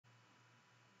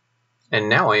And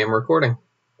now I am recording.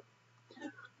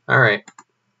 Alright.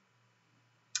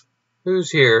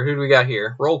 Who's here? Who do we got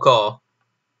here? Roll call.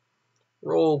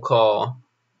 Roll call.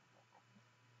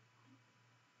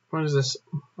 What is this?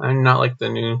 I'm not like the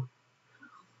new...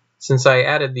 Since I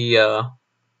added the,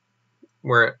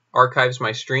 where it archives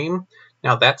my stream,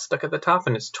 now that's stuck at the top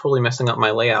and it's totally messing up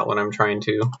my layout when I'm trying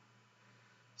to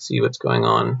see what's going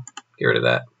on. Get rid of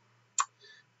that.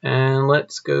 And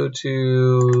let's go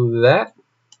to that.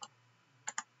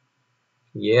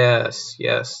 Yes,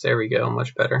 there we go,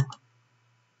 much better.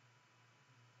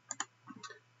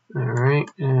 Alright,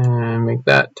 and make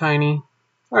that tiny.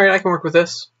 Alright, I can work with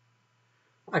this.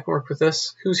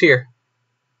 Who's here?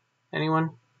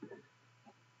 Anyone?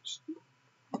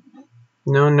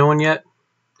 No one yet?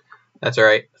 That's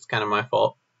alright, that's kind of my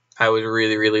fault. I was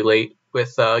really late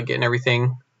with getting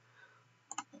everything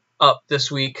up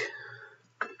this week.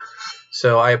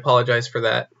 So I apologize for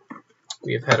that.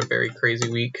 We have had a very crazy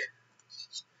week.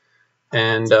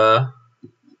 And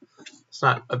it's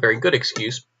not a very good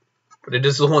excuse, but it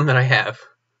is the one that I have.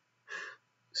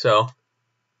 So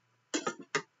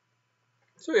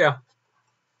yeah.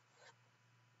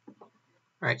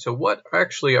 Alright, so what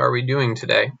actually are we doing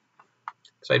today?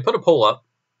 So I put a poll up.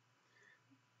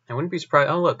 I wouldn't be surprised.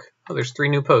 Oh, look. Oh, there's 3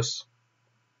 new posts.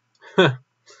 Can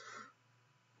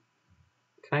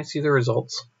I see the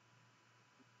results?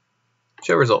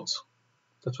 Show results.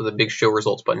 That's what the big show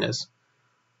results button is.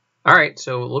 Alright,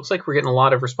 so it looks like we're getting a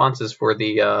lot of responses for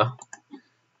the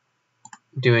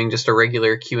doing just a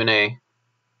regular Q&A,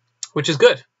 which is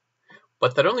good.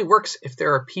 But that only works if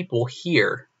there are people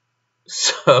here.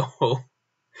 So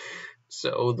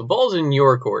the ball's in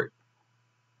your court.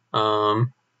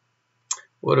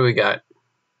 What do we got?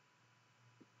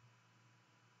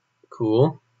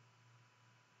 Cool.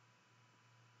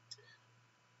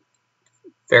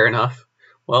 Fair enough.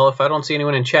 Well, if I don't see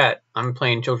anyone in chat, I'm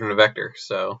playing Children of Vector,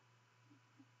 so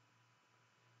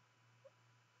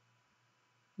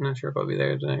I'm not sure if I'll be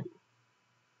there tonight.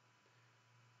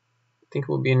 I think it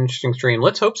will be an interesting stream.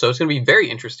 Let's hope so. It's going to be very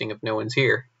interesting if no one's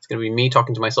here. It's going to be me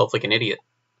talking to myself like an idiot.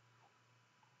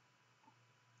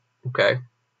 Okay.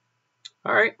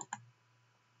 All right.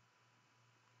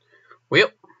 Well.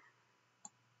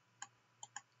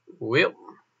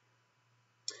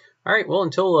 All right. Well,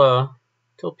 until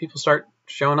people start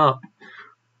showing up,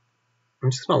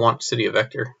 I'm just gonna launch City of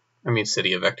Vector.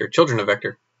 Children of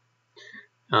Vector.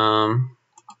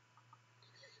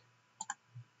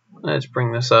 Let's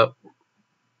bring this up.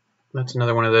 That's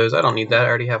another one of those. I don't need that. I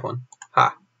already have one.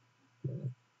 Ha.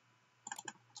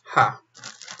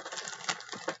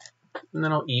 And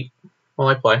then I'll eat while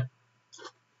I play.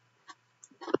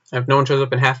 If no one shows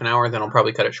up in half an hour, then I'll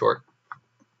probably cut it short,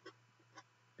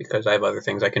 because I have other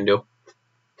things I can do.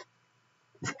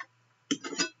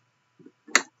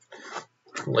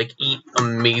 Like eat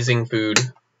amazing food,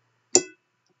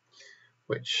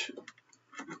 which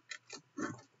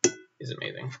is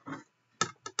amazing.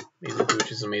 Amazing food,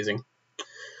 which is amazing.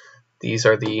 These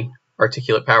are the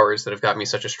articulate powers that have got me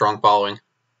such a strong following.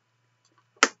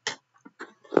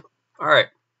 All right.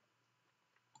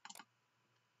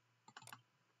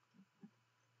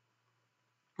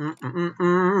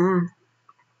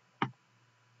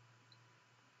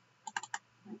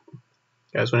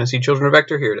 Guys want to see Children of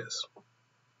Vector? Here it is.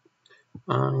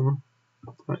 I'm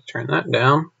going to turn that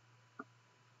down.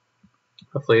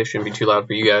 Hopefully it shouldn't be too loud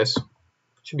for you guys. It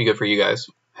should be good for you guys.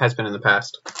 Has been in the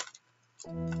past.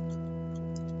 I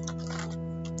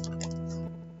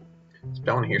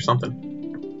want to hear something.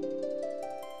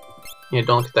 Yeah,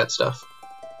 don't look at that stuff.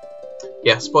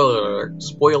 Yeah, spoiler alert.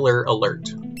 Spoiler alert.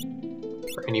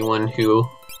 For anyone who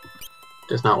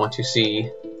does not want to see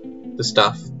the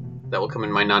stuff that will come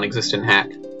in my non-existent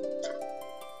hack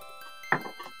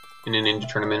in an indie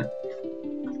tournament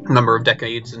a number of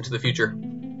decades into the future.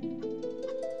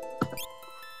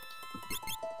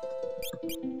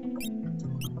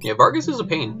 Yeah, Vargas is a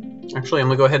pain. Actually, I'm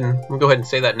gonna go ahead and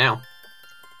say that now.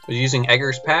 I was using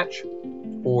Egger's patch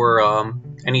for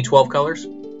any 12 colors,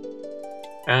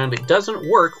 and it doesn't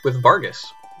work with Vargas.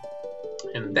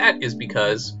 And that is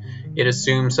because it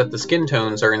assumes that the skin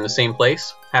tones are in the same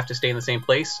place, have to stay in the same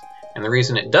place, and the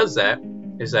reason it does that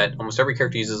is that almost every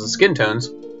character uses the skin tones,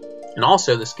 and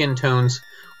also the skin tones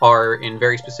are in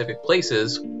very specific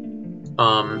places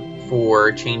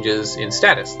for changes in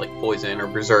status, like Poison or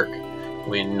Berserk,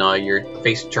 when your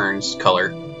face turns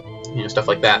color, stuff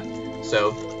like that.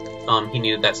 So he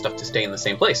needed that stuff to stay in the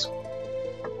same place.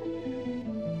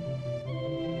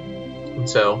 And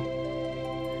so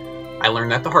I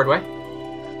learned that the hard way,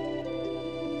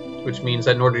 which means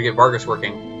that in order to get Vargas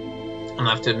working, I'm going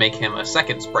to have to make him a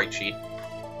second sprite sheet.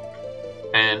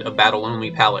 and a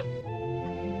battle-only palette.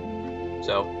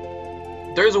 So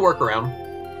there is a workaround.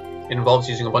 It involves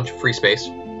using a bunch of free space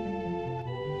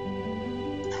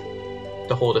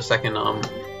to hold a second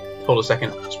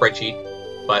sprite sheet,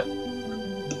 but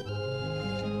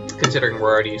considering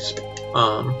we're already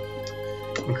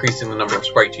increasing the number of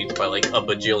sprite sheets by like a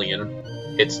bajillion,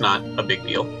 it's not a big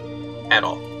deal at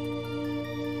all.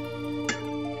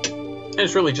 And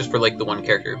it's really just for like the one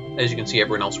character. As you can see,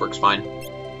 everyone else works fine.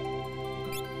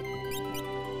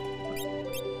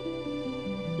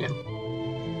 Yeah.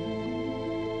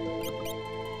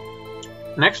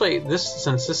 And actually,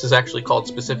 since this is actually called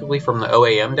specifically from the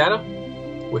OAM data,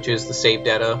 which is the save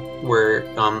data, where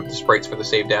the sprites for the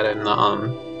save data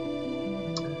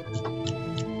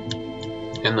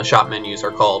and the shop menus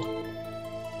are called,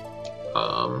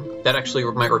 that actually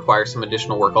might require some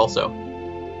additional work also.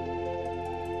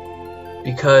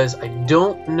 Because I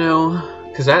don't know,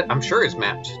 because that I'm sure is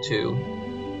mapped to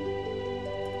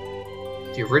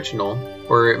the original,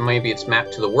 or maybe it's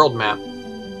mapped to the world map.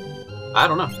 I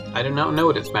don't know. I do not know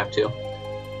what it's mapped to.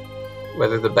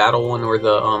 Whether the battle one or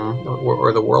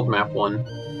the world map one.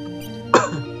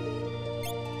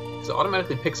 So it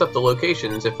automatically picks up the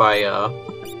locations if I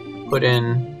put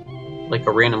in like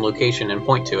a random location and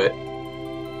point to it.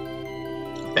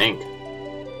 I think.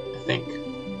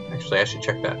 Actually, I should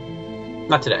check that.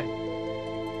 Not today.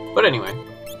 But anyway.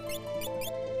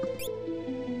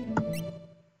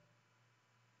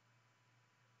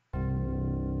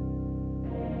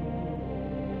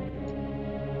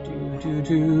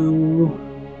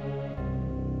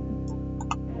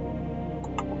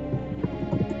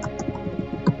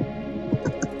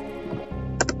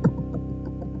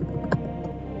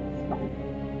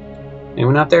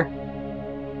 Anyone out there?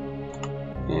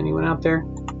 Anyone out there?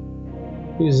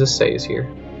 Who does this say is here?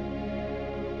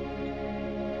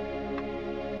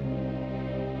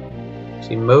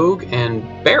 See Moog and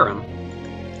Barum.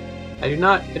 I do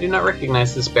not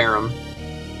recognize this Barum.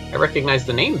 I recognize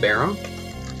the name Barum.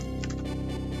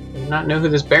 I do not know who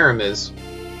this Barum is.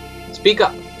 Speak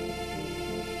up.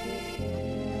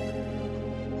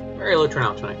 Very low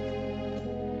turnout tonight.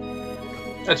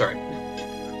 That's alright.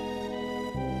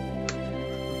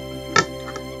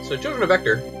 So Children of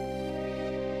Vector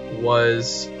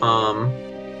was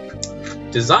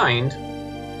designed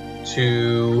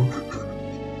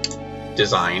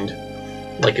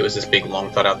like it was this big long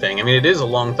thought out thing. I mean, it is a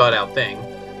long thought out thing,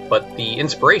 but the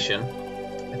inspiration,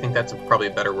 I think that's probably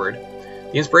a better word,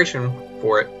 the inspiration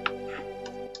for it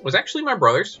was actually my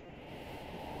brother's.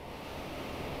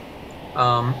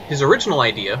 His original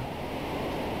idea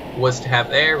was to have,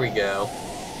 there we go,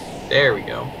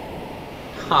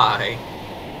 hi,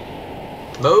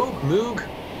 Moog,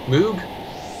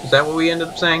 is that what we ended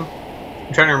up saying?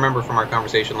 I'm trying to remember from our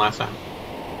conversation last time.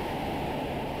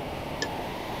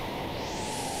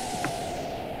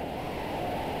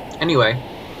 Anyway,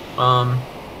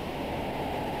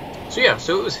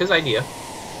 so it was his idea,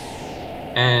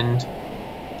 and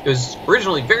it was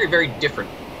originally very, very different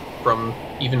from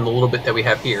even the little bit that we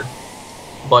have here,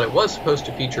 but it was supposed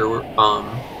to feature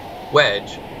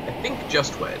Wedge, I think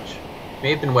just Wedge,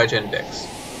 may have been Wedge and Vix.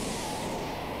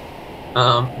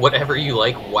 Whatever you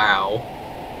like, wow.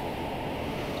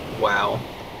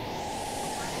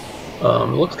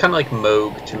 It looks kind of like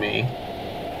Moog to me,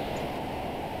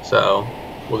 so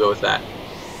we'll go with that.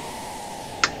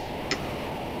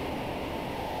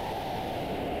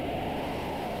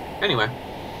 Anyway.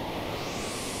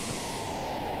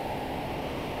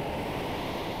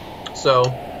 So,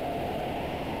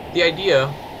 the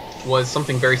idea was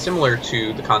something very similar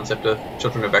to the concept of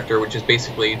Children of Vector, which is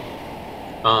basically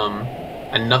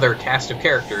another cast of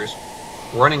characters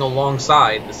running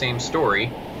alongside the same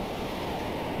story,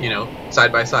 you know,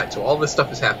 side by side. So all this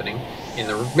stuff is happening in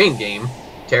the main game.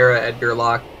 Terra, Edgar,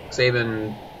 Locke,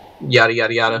 Sabin, yada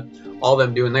yada yada, all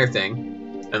them doing their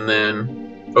thing. And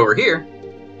then over here,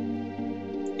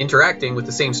 interacting with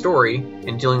the same story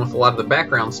and dealing with a lot of the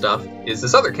background stuff is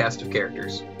this other cast of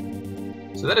characters.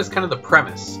 So that is kind of the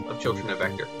premise of Children of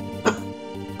Vector.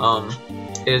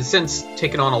 It has since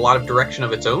taken on a lot of direction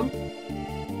of its own,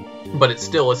 but it's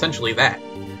still essentially that.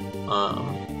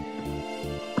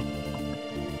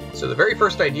 So the very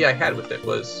first idea I had with it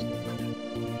was...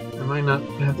 I might not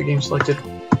have the game selected.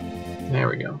 There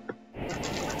we go.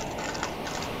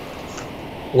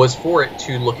 Was for it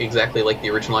to look exactly like the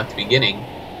original at the beginning,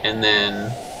 and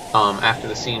then after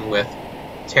the scene with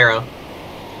Terra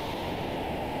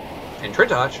and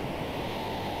Trintosh,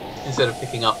 instead of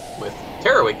picking up with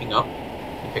Terra waking up,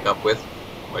 you pick up with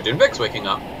Wedge and Vix waking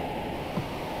up.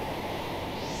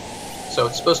 So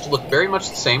it's supposed to look very much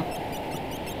the same,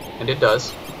 and it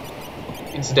does.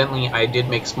 Incidentally, I did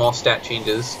make small stat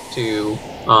changes to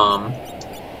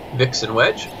Vix and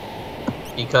Wedge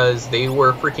because they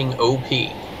were freaking OP.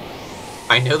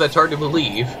 I know that's hard to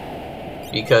believe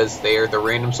because they are the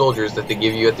random soldiers that they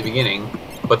give you at the beginning,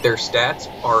 but their stats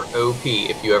are OP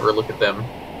if you ever look at them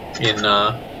in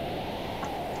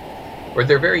or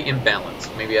they're very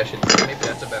imbalanced. Maybe that's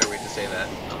a better way to say that.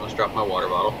 I almost dropped my water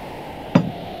bottle.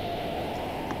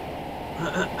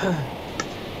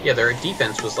 Yeah, their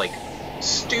defense was like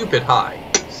stupid high.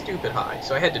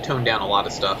 So I had to tone down a lot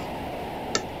of stuff.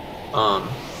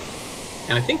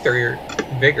 And I think their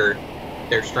vigor,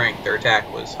 their strength, their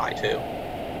attack was high too.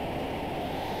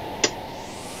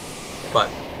 But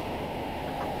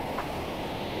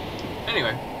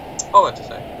anyway, all that to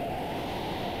say.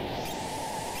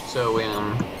 So,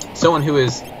 someone who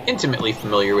is intimately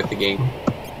familiar with the game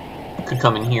could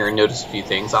come in here and notice a few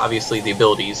things. Obviously, the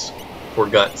abilities for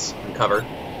Guts and Cover.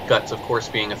 Guts, of course,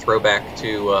 being a throwback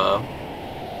to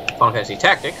Final Fantasy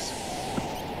Tactics,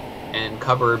 and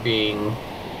Cover being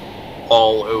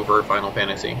all over Final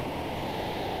Fantasy.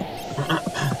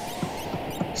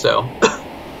 So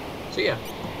yeah.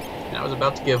 And I was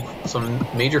about to give some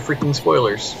major freaking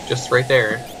spoilers just right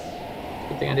there.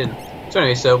 Good thing I didn't. So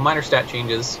anyway, so minor stat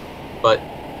changes, but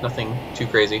nothing too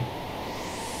crazy.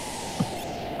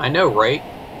 I know, right?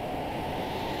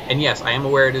 And yes, I am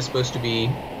aware it is supposed to be,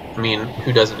 I mean,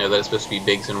 who doesn't know that it's supposed to be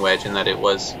Biggs and Wedge and that it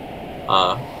was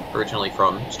originally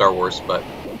from Star Wars, but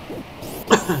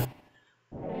but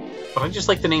I just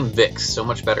like the name Vix so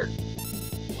much better.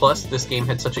 Plus, this game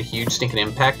had such a huge stinking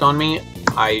impact on me.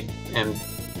 I am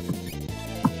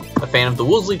a fan of the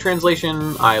Woolsey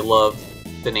translation. I love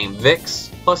the name Vix.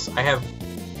 Plus, I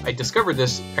discovered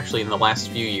this actually in the last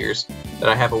few years, that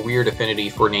I have a weird affinity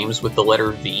for names with the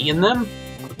letter V in them.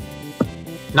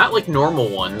 Not like normal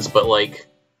ones, but like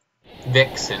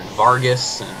Vix and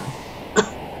Vargas and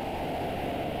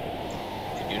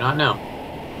I do not know.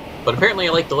 But apparently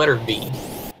I like the letter V.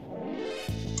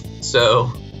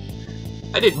 So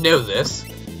I didn't know this.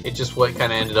 It just what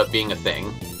kind of ended up being a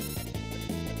thing.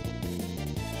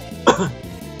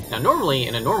 Now normally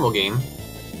in a normal game,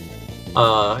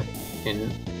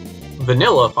 in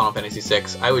vanilla Final Fantasy VI,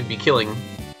 I would be killing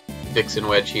Vix and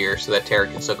Wedge here so that Terra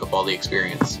can soak up all the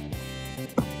experience.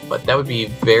 But that would be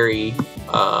very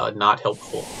not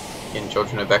helpful in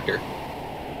Children of Vector.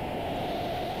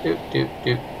 Doot, doot,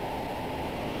 doot.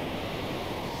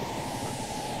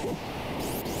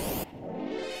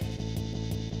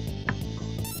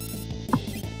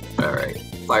 Alright.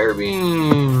 Fire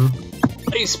Beam!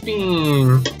 Ice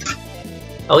Beam!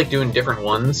 I like doing different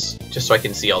ones, just so I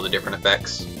can see all the different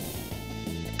effects.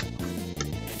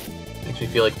 Makes me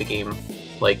feel like the game,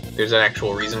 like, there's an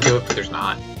actual reason to it, but there's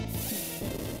not.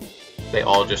 They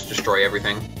all just destroy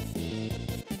everything.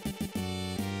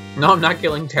 No, I'm not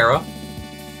killing Terra.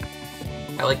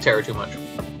 I like Terra too much.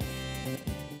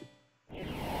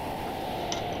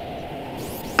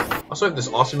 Also, I have this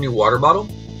awesome new water bottle.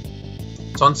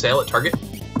 It's on sale at Target.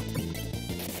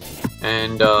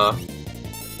 And,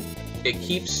 it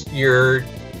keeps your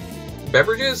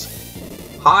beverages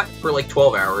hot for like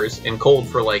 12 hours and cold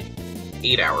for like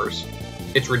 8 hours.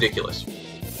 It's ridiculous.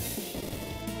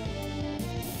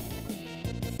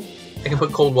 I can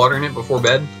put cold water in it before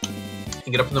bed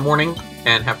and get up in the morning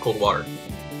and have cold water.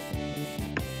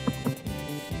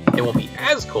 It won't be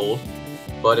as cold,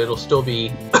 but it'll still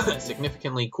be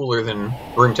significantly cooler than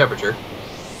room temperature.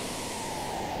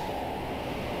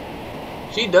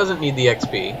 She doesn't need the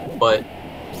XP, but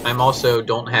I'm also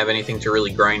don't have anything to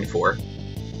really grind for.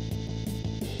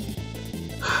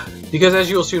 Because as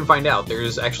you will soon find out,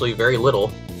 there's actually very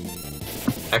little.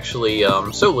 Actually,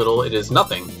 so little it is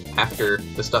nothing after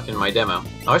the stuff in my demo.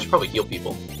 Oh, I should probably heal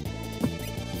people.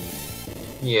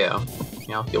 Yeah,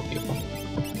 I'll heal people.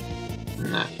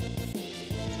 And that.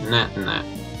 And that, and that.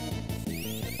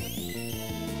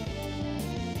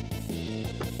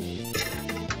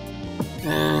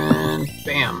 And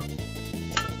bam.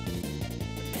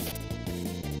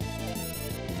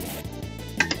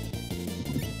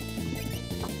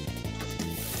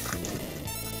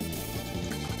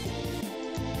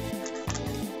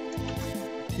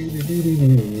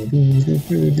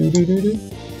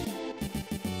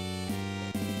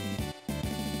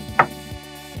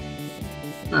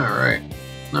 Alright.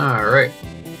 Alright.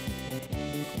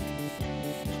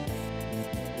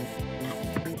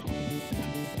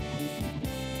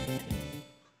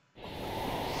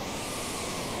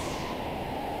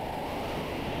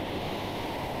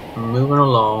 Moving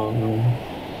along.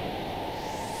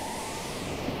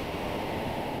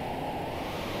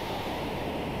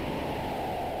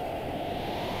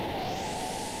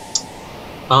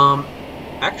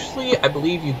 Actually, I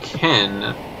believe you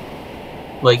can.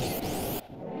 Like,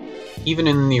 even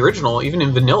in the original, even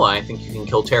in vanilla, I think you can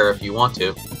kill Terra if you want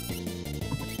to.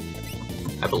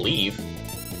 I believe.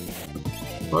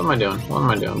 What am I doing? What am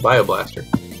I doing? Bioblaster.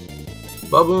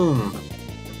 Ba-boom!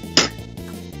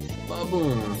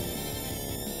 Ba-boom!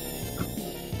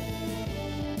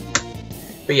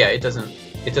 But yeah, it doesn't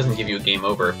give you a game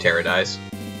over if Terra dies.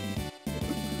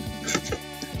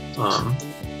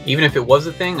 Even if it was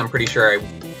a thing, I'm pretty sure I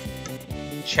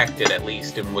checked it at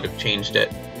least and would have changed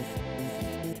it.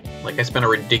 Like, I spent a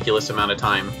ridiculous amount of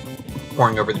time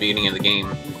poring over the beginning of the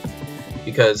game,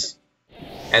 because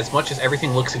as much as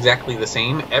everything looks exactly the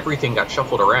same, everything got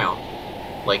shuffled around.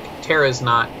 Like, Terra's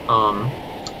not,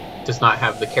 does not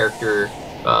have the character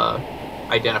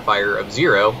identifier of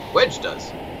 0, Wedge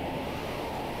does.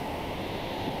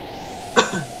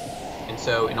 And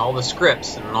so in all the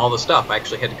scripts and all the stuff, I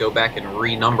actually had to go back and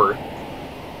renumber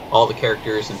all the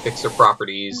characters and fix their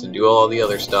properties and do all the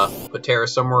other stuff, put Terra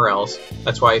somewhere else.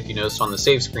 That's why if you notice on the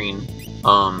save screen,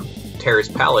 Terra's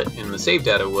palette in the save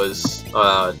data was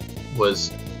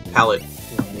palette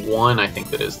 1, I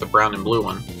think that is, the brown and blue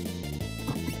one.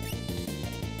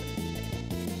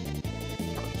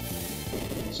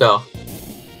 So,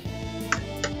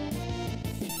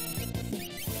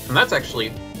 and that's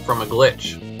actually from a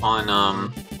glitch on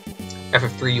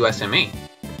FF3 USME.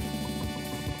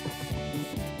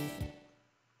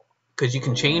 Because you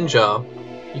can change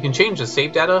the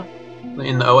save data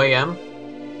in the OAM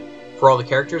for all the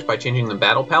characters by changing the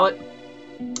battle palette,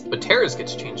 but Terra's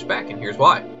gets changed back, and here's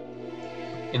why.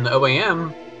 In the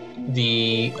OAM,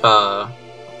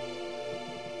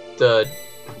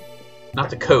 not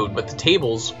the code, but the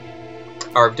tables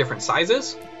are of different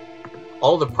sizes.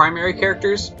 All the primary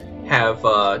characters have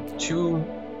two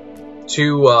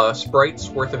sprites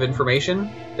worth of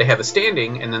information. They have a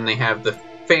standing, and then they have the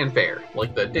fanfare,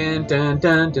 like the dun dun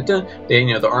dun dun dun,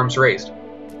 the arms raised.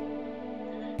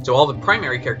 So all the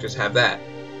primary characters have that.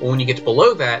 Well, when you get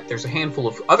below that, there's a handful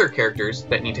of other characters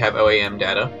that need to have OAM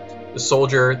data. The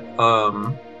soldiers,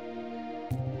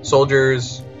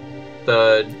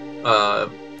 the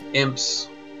imps,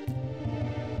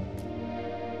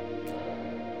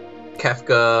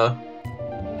 Kefka,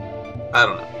 I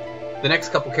don't know. The next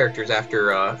couple characters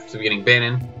after the beginning,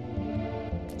 Bannon,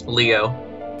 Leo.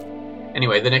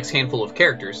 Anyway, the next handful of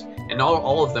characters, and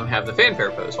all of them have the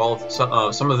fanfare pose.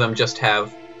 Some of them just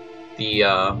have the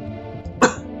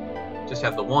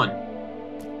one.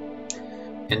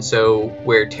 And so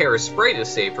where Terra's sprite is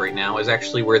saved right now is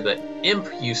actually where the imp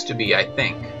used to be, I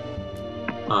think.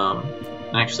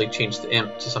 I actually changed the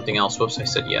imp to something else. Whoops, I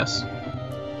said yes.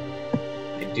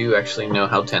 I do actually know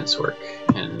how tents work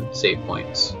and save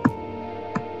points.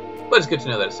 But it's good to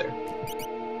know that it's there.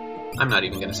 I'm not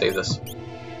even going to save this.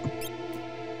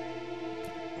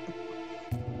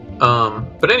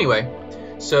 But anyway,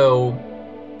 so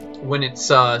when it's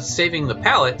saving the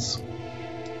palettes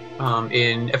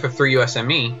in FF3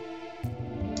 USME,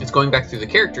 it's going back through the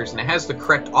characters, and it has the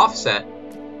correct offset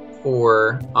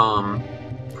for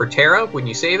Terra when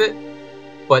you save it,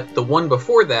 but the one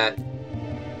before that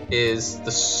is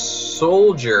the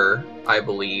soldier, I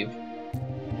believe,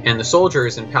 and the soldier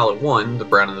is in palette 1, the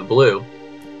brown and the blue,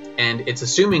 and it's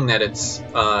assuming that it's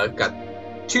got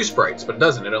 2 sprites, but it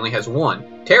doesn't. It only has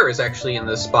 1. Terra is actually in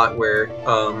the spot where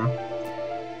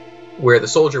the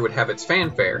soldier would have its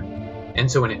fanfare, and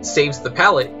so when it saves the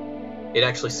palette, it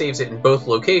actually saves it in both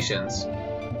locations,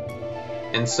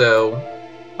 and so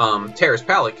Terra's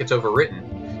palette gets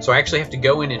overwritten. So I actually have to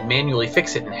go in and manually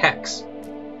fix it in Hex,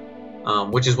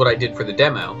 which is what I did for the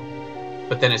demo.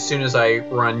 But then as soon as I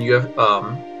run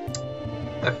F3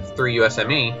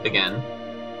 USME again,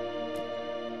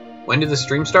 when did the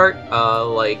stream start?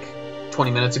 Like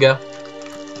 20 minutes ago.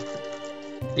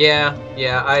 Yeah,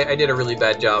 I did a really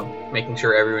bad job making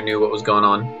sure everyone knew what was going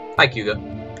on. Hi, Kuga.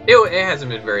 It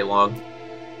hasn't been very long.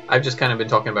 I've just kind of been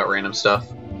talking about random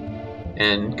stuff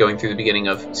and going through the beginning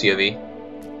of CoV.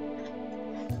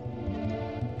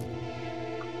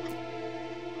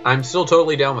 I'm still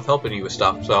totally down with helping you with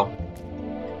stuff, so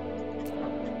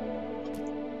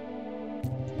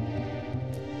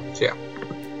yeah.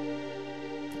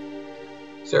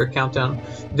 Is there a countdown?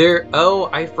 There. Oh,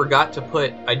 I did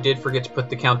forget to put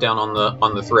the countdown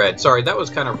on the thread. Sorry, that was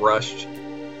kind of rushed.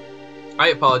 I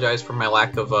apologize for my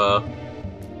lack of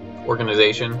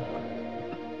organization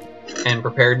and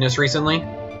preparedness recently.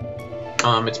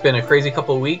 It's been a crazy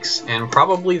couple of weeks, and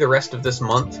probably the rest of this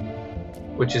month,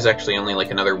 which is actually only like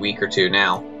another week or two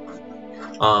now,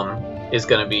 is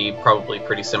going to be probably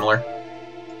pretty similar.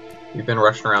 We've been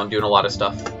rushing around doing a lot of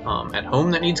stuff at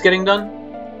home that needs getting done.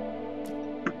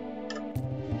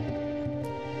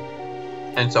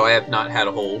 and so I have not had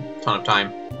a whole ton of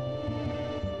time.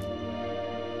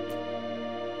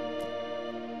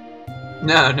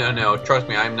 No, trust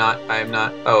me, I am not,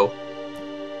 oh.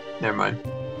 Never mind.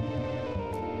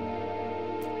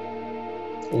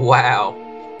 Wow.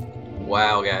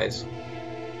 Wow, guys.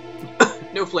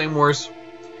 No Flame Wars.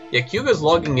 Yeah, Kyuga's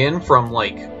logging in from,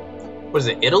 like, what is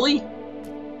it, Italy?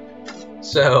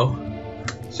 So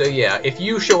yeah, if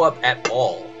you show up at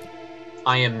all,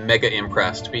 I am mega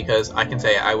impressed, because I can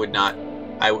say I would not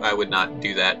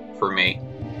do that for me.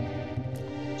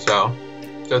 So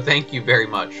thank you very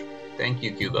much. Thank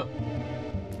you, Kyuga.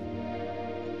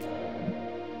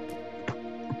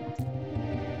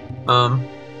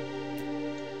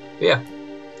 Yeah.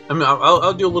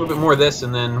 I'll do a little bit more of this,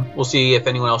 and then we'll see if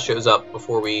anyone else shows up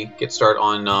before we get started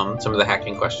on some of the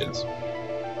hacking questions.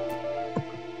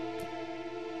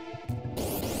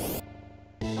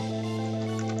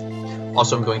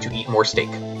 Also, I'm going to eat more steak.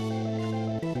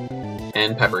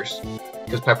 And peppers.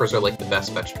 Because peppers are like the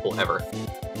best vegetable ever.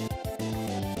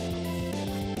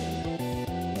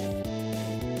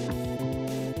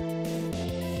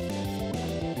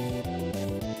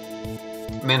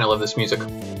 Man, I love this music.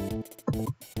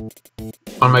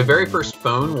 On my very first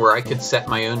phone where I could set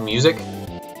my own music,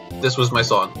 this was my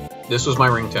song. This was my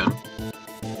ringtone.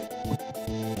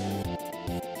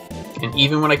 And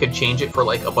even when I could change it for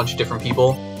like a bunch of different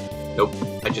people, nope,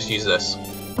 I just use this.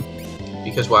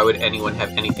 Because why would anyone have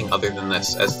anything other than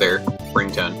this as their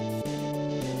ringtone?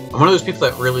 I'm one of those people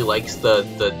that really likes the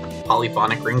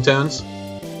polyphonic ringtones.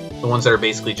 The ones that are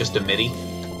basically just a MIDI.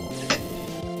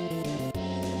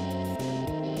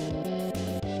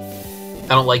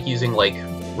 I don't like using, like,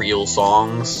 real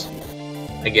songs.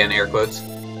 Again, air quotes.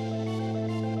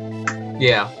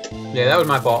 Yeah, that was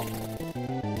my fault.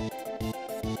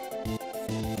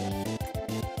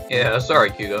 Yeah,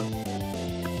 sorry, Kyuga.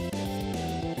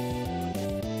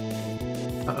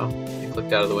 Uh-oh, I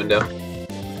clicked out of the window.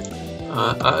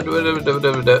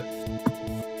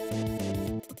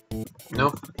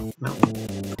 Nope, no.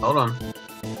 Hold on.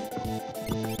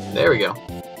 There we go.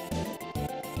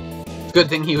 Good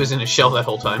thing he was in his shell that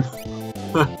whole time.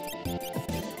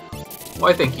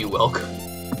 Why, thank you, Welk.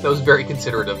 That was very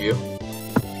considerate of you.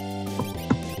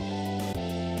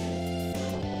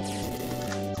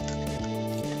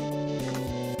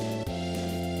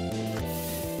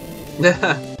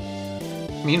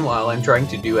 Meanwhile, I'm trying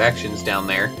to do actions down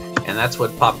there, and that's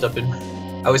what popped up in...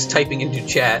 I was typing into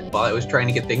chat while I was trying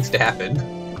to get things to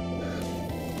happen.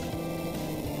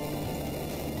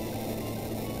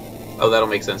 Oh, that'll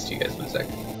make sense to you guys in a sec.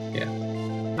 Yeah.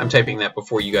 I'm typing that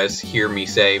before you guys hear me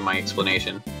say my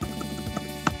explanation.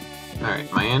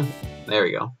 Alright, am I in? There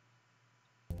we go.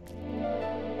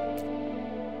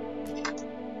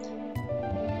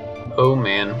 Oh,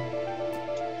 man.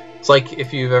 It's like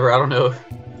if you've ever... I don't know if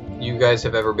you guys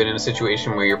have ever been in a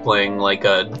situation where you're playing, like,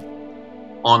 a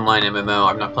online MMO.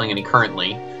 I'm not playing any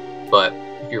currently, but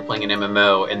if you're playing an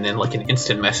MMO and then, like, an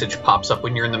instant message pops up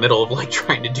when you're in the middle of, like,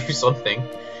 trying to do something.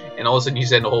 And all of a sudden you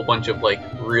send a whole bunch of, like,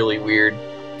 really weird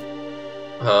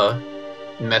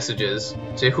messages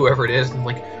to whoever it is, and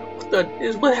like,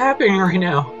 what's happening right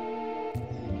now?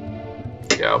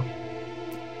 Go.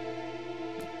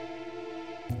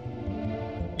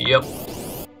 Yep.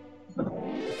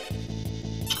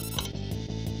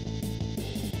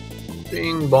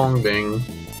 Bing bong bing.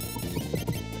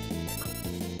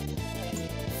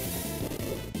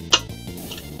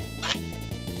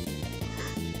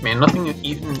 Man, nothing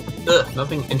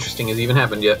interesting has even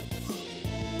happened yet.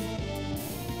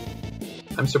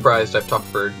 I'm surprised I've talked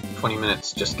for 20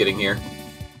 minutes just getting here.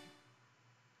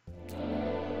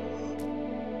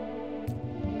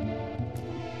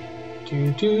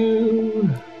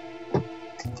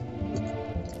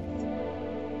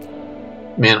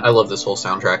 Man, I love this whole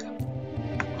soundtrack.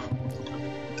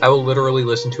 I will literally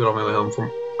listen to it on my way home from...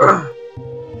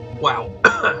 Wow.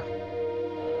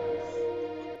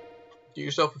 Do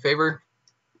yourself a favor.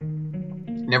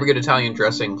 Never get Italian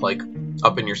dressing, like,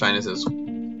 up in your sinuses.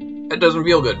 It doesn't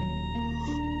feel good.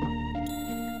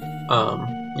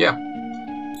 Yeah.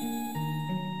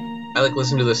 I like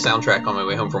listening to this soundtrack on my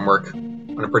way home from work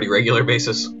on a pretty regular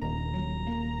basis.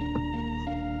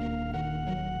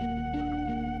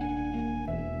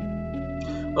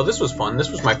 Oh, this was fun.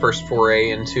 This was my first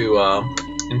foray into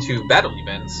battle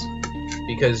events,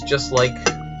 because just like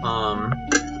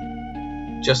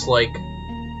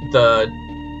the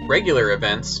regular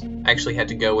events, I actually had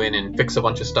to go in and fix a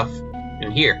bunch of stuff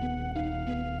in here.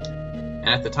 And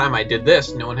at the time I did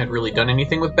this, no one had really done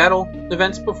anything with battle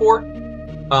events before.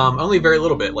 Only very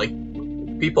little bit. Like,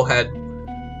 people had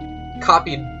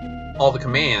copied all the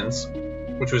commands,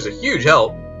 which was a huge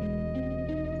help.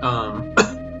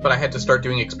 but I had to start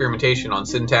doing experimentation on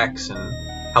syntax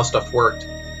and how stuff worked.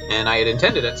 And I had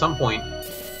intended at some point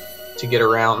to get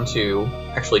around to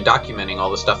actually documenting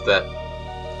all the stuff that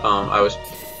I was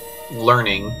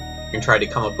learning and try to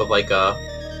come up with like a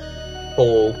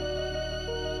whole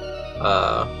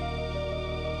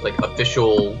like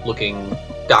official looking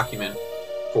document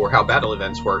for how battle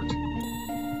events worked.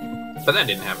 But that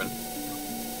didn't happen.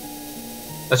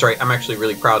 That's right, I'm actually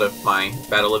really proud of my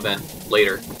battle event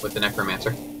later with the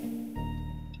Necromancer.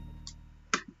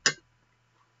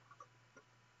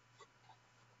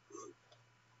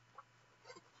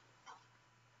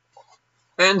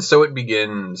 And so it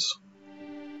begins.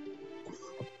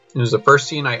 It was the first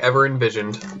scene I ever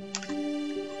envisioned.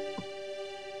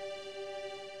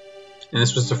 And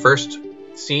this was the first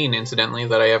scene, incidentally,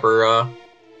 that I ever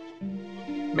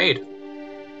made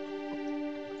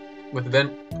with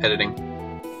event editing.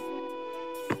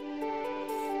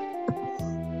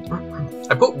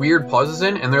 I put weird pauses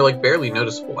in, and they're like barely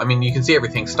noticeable. I mean, you can see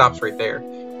everything stops right there.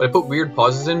 But I put weird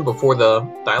pauses in before the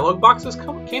dialogue boxes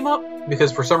came up,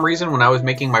 because for some reason when I was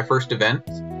making my first event,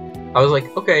 I was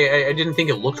like, okay, I didn't think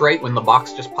it looked right when the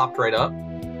box just popped right up.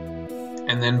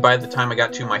 And then by the time I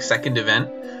got to my second event,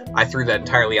 I threw that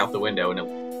entirely out the window,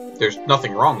 and there's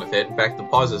nothing wrong with it. In fact, the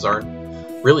pauses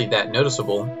aren't really that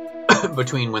noticeable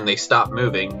between when they stop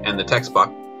moving and the text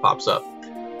box pops up.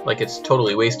 Like it's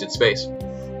totally wasted space.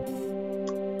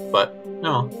 But,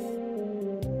 no.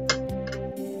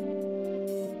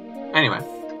 Anyway.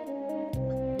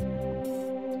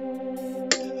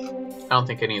 I don't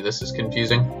think any of this is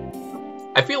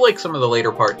confusing. I feel like some of the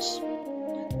later parts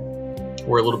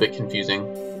were a little bit confusing.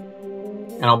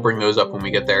 And I'll bring those up when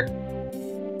we get there.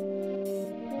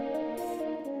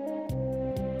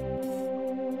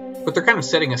 But they're kind of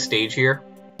setting a stage here.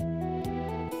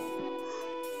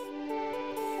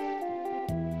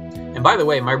 And by the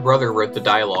way, my brother wrote the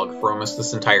dialogue for almost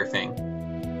this entire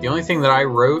thing. The only thing that I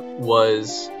wrote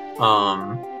was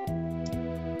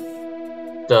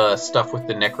the stuff with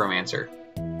the Necromancer.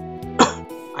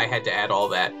 I had to add all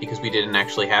that because we didn't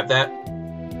actually have that.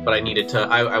 But I needed to,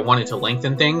 I wanted to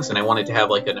lengthen things, and I wanted to have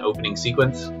like an opening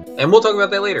sequence. And we'll talk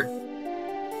about that later.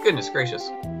 Goodness gracious.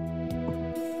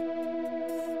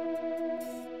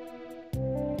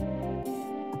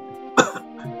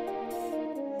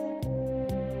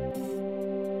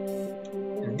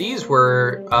 These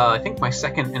were, I think, my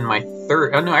second and my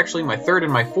third... Oh, no, actually, my third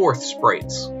and my fourth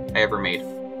sprites I ever made.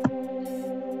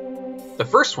 The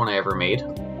first one I ever made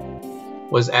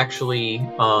was actually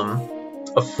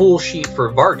a full sheet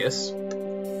for Vargas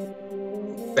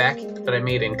back that I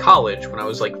made in college when I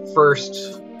was, like,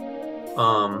 first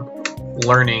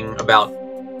learning about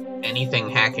anything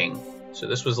hacking. So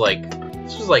this was, like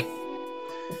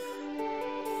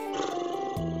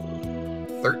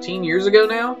 13 years ago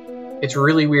now? It's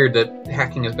really weird that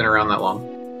hacking has been around that long.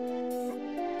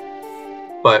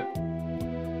 But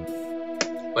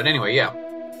anyway, yeah.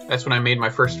 That's when I made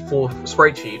my first full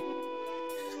sprite sheet.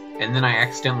 And then I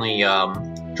accidentally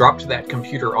dropped that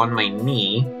computer on my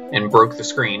knee and broke the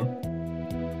screen.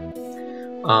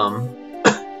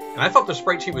 And I thought the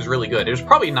sprite sheet was really good. It was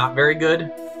probably not very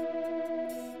good,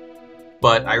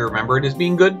 but I remember it as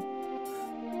being good.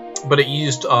 But it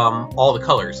used all the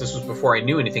colors. This was before I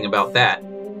knew anything about that.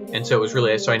 And so it was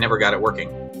really, so I never got it working.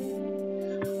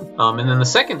 And then the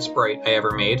second sprite I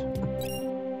ever made,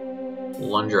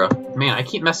 Lundra. Man, I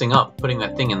keep messing up putting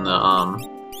that thing in the, I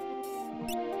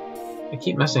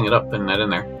keep messing it up putting that in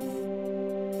there.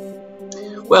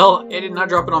 Well, I did not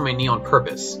drop it on my knee on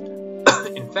purpose.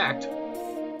 In fact,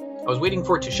 I was waiting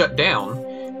for it to shut down,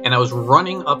 and I was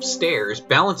running upstairs,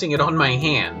 balancing it on my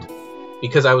hand,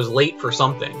 because I was late for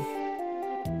something.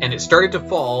 And it started to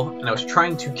fall, and I was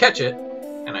trying to catch it,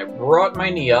 and I brought my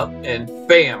knee up, and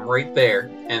bam, right there.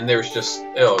 And there was just,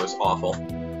 oh, it was awful.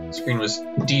 The screen was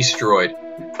destroyed.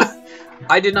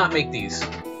 I did not make these.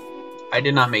 I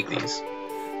did not make these.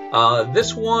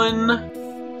 This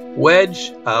one,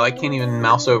 Wedge, I can't even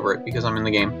mouse over it because I'm in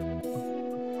the game.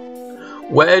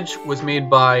 Wedge was made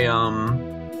by,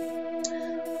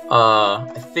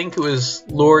 I think it was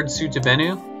Lord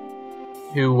Sutabenu,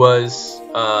 who was,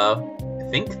 I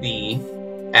think the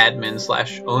admin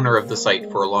 / owner of the site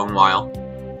for a long while.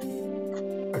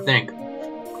 I think.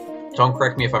 Don't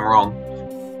correct me if I'm wrong.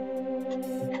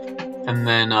 And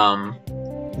then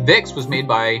Vix was made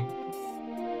by,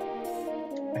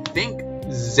 I think,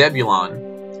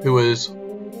 Zebulon, who was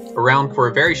around for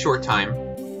a very short time.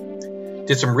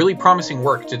 Did some really promising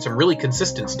work, did some really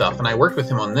consistent stuff, and I worked with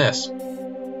him on this.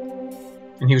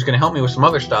 And he was going to help me with some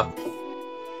other stuff,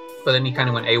 but then he kind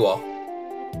of went AWOL.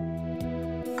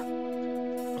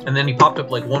 And then he popped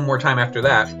up like one more time after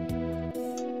that,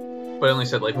 but I only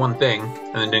said like one thing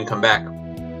and then didn't come back.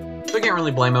 So I can't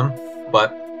really blame him,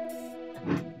 but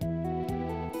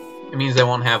it means they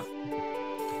won't have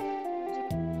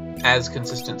as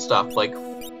consistent stuff. Like,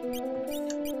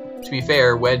 to be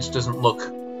fair, Wedge doesn't look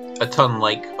a ton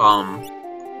like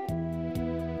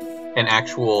an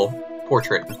actual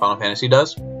portrait in Final Fantasy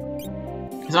does.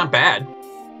 He's not bad.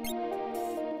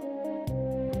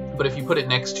 But if you put it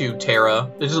next to Terra,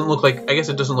 it doesn't look like... I guess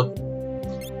it doesn't look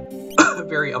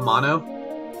very Amano.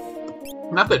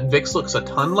 Not that Vix looks a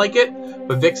ton like it,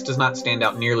 but Vix does not stand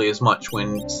out nearly as much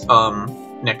when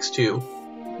next to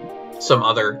some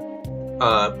other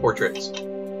portraits.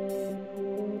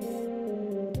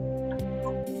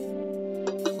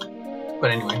 But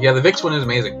anyway, yeah, the Vix one is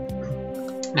amazing.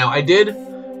 Now, I did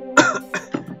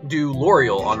do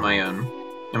L'Oreal on my own,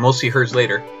 and we'll see hers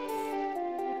later.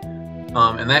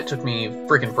 And that took me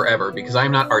freaking forever, because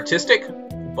I'm not artistic,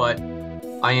 but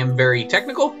I am very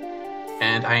technical,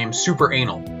 and I am super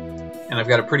anal. And I've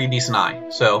got a pretty decent eye,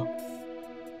 so...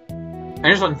 I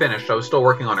just wasn't finished, I was still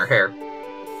working on her hair.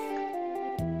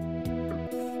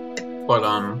 But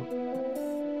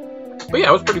yeah,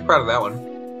 I was pretty proud of that one.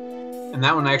 And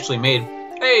that one I actually made...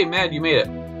 Hey, Mad, you made it!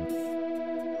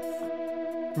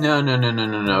 No.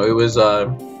 It was, I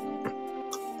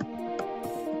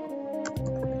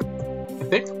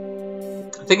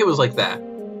think it was like that.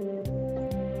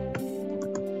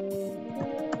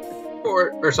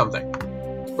 Or something.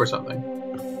 Or something.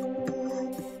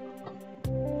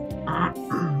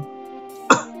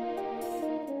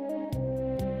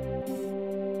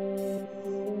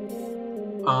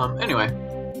 Anyway.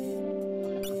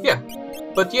 Yeah.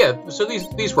 But yeah, so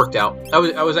these worked out. I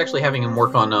was actually having him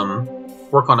work on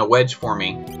a Wedge for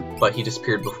me, but he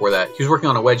disappeared before that. He was working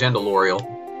on a Wedge and a L'Oreal,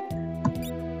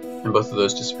 and both of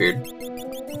those disappeared.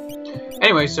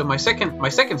 Anyway, so my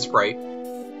second sprite,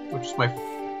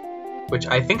 which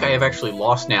I think I have actually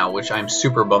lost now, which I'm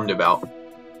super bummed about,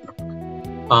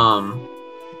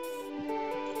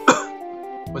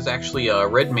 was actually a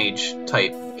Red Mage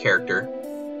type character.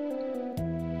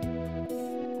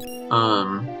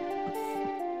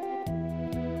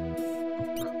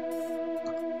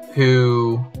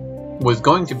 Who was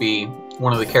going to be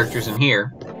one of the characters in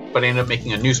here, but I ended up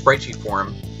making a new sprite sheet for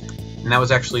him. And that was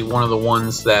actually one of the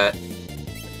ones that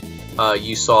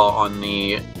you saw on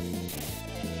the...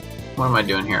 What am I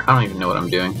doing here? I don't even know what I'm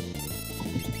doing.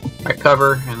 Alright,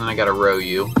 cover, and then I gotta row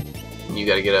you. And you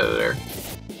gotta get out of there.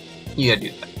 You gotta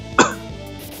do that.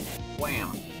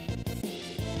 Wham.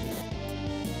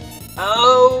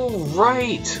 Oh,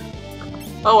 right!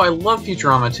 Oh, I love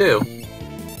Futurama, too.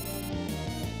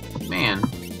 Man.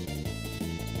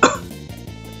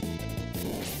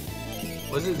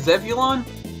 Was it Zebulon?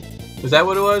 Was that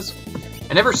what it was?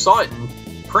 I never saw it in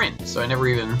print, so I never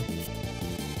even...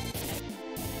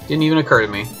 Didn't even occur to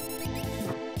me.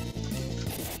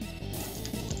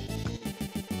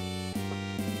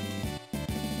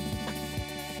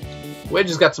 Wedge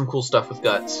has got some cool stuff with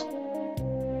guts.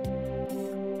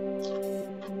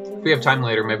 If we have time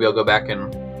later, maybe I'll go back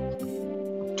and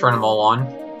turn them all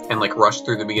on and like rush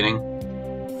through the beginning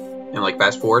and like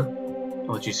fast forward and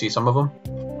let you see some of them.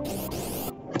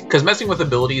 Because messing with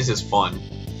abilities is fun.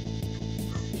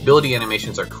 Ability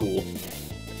animations are cool.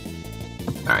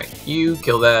 Alright, you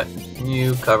kill that.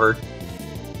 You cover.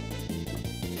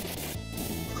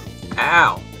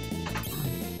 Ow!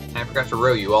 And I forgot to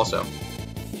row you also.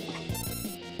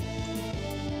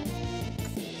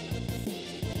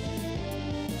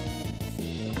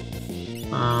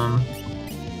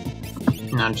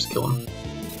 No, just kill him.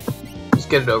 Just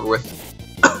get it over with.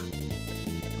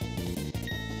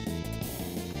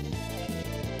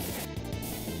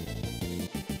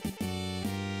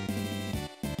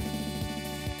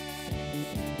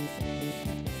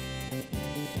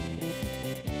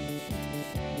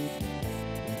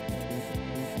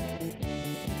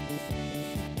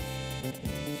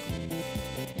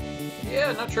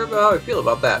 Yeah, not sure about how I feel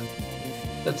about that.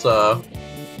 That's, I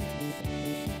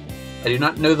do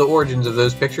not know the origins of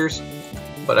those pictures,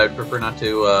 but I'd prefer not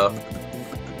to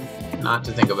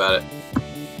think about it.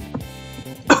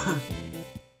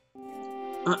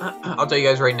 I'll tell you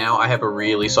guys right now, I have a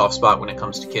really soft spot when it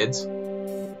comes to kids.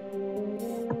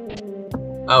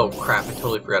 Oh, crap, I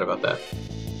totally forgot about that.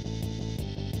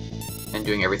 And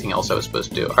doing everything else I was supposed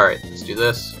to do. Alright, let's do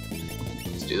this.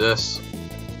 Let's do this.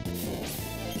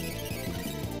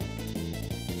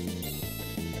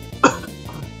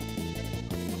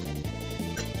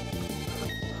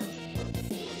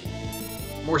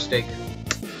 More steak.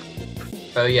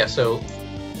 Oh yeah, so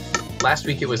last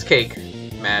week it was cake,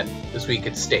 Mad. This week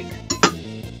it's steak.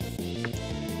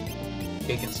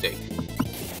 cake and steak.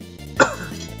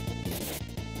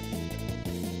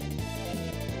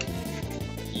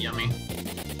 Yummy.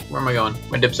 Where am I going?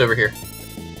 My dip's over here.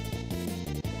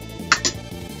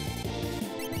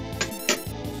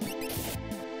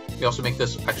 We also make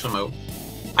this, actually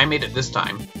I made it this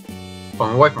time. Well,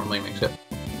 my wife normally makes it.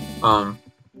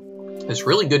 This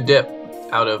really good dip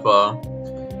out of,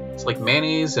 it's like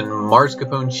mayonnaise and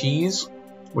mascarpone cheese,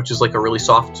 which is like a really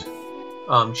soft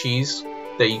cheese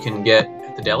that you can get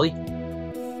at the deli.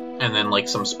 And then like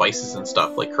some spices and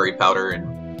stuff like curry powder,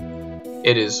 and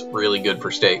it is really good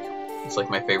for steak. It's like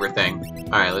my favorite thing.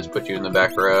 Alright, let's put you in the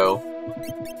back row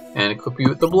and equip you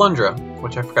with the Blundra,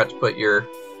 which I forgot to put your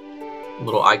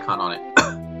little icon on it.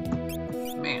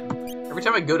 Man, every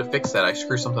time I go to fix that, I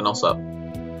screw something else up.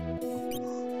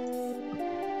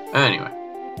 Anyway.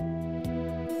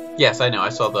 Yes, I know, I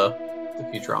saw the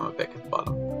Futurama pic at the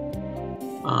bottom.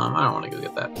 I don't want to go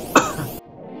get that.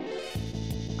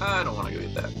 I don't want to go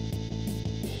get that.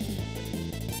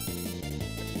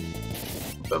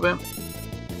 Bam.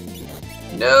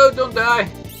 No, don't die!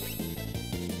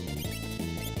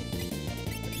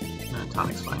 No,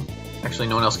 Tonic's fine. Actually,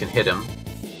 no one else can hit him.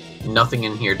 Nothing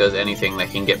in here does anything that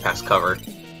can get past cover.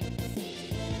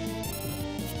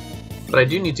 But I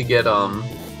do need to get, I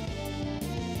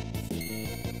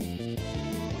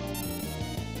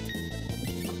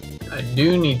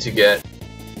do need to get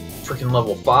freaking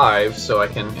level 5 so I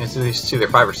can, it's either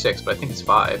 5 or 6, but I think it's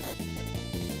 5.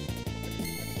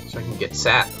 So I can get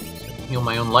sap, so I can heal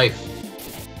my own life.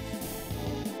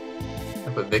 Can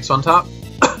I put Vicks on top?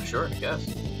 Sure, I guess.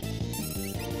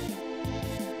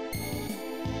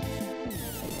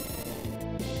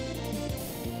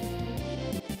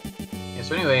 Yeah,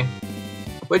 so anyway,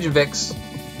 Wedge and Vicks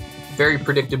very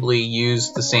predictably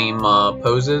used the same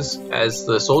poses as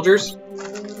the soldiers,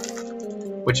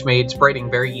 which made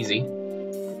spriting very easy.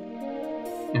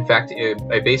 In fact,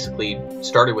 I basically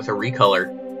started with a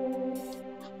recolor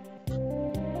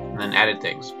and then added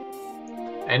things.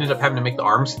 I ended up having to make the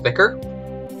arms thicker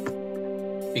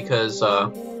because, I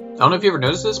don't know if you ever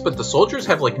noticed this, but the soldiers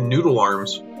have like noodle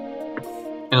arms,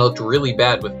 and it looked really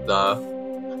bad with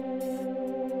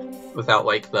without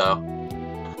like the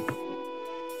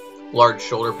large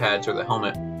shoulder pads or the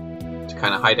helmet to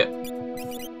kind of hide it.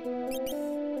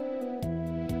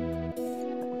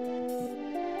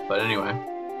 But anyway,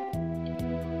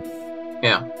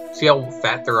 yeah. See how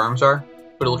fat their arms are?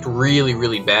 But it looked really,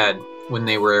 really bad when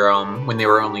they were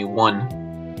only one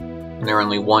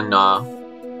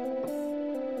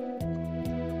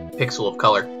pixel of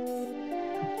color.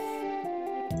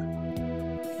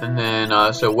 And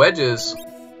then so Wedge's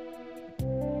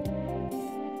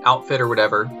outfit or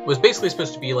whatever was basically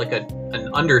supposed to be like an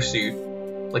undersuit,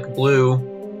 like a blue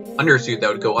undersuit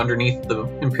that would go underneath the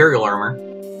Imperial armor.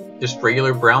 Just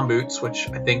regular brown boots, which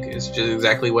I think is just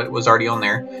exactly what was already on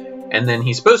there. And then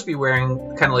he's supposed to be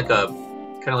wearing kind of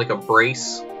like a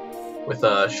brace with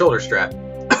a shoulder strap.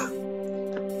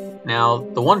 Now,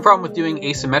 the one problem with doing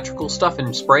asymmetrical stuff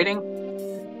in spriting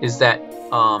is that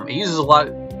it uses a lot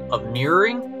of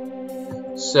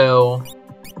mirroring. So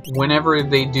whenever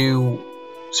they do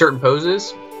certain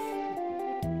poses,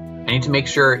 I need to make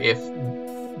sure if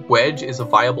Wedge is a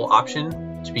viable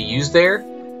option to be used there,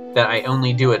 that I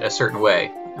only do it a certain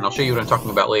way, and I'll show you what I'm talking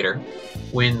about later.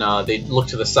 When they look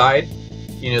to the side,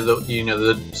 you know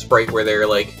the sprite where they're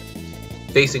like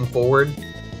facing forward,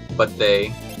 but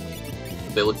they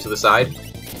look to the side.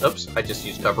 Oops, I just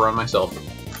used cover on myself.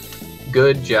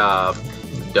 Good job,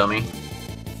 dummy.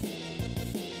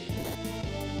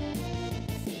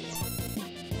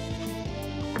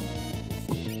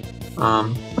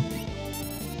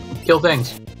 Kill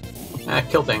things.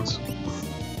 Kill things.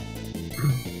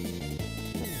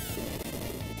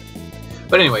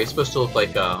 But anyway, it's supposed to look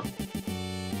like a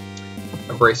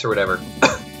brace or whatever.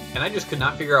 And I just could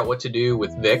not figure out what to do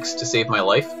with Vicks to save my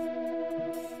life.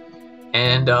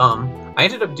 And I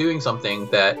ended up doing something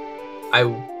that I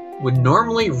would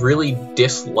normally really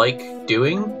dislike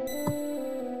doing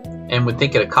and would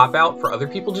think it a cop-out for other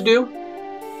people to do.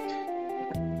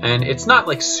 And it's not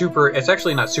like super, it's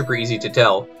actually not super easy to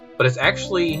tell, but it's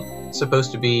actually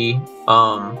supposed to be,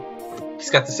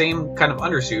 he's got the same kind of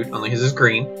undersuit, only his is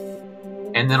green.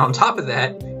 And then on top of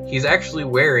that, he's actually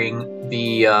wearing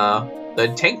the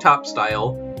tank top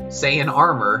style Saiyan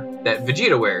armor that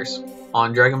Vegeta wears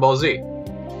on Dragon Ball Z.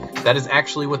 That is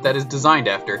actually what that is designed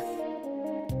after.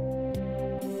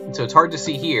 And so it's hard to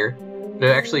see here, but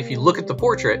actually if you look at the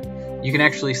portrait, you can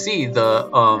actually see the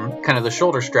kind of the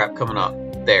shoulder strap coming up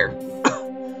there.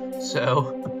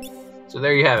 So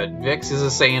there you have it. Vicks is a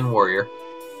Saiyan warrior.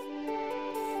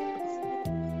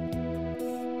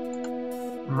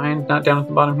 I not down at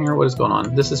the bottom here? What is going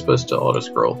on? This is supposed to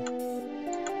auto-scroll.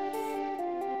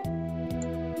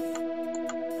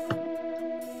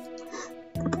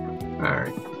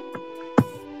 Alright.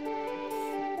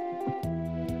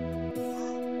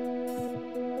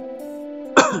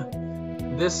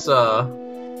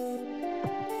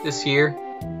 This here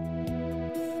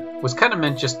was kind of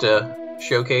meant just to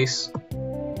showcase,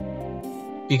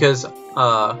 because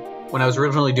when I was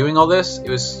originally doing all this, it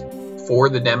was for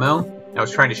the demo. I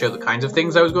was trying to show the kinds of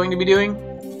things I was going to be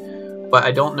doing, but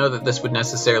I don't know that this would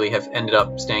necessarily have ended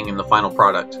up staying in the final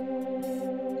product,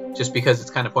 just because it's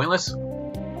kind of pointless.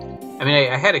 I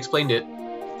mean, I had explained it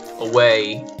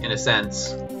away, in a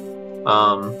sense,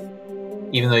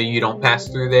 even though you don't pass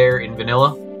through there in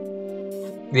vanilla.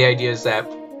 The idea is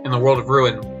that in the world of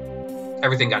Ruin,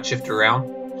 everything got shifted around.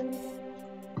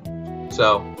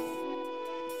 So,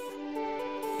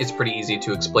 it's pretty easy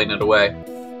to explain it away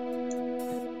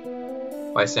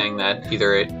by saying that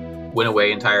either it went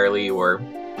away entirely or,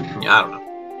 I don't know.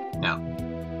 No.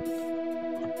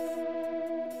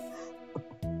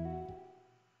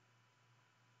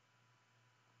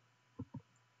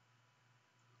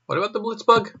 What about the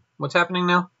Blitzbug? What's happening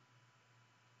now?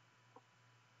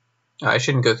 I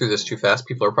shouldn't go through this too fast.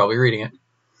 People are probably reading it.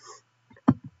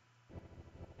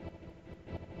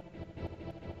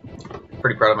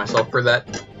 Pretty proud of myself for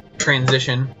that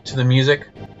transition to the music.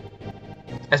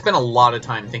 I spent a lot of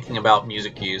time thinking about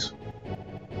music cues.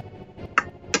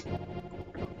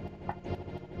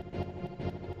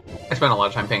 I spent a lot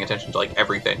of time paying attention to, like,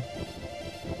 everything.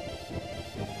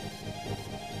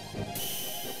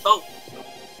 Oh!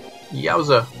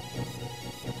 Yowza.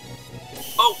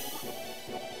 Oh!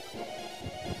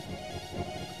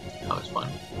 That was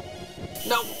fun.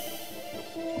 No!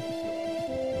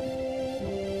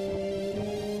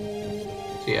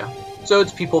 So yeah. So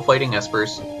it's people fighting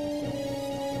espers.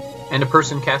 And a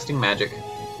person casting magic.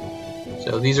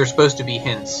 So these are supposed to be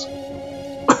hints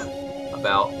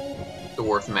about the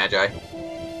War of the Magi.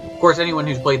 Of course, anyone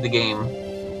who's played the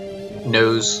game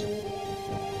knows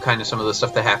kind of some of the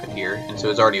stuff that happened here, and so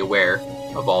is already aware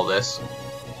of all this.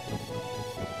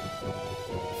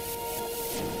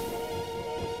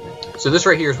 So this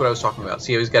right here is what I was talking about.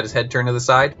 See how he's got his head turned to the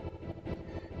side?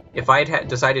 If I had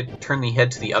decided to turn the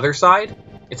head to the other side,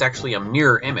 it's actually a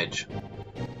mirror image.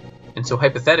 And so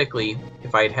hypothetically,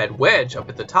 if I had had Wedge up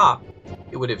at the top,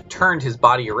 it would have turned his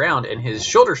body around and his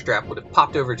shoulder strap would have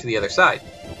popped over to the other side.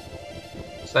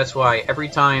 So that's why every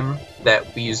time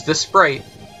that we use this sprite,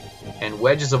 and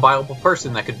Wedge is a viable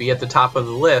person that could be at the top of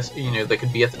the list, you know, that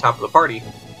could be at the top of the party,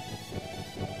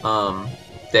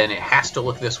 then it has to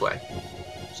look this way.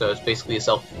 So it's basically a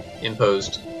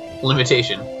self-imposed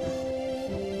limitation.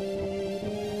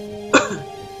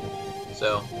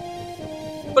 So,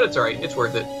 but it's alright, it's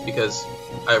worth it, because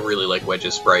I really like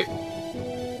Wedge's sprite.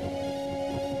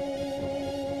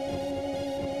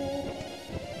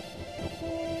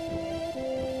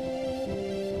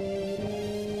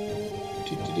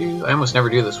 I almost never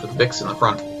do this with Vix in the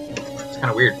front. It's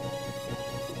kind of weird.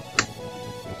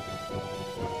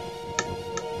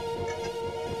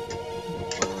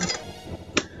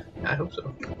 I hope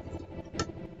so.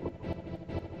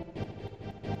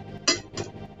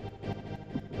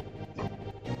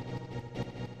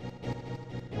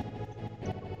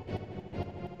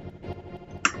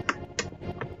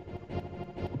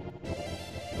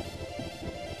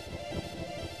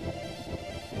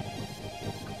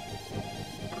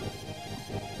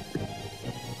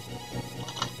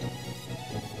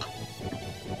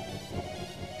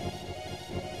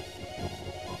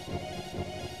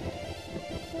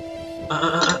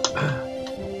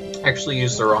 Actually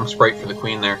used the wrong sprite for the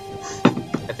queen there.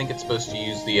 I think it's supposed to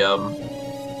use the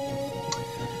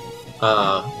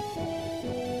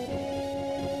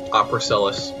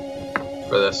Operacelis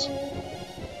for this.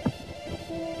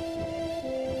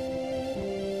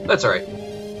 That's alright.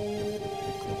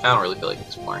 I don't really feel like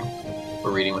exploring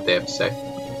or reading what they have to say.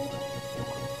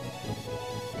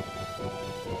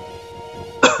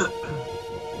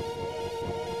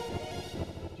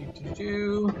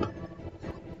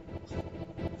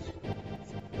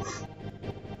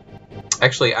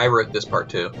 Actually, I wrote this part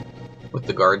too, with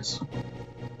the guards.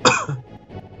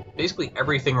 Basically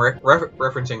everything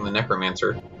referencing the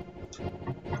Necromancer,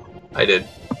 I did.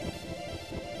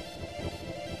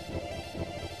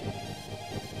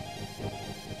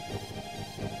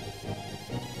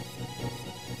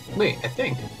 Wait, I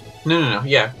think. No.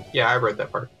 Yeah, I wrote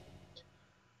that part.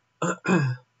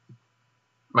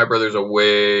 My brother's a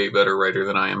way better writer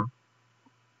than I am.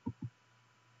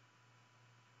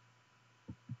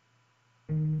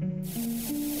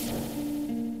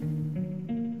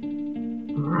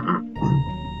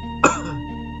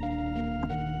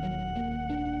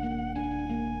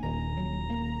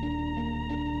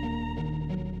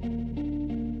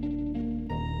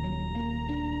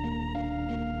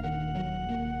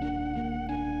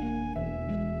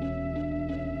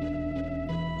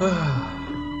 So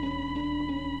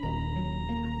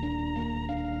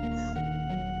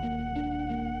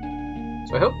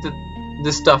I hope that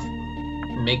this stuff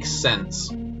makes sense.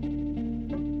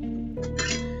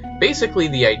 Basically,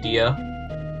 the idea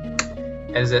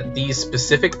is that these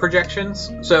specific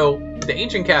projections... So, the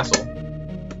ancient castle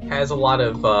has a lot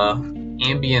of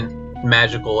ambient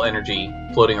magical energy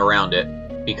floating around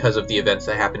it because of the events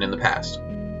that happened in the past.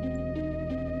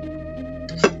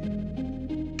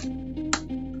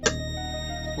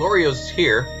 Lorio's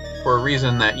here for a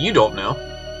reason that you don't know,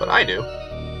 but I do.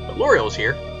 But Lorio's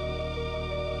here.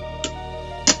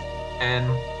 And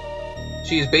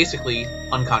she is basically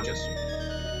unconscious.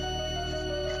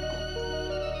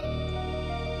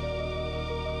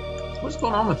 What's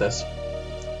going on with this?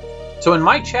 So in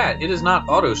my chat, it is not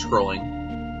auto-scrolling.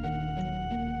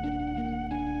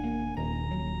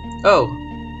 Oh.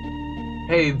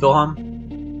 Hey, Wilhelm.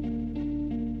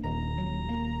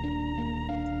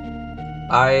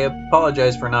 I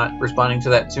apologize for not responding to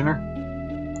that sooner.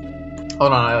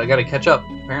 Hold on, I gotta catch up,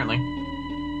 apparently.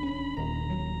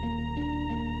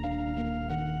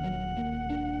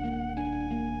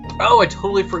 Oh, I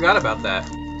totally forgot about that.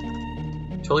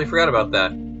 Totally forgot about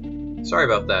that. Sorry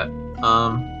about that.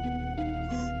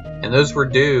 And those were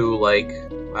due, like,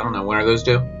 I don't know, when are those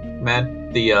due?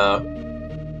 Mad? The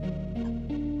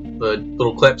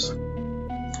little clips.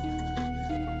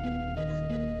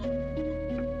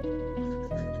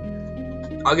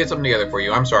 I'll get something together for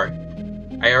you, I'm sorry.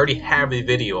 I already have the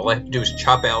video, all I have to do is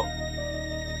chop out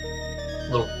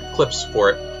little clips for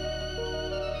it.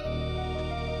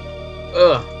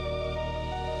 Ugh.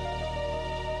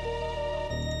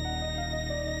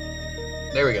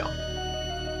 There we go.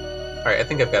 Alright, I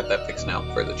think I've got that fixed now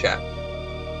for the chat.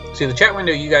 See, the chat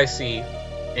window you guys see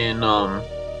in,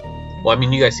 well, I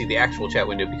mean, you guys see the actual chat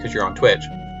window because you're on Twitch.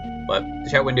 But the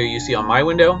chat window you see on my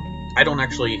window, I don't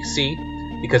actually see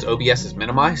because OBS is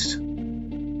minimized.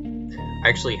 I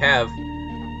actually have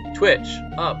Twitch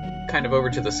up kind of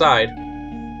over to the side.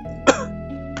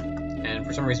 And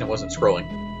for some reason it wasn't scrolling.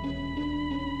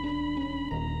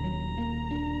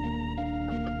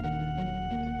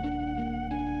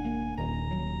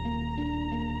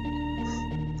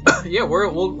 Yeah,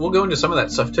 we'll go into some of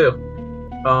that stuff too.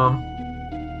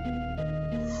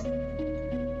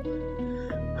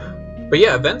 But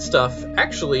yeah, event stuff.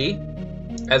 Actually,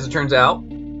 as it turns out,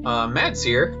 Mads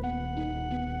here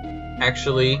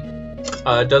actually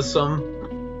does some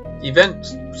event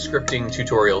scripting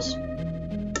tutorials.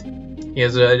 He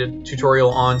has a tutorial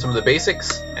on some of the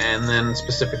basics, and then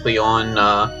specifically on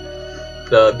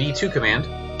the B2 command.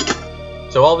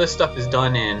 So all this stuff is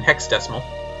done in hexadecimal.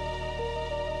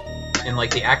 In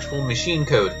like the actual machine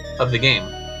code of the game.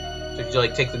 So if you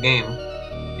like take the game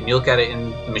and you look at it in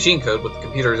the machine code, what the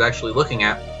computer is actually looking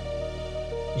at,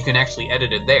 you can actually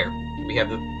edit it there. We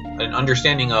have an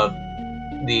understanding of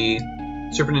the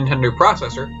Super Nintendo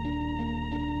processor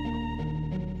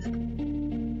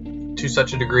to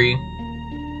such a degree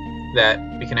that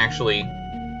we can actually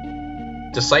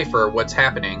decipher what's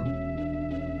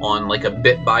happening on like a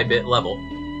bit by bit level,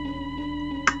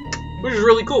 which is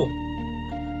really cool.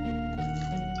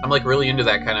 I'm like really into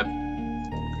that kind of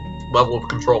level of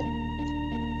control.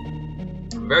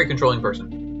 I'm a very controlling person.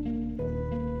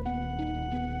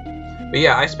 But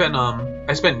yeah, I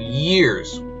spent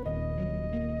years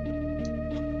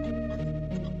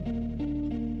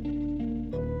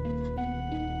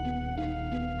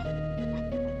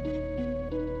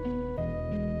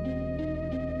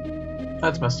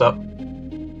That's messed up.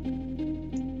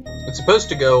 It's supposed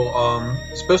to go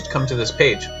supposed to come to this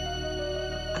page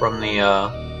from the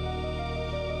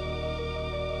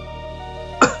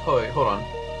Oh wait, hold on.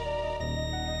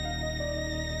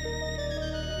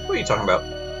 What are you talking about?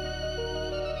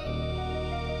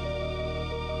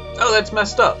 Oh, that's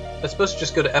messed up. That's supposed to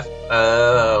just go to F...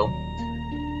 Oh.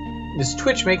 Does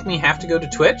Twitch make me have to go to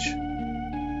Twitch?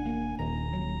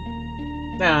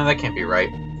 Nah, that can't be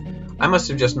right. I must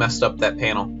have just messed up that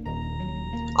panel.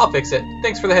 I'll fix it.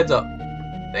 Thanks for the heads up.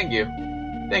 Thank you.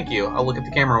 Thank you. I'll look at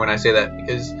the camera when I say that,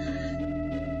 because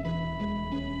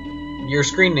your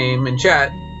screen name in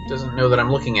chat doesn't know that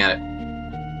I'm looking at it.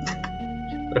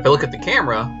 But if I look at the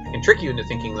camera, I can trick you into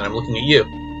thinking that I'm looking at you.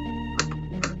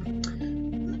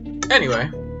 Anyway,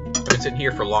 I've been sitting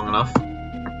here for long enough.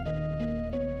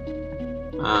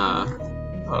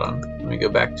 Hold on. Let me go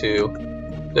back to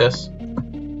this.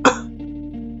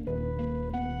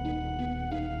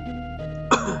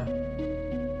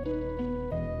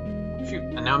 Shoot,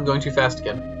 and now I'm going too fast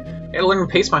again. I gotta learn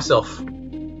to pace myself.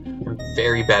 I'm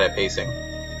very bad at pacing.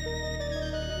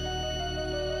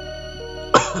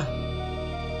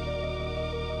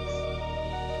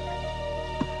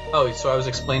 Oh, so I was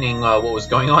explaining what was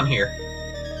going on here.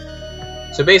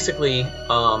 So basically,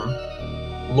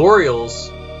 L'Oreal's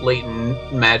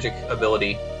latent magic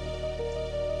ability,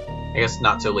 I guess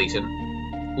not so latent,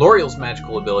 L'Oreal's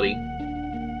magical ability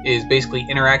is basically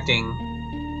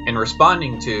interacting and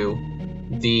responding to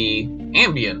the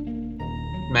ambient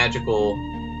magical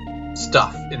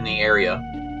stuff in the area,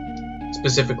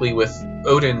 specifically with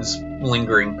Odin's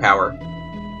lingering power.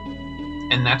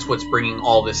 And that's what's bringing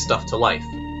all this stuff to life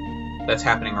that's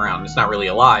happening around. It's not really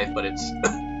alive, but it's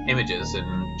images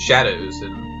and shadows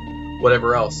and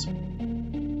whatever else.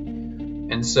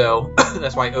 And so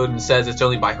that's why Odin says it's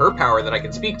only by her power that I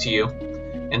can speak to you.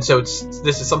 And so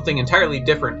this is something entirely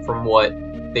different from what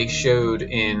they showed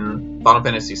in Final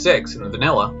Fantasy VI in the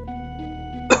vanilla.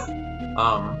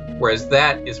 Whereas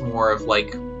that is more of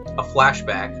like a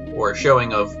flashback or a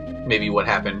showing of maybe what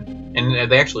happened.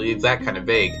 And they actually leave that kind of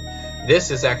vague. This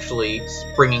is actually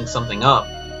bringing something up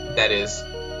that is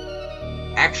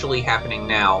actually happening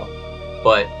now,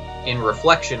 but in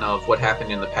reflection of what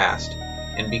happened in the past.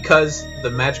 And because the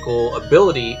magical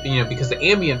ability, because the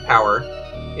ambient power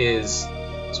is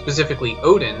specifically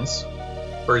Odin's,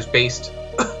 or is based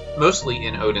mostly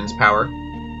in Odin's power,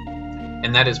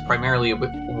 and that is primarily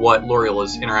what L'Oreal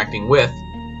is interacting with,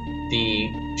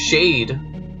 the shade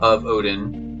of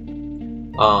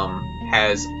Odin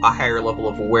has a higher level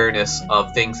of awareness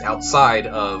of things outside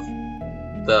of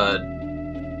the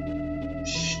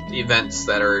events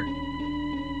that are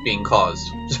being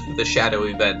caused. The shadow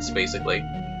events, basically.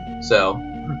 So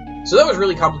that was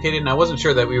really complicated, and I wasn't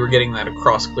sure that we were getting that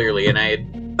across clearly, and I had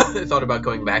thought about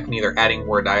going back and either adding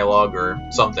more dialogue or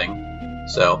something.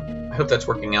 So I hope that's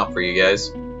working out for you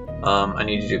guys. I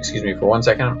need you to excuse me for 1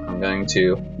 second. I'm going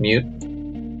to mute.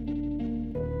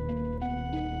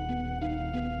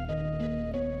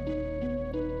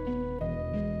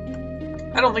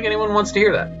 I don't think anyone wants to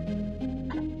hear that.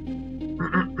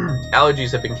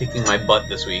 Allergies have been kicking my butt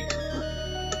this week.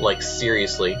 Like,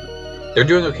 seriously. They're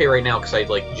doing okay right now because I,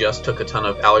 like, just took a ton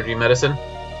of allergy medicine.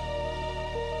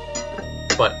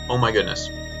 But, oh my goodness.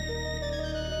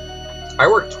 I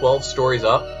work 12 stories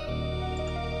up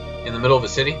in the middle of a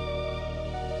city.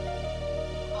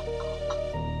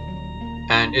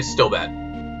 And it's still bad.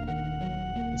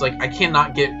 It's like, I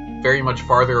cannot get very much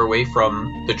farther away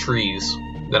from the trees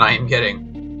than I am getting.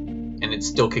 And it's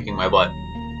still kicking my butt.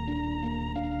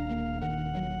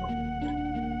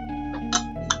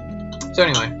 So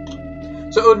anyway,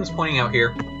 so Odin's pointing out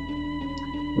here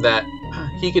that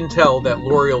he can tell that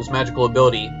L'Oreal's magical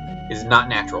ability is not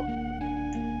natural.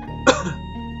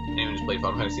 Anyone who's played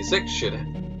Final Fantasy VI should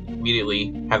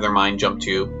immediately have their mind jump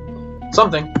to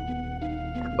something,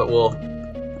 but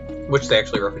which they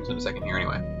actually reference in a second here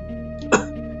anyway.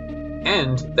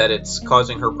 And that it's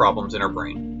causing her problems in her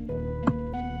brain,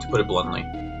 to put it bluntly.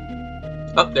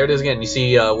 Oh, there it is again. You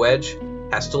see Wedge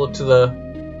has to look to the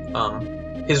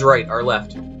his right, our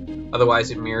left.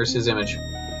 Otherwise, it mirrors his image,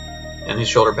 and his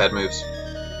shoulder pad moves.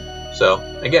 So,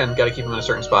 again, got to keep him in a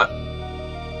certain spot.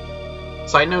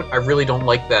 Side note: I really don't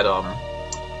like that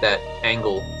that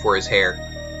angle for his hair,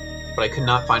 but I could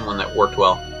not find one that worked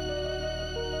well.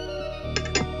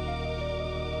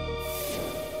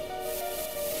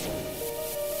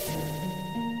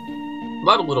 A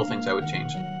lot of little things I would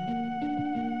change.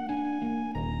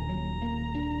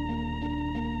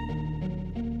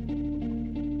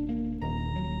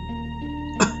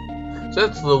 So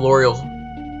that's the L'Oreal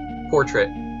portrait,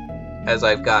 as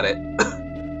I've got it.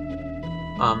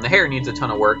 The hair needs a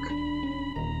ton of work,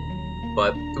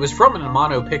 but it was from an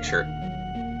Amano picture,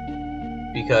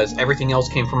 because everything else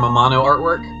came from Amano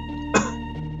artwork.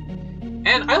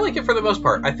 And I like it for the most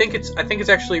part. I think it's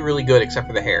actually really good, except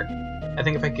for the hair. I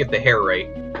think if I could get the hair right,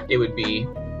 it would be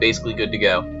basically good to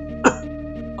go.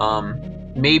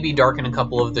 Maybe darken a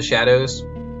couple of the shadows.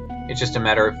 It's just a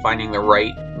matter of finding the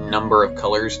right number of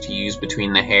colors to use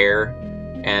between the hair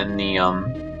and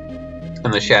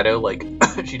the shadow. Like,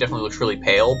 she definitely looks really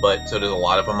pale, but so does a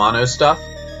lot of Amano stuff.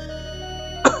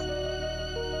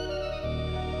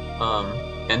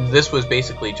 And this was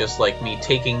basically just like me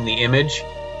taking the image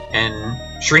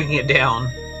and shrinking it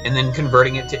down, and then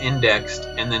converting it to indexed,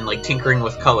 and then like tinkering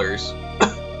with colors,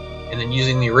 and then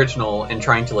using the original and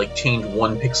trying to like change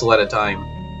 1 pixel at a time.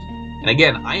 And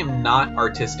again, I am not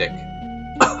artistic.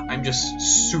 I'm just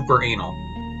super anal.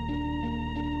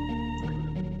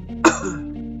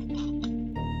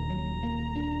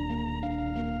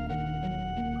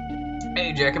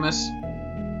 Hey, Jackamus.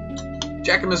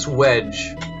 Jackamus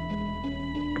Wedge.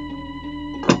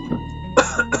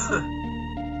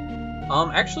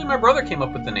 Actually, my brother came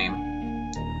up with the name.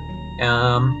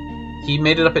 He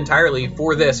made it up entirely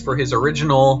for this, for his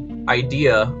original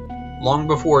idea long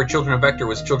before Children of Vector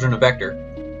was Children of Vector.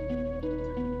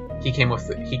 He came up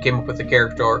with a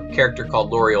character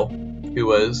called L'Oreal, who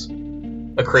was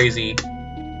a crazy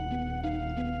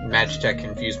Magitech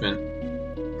infusement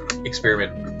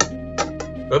experiment.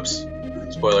 Oops,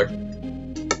 spoiler.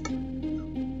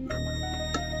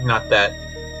 Not that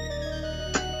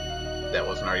that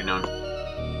wasn't already known.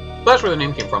 But that's where the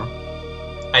name came from.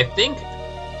 I think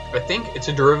it's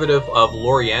a derivative of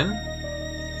Lorien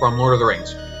from Lord of the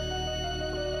Rings.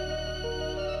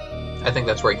 I think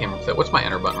that's where he came up with it. What's my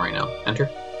enter button right now? Enter?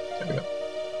 There we go.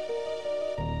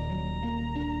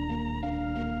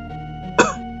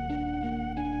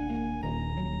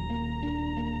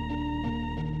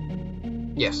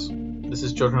 Yes, this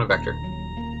is Children of Vector.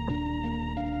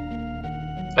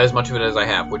 As much of it as I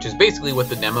have, which is basically what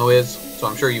the demo is, so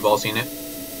I'm sure you've all seen it.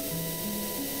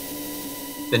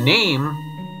 The name...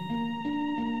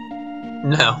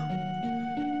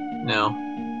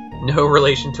 No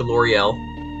relation to L'Oreal.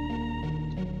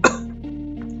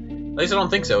 At least I don't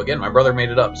think so. Again, my brother made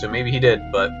it up, so maybe he did,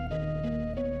 but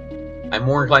I'm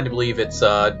more inclined to believe it's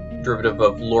a derivative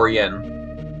of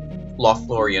Lorien.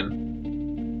 Lothlorien.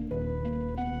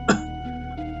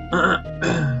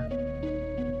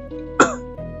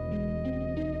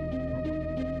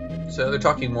 So they're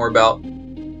talking more about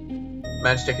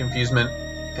Magitech infusement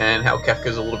and how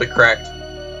Kefka's a little bit cracked.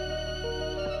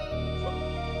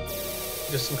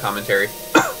 Just some commentary.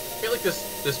 I feel like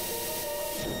this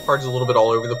part's a little bit all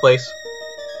over the place.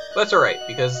 But that's alright,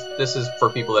 because this is for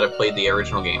people that have played the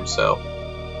original game, so...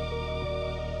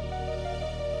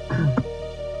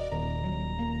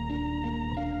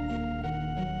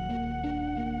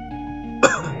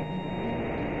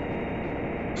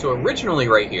 So originally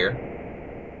right here,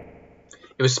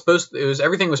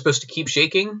 everything was supposed to keep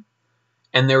shaking,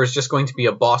 and there was just going to be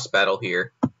a boss battle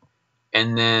here.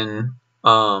 And then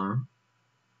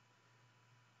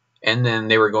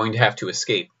they were going to have to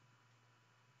escape.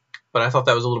 But I thought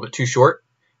that was a little bit too short,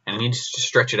 and I needed to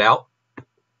stretch it out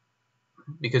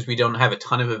because we don't have a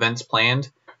ton of events planned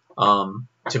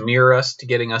to mirror us to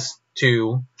getting us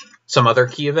to some other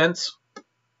key events.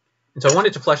 And so I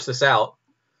wanted to flesh this out,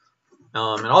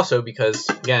 and also because,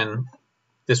 again,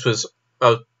 this was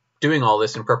doing all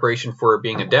this in preparation for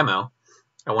being a demo.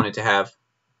 I wanted to have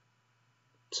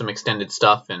some extended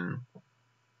stuff and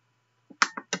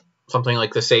something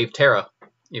like the Save Terra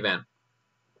event.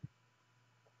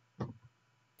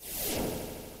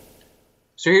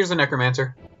 So here's the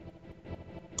Necromancer,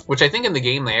 which I think in the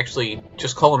game they actually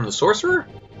just call him the Sorcerer.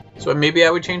 So maybe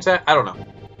I would change that. I don't know.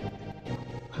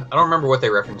 I don't remember what they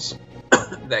reference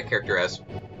that character as.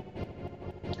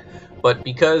 But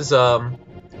because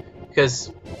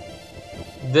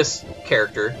this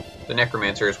character, the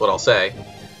Necromancer is what I'll say,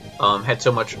 had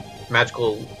so much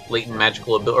latent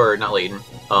magical ability, or not latent,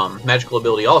 magical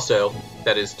ability also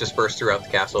that is dispersed throughout the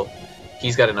castle.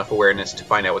 He's got enough awareness to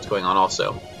find out what's going on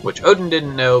also, which Odin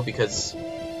didn't know because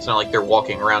it's not like they're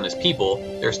walking around as people.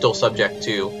 They're still subject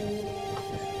to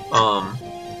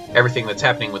everything that's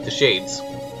happening with the shades.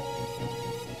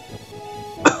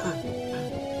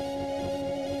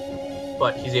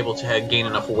 But he's able to gain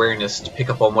enough awareness to pick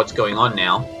up on what's going on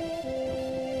now,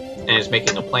 and is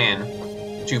making a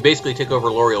plan to basically take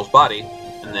over L'Oreal's body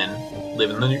and then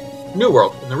live in the new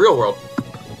world, in the real world.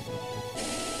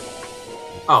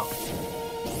 Oh.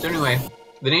 So anyway,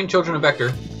 the name Children of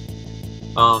Vector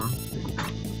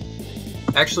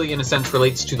actually, in a sense,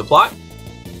 relates to the plot.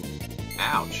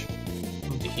 Ouch. I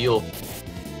need to heal.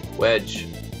 Wedge.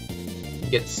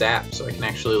 Get sap so I can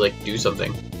actually, like, do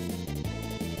something.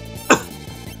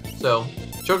 So,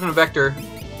 Children of Vector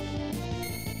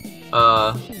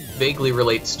vaguely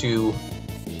relates to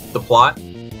the plot,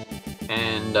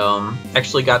 and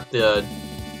actually got the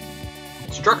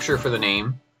structure for the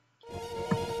name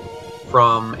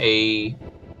from a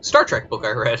Star Trek book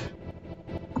I read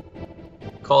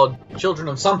called Children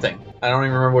of Something. I don't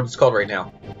even remember what it's called right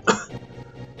now.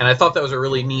 And I thought that was a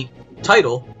really neat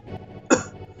title.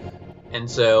 And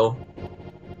so,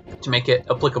 to make it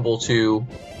applicable to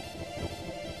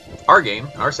our game,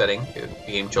 our setting, it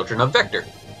became Children of Vector.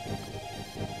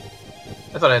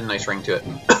 I thought it had a nice ring to it.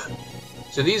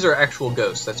 So these are actual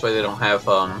ghosts. That's why they don't have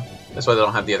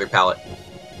the other palette.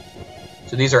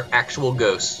 So these are actual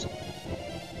ghosts.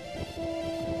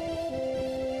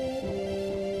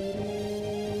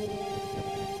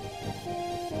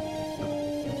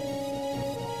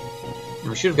 And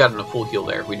we should have gotten a full heal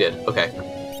there. We did. Okay.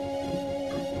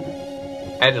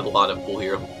 I added a lot of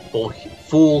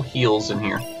full heals in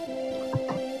here.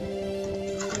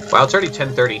 Wow, it's already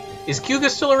 10:30. Is Kyuga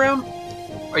still around?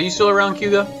 Are you still around,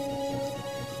 Kyuga?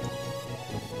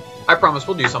 I promise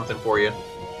we'll do something for you.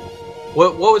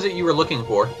 What was it you were looking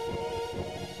for?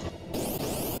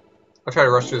 I'll try to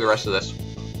rush through the rest of this.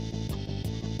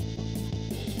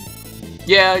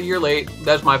 Yeah, you're late.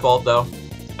 That's my fault, though.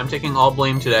 I'm taking all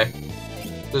blame today.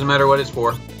 Doesn't matter what it's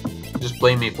for. Just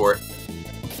blame me for it.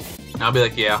 And I'll be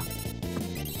like, yeah.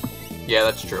 Yeah,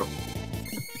 that's true.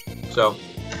 So,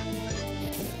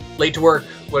 late to work,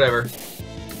 whatever.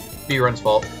 B-Run's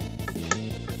fault.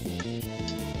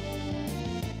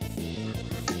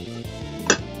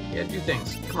 Yeah, do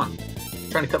things. Come on. I'm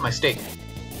trying to cut my steak.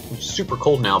 It's super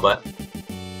cold now, but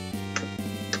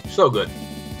so good.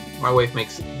 My wife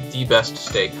makes the best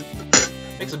steak.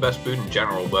 Makes the best food in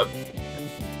general, but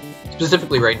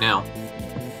specifically right now,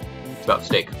 it's about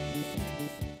steak.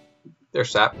 There's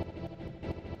Sap.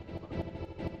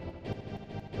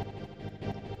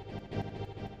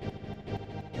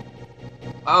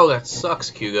 Oh, that sucks,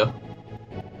 Kyuga.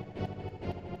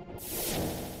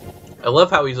 I love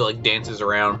how he's like dances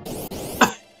around.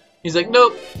 He's like,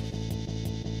 nope.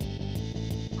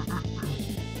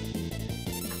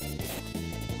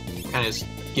 Kind of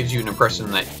gives you an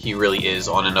impression that he really is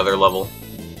on another level.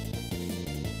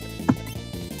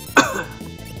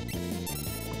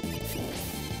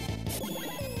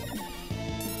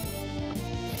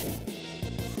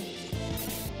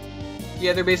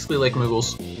 Yeah, they're basically like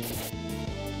Moogles.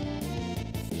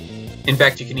 In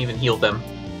fact, you can even heal them.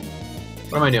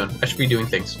 What am I doing? I should be doing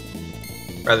things,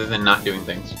 rather than not doing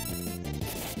things.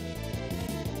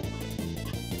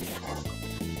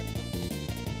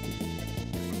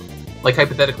 Like,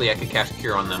 hypothetically, I could cast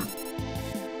Cure on them.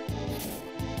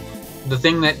 The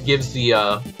thing that gives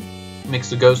the, makes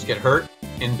the ghosts get hurt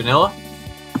in vanilla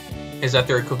is that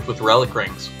they're equipped with relic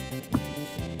rings,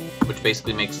 which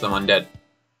basically makes them undead.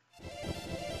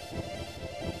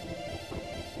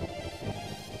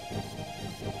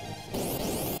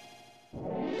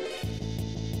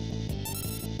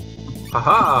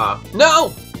 Haha!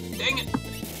 No! Dang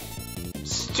it!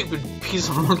 Stupid piece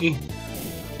of monkey.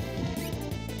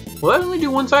 Will that only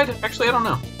do one side? Actually, I don't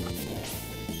know.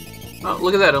 Oh,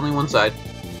 look at that, only one side.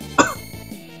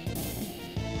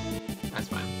 That's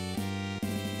fine.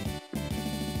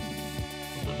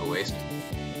 A bit of a waste.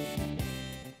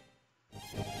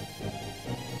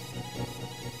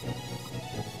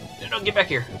 No, get back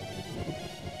here.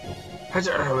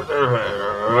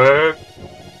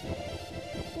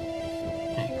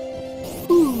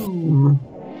 Ooh.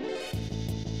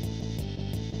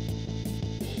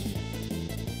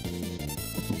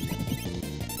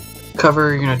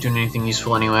 Cover, you're not doing anything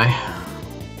useful anyway.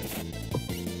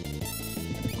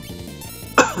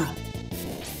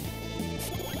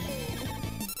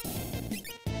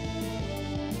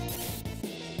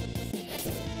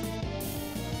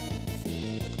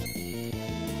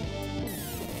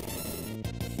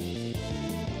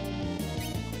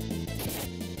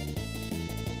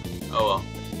 Oh well.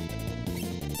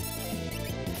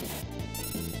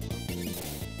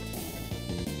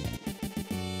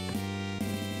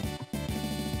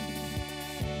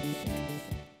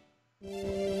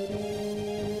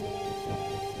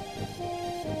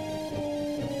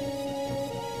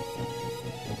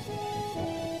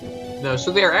 No,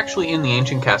 so they are actually in the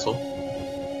ancient castle.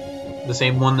 The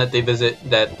same one that they visit,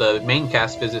 that the main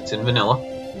cast visits in vanilla.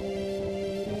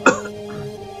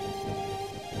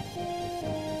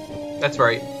 That's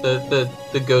right.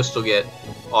 The ghost will get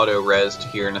auto-rezzed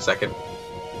here in a second.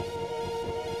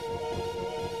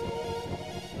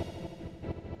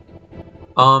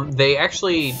 They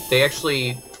actually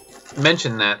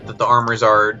mention that the armors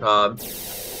are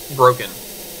broken,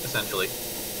 essentially.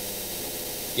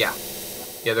 Yeah.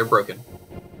 Yeah, they're broken.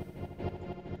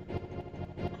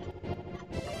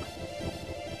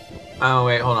 Oh,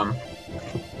 wait, hold on.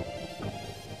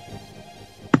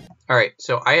 Alright,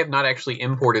 so I have not actually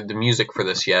imported the music for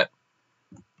this yet.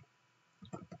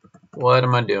 What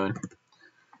am I doing?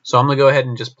 So I'm going to go ahead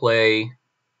and just play...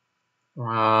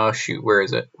 shoot, where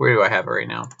is it? Where do I have it right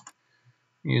now?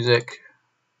 Music.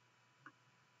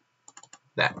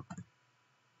 That.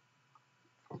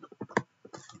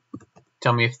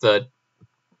 Tell me if the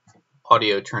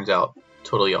audio turns out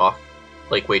totally off,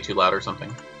 like way too loud or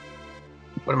something.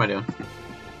 What am I doing?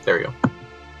 There we go.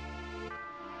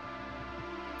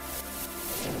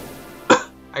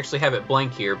 I actually have it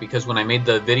blank here because when I made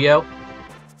the video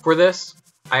for this,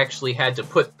 I actually had to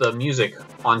put the music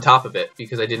on top of it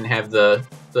because I didn't have the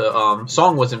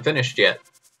song wasn't finished yet.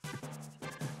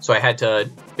 So I had to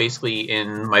basically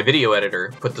in my video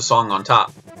editor put the song on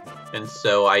top, and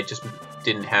so I just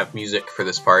didn't have music for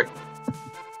this part.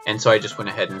 And so I just went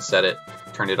ahead and set it,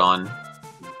 turned it on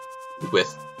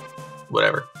with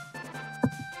whatever.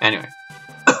 Anyway.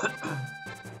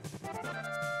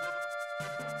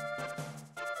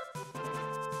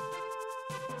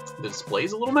 The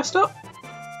display's a little messed up?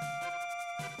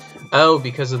 Oh,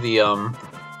 because of the,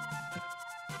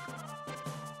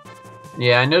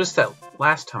 Yeah, I noticed that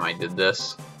last time I did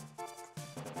this.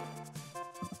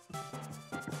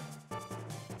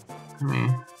 Let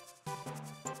me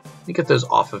get those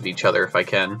off of each other if I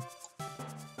can.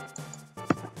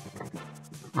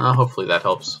 Hopefully that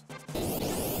helps.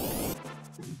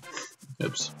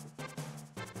 Oops.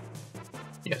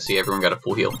 Yeah, see, everyone got a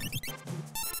full heal.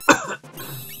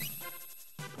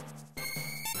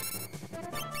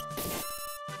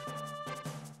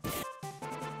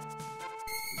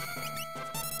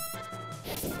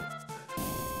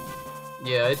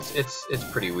 Yeah, it's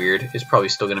pretty weird. It's probably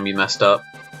still gonna be messed up.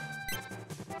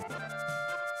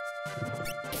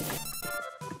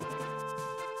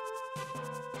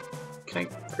 Can I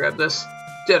grab this?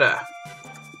 Did-a!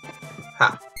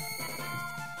 Ha!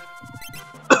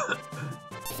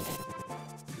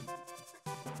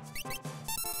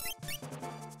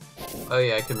 Oh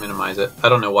yeah, I can minimize it. I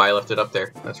don't know why I left it up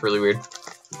there. That's really weird.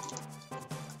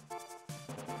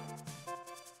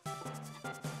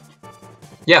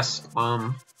 Yes,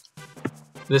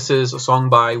 this is a song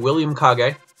by William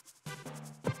Kage.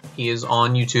 He is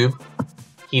on YouTube.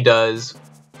 He does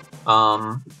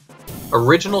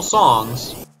original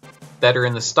songs that are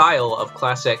in the style of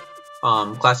classic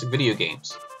video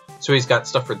games. So he's got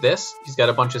stuff for this. He's got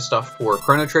a bunch of stuff for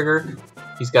Chrono Trigger.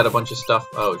 He's got a bunch of stuff.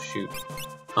 Oh shoot.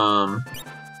 Let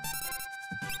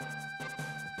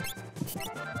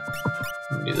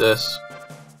me do this.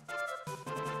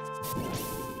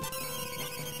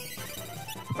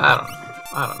 I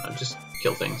don't know. Just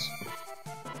kill things.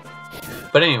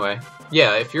 But anyway,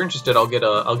 yeah. If you're interested, I'll get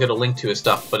a link to his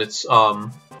stuff. But it's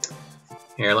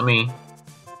here. Let me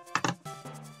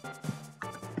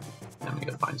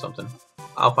go find something.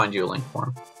 I'll find you a link for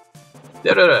him.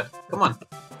 Come on.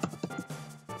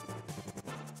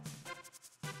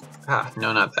 Ah,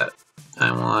 no, not that.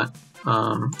 I want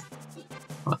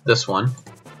this one.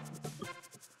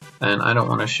 And I don't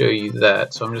want to show you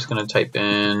that, so I'm just going to type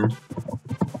in...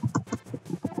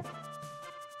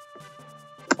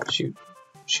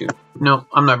 Shoot. No,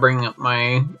 I'm not bringing up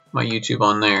my YouTube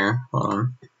on there. Hold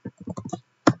on.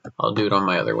 I'll do it on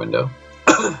my other window.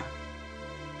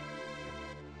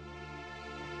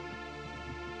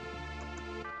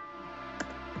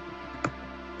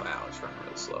 Wow, it's running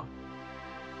real slow.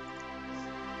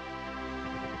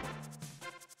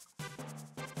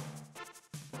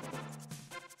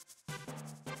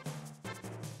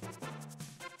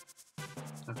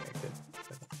 Okay, good.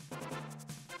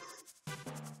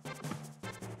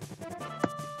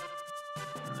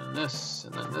 And then this,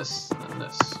 and then this, and then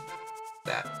this.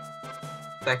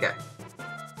 That guy.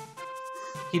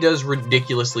 He does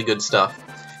ridiculously good stuff.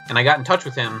 And I got in touch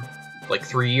with him like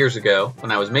 3 years ago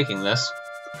when I was making this.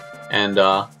 And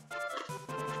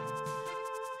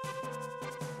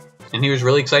he was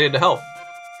really excited to help.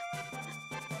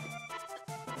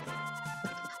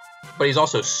 But he's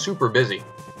also super busy.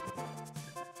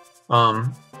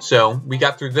 So we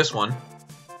got through this one.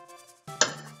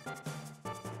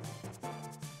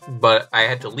 But I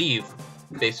had to leave,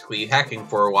 basically hacking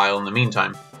for a while in the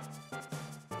meantime.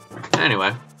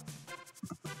 Anyway.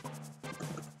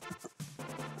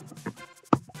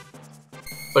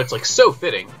 But it's like so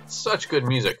fitting. Such good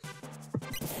music.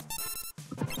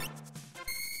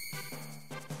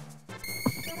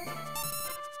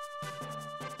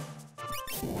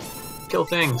 Kill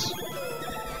things.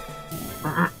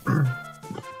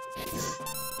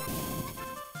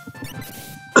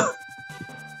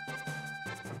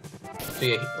 So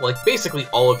yeah, like basically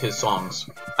all of his songs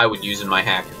I would use in my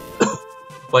hack.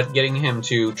 But getting him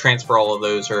to transfer all of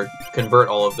those or convert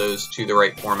all of those to the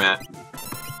right format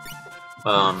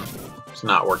it's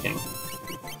not working.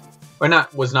 Or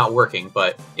was not working,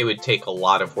 but it would take a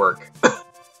lot of work.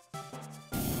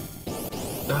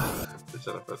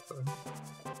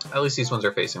 At least these ones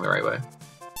are facing the right way.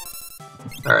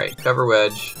 Alright, cover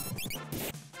wedge.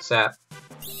 Sap.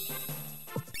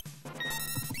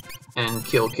 And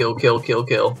kill. Kill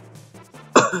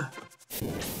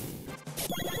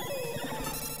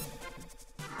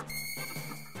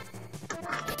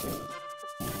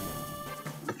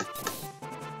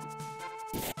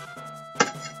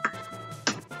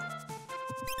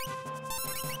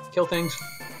things.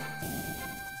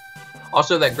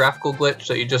 Also, that graphical glitch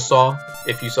that you just saw,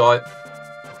 if you saw it,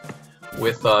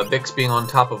 with Vix being on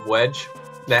top of Wedge,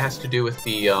 that has to do with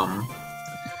the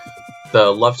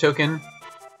love token.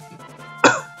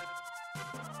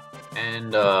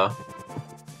 And I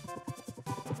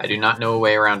do not know a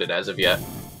way around it as of yet.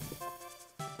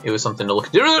 It was something to look.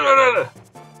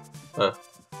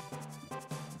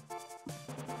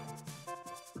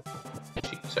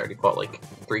 Oops, I already fought like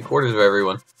 3/4 of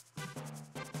everyone.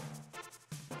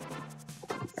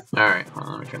 Alright, hold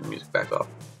on, let me turn the music back off.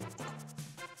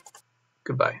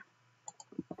 Goodbye.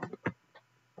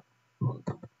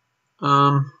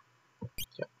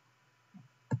 Yeah.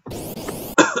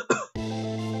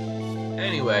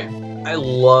 Anyway, I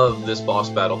love this boss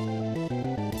battle.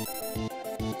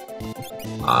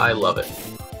 I love it.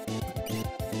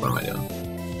 What am I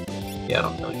doing? Yeah, I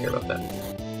don't really care about that.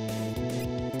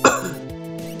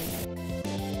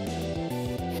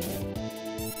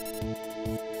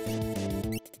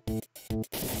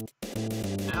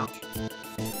 Ouch.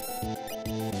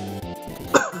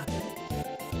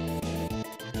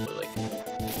 Actually, like, a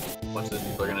bunch of those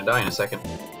people are gonna die in a second.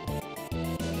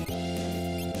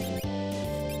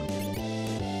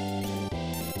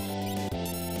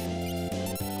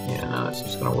 Yeah, no, that's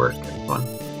just gonna work. Come on.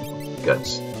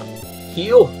 Guts.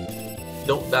 Heal!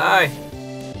 Don't die!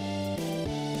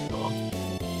 Oh well.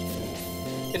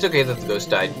 It's okay that the ghost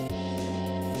died.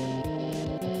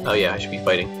 Oh yeah, I should be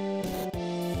fighting.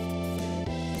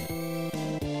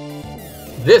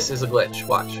 This is a glitch,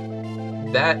 watch.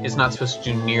 That is not supposed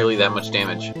to do nearly that much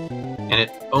damage. And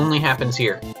it only happens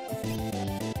here.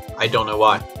 I don't know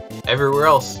why. Everywhere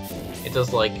else, it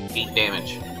does like 8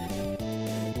 damage.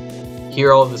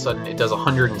 Here, all of a sudden, it does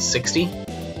 160.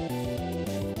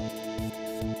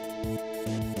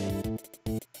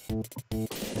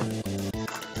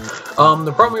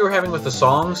 The problem we were having with the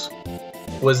songs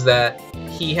was that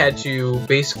he had to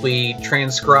basically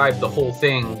transcribe the whole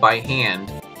thing by hand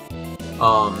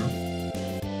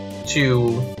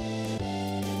to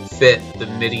fit the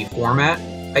MIDI format,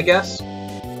 I guess.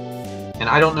 And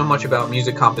I don't know much about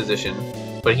music composition,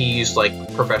 but he used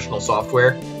like professional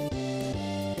software.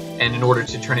 And in order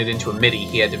to turn it into a MIDI,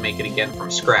 he had to make it again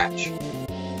from scratch.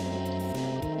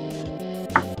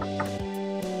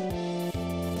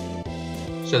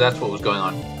 So that's what was going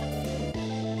on.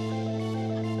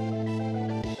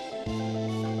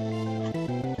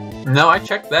 No, I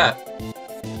checked that.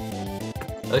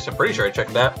 At least I'm pretty sure I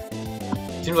checked that.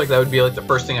 Seems like that would be like the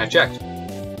first thing I checked.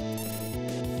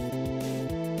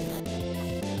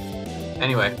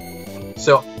 Anyway,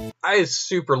 so I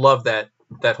super love that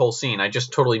whole scene. I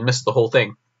just totally missed the whole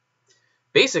thing.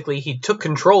 Basically, he took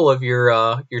control of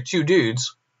your 2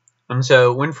 dudes, and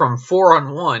so it went from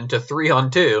 4-on-1 to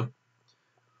 3-on-2.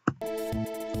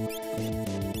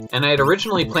 And I had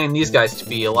originally planned these guys to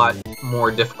be a lot more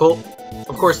difficult.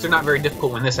 Of course, they're not very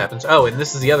difficult when this happens. Oh, and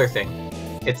this is the other thing.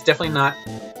 It's definitely not,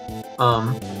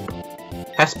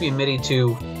 has to be a MIDI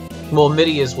to, well,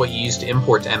 MIDI is what you use to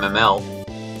import to MML.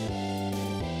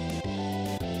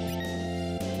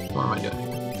 What am I doing?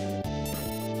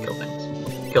 Kill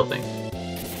things. Kill things.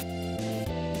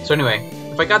 So anyway,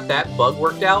 if I got that bug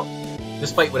worked out,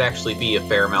 this fight would actually be a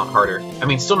fair amount harder. I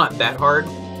mean, still not that hard,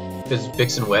 because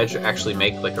Vix and Wedge actually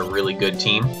make like a really good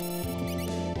team.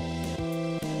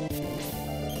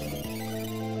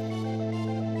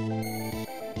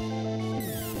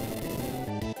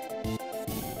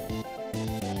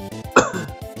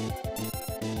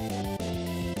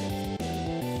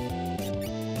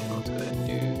 Let's go ahead and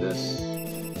do this.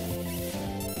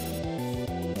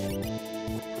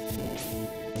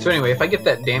 So anyway, if I get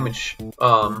that damage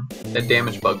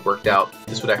bug worked out,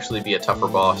 this would actually be a tougher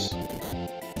boss.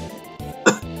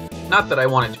 Not that I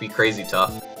want it to be crazy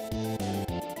tough.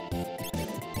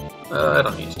 I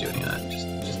don't need to do any of that.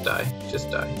 Just die.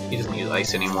 Just die. He doesn't use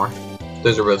ice anymore.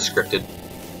 Those are both scripted.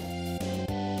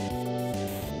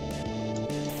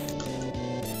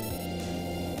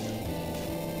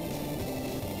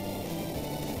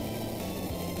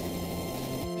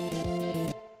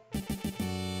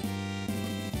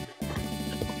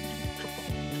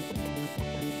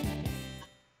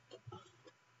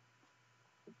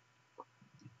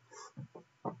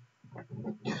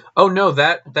 Oh no,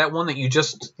 that one that you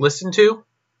just listened to,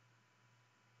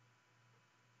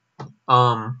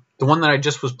 the one that I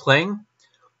just was playing,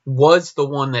 was the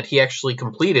one that he actually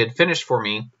completed, finished for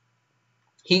me.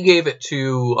 He gave it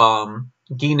to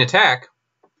Geen Attack,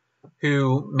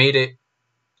 who made it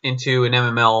into an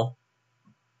MML,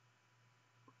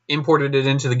 imported it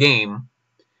into the game,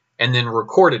 and then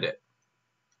recorded it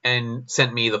and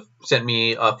sent me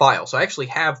a file. So I actually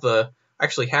have the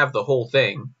whole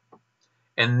thing.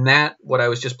 And that, what I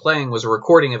was just playing, was a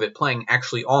recording of it playing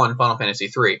actually on Final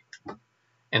Fantasy III.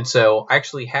 And so I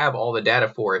actually have all the data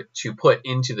for it to put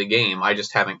into the game. I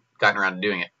just haven't gotten around to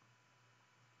doing it.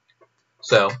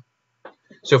 So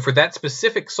for that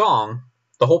specific song,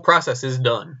 the whole process is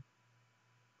done.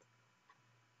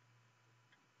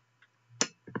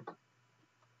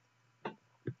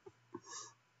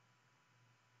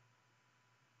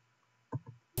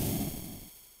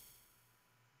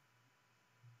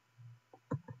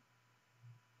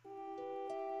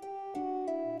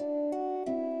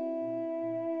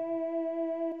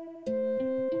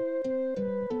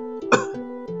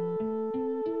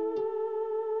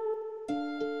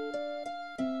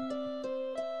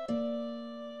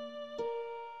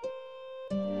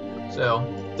 So,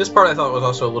 this part I thought was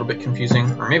also a little bit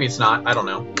confusing, or maybe it's not, I don't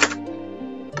know.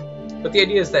 But the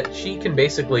idea is that she can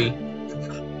basically,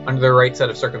 under the right set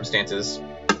of circumstances,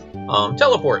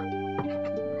 teleport.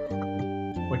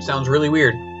 Which sounds really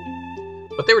weird.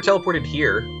 But they were teleported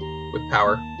here with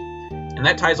power, and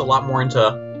that ties a lot more into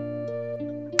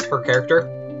her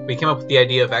character. We came up with the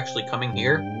idea of actually coming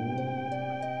here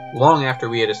long after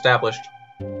we had established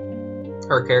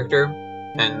her character,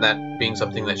 and that being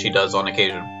something that she does on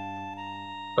occasion.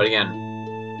 But again,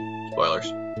 spoilers.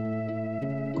 I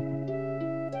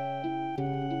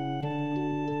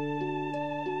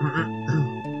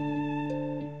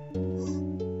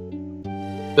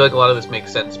feel like a lot of this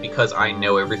makes sense because I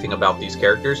know everything about these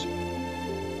characters.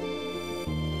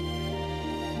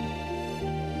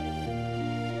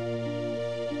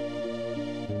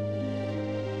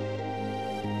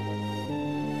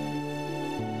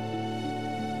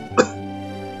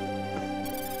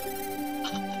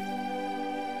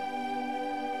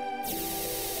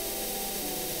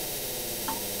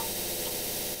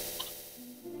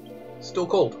 Still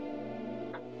cold.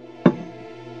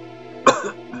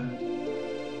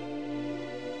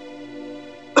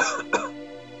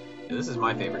 This is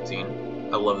my favorite scene.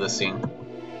 I love this scene.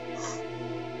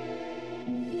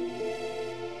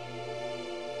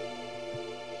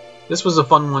 This was a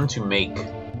fun one to make,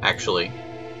 actually.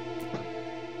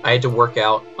 I had to work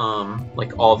out,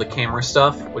 like, all the camera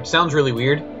stuff, which sounds really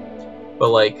weird, but,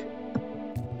 like,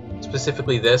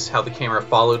 specifically this, how the camera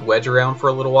followed Wedge around for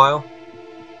a little while.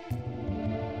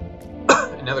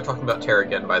 And now they're talking about Terra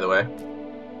again, by the way.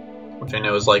 Which I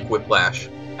know is like whiplash,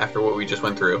 after what we just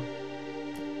went through.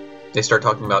 They start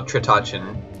talking about Tritouch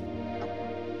and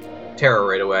Terra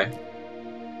right away.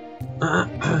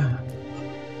 Hold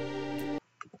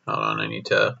on, I need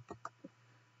to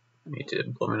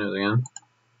implement it again.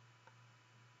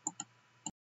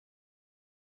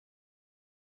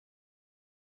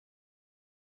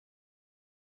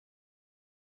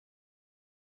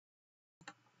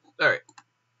 Alright.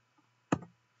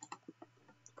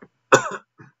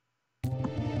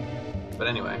 But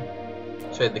anyway,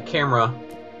 so I had the camera,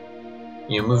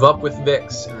 you know, move up with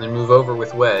Vix, and then move over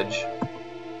with Wedge,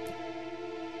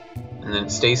 and then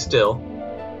stay still.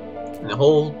 And the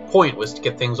whole point was to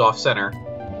get things off center,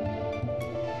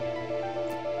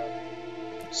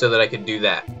 so that I could do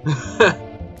that.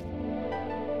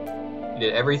 I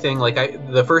did everything, like,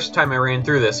 the first time I ran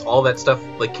through this, all that stuff,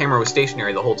 like, camera was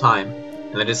stationary the whole time,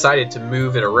 and I decided to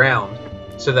move it around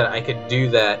so that I could do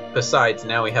that. Besides,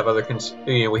 now we have other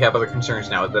concerns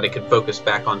now that I could focus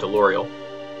back onto L'Oreal.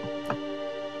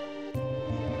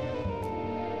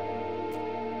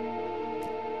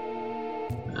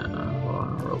 Hold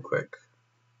on real quick.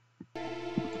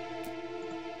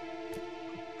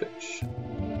 Pitch.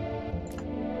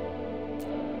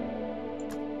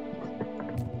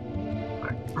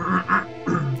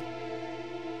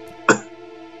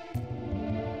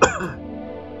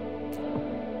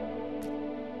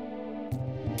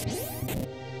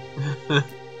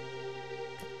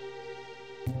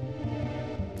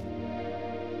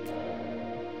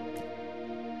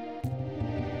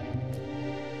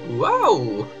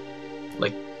 Whoa!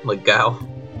 Like Gal.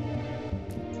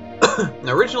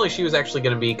 Now, originally she was actually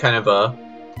going to be kind of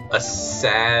a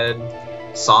sad,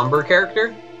 somber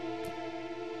character,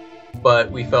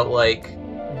 but we felt like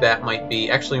that might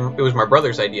be... Actually, it was my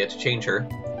brother's idea to change her.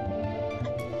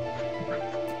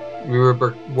 We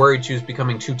were worried she was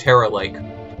becoming too Terra-like.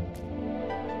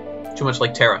 Too much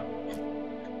like Terra.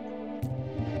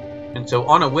 And so,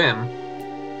 on a whim,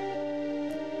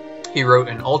 he wrote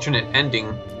an alternate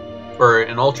ending, or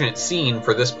an alternate scene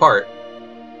for this part.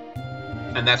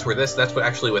 And that's what this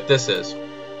is.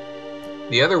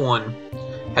 The other one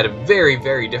had a very,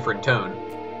 very different tone.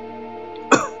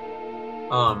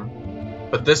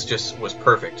 But this just was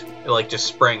perfect. It, like, just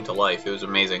sprang to life. It was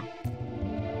amazing.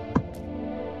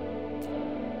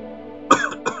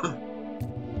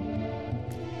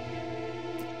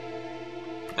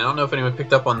 I don't know if anyone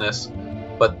picked up on this,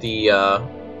 but the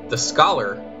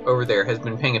scholar over there has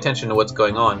been paying attention to what's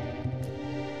going on.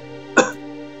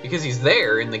 Because he's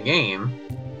there in the game,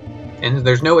 and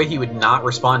there's no way he would not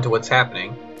respond to what's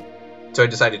happening. So I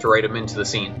decided to write him into the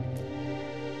scene.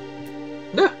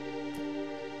 Yeah.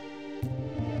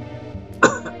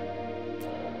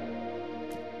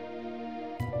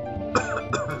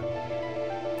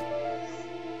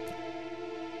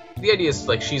 The idea is,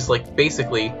 like, she's, like,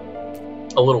 basically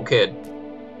a little kid.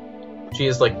 She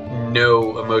has, like,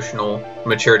 no emotional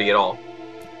maturity at all.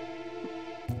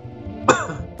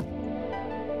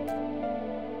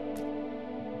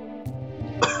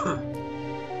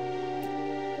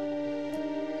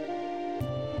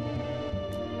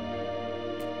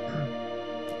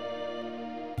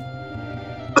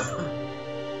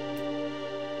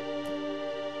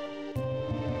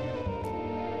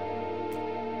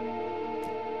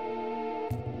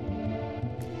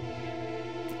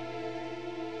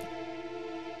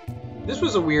 This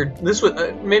was a weird... This was...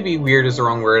 maybe weird is the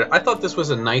wrong word. I thought this was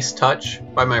a nice touch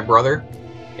by my brother.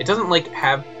 It doesn't, like,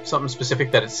 have something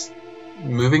specific that it's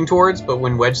moving towards, but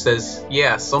when Wedge says,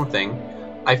 yeah, something,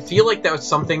 I feel like that was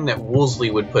something that Woolsey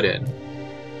would put in.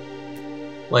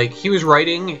 Like, he was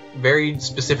writing very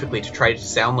specifically to try to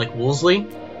sound like Woolsey.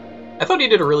 I thought he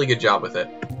did a really good job with it.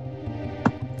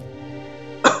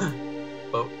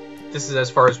 But this is as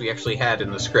far as we actually had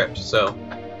in the script, so...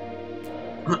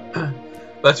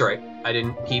 That's right. I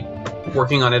didn't keep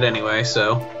working on it anyway,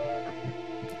 so...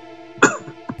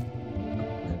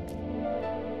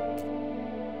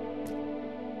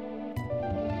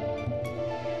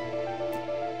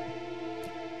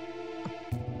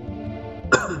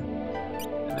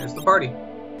 And there's the party.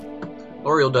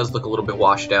 L'Oreal does look a little bit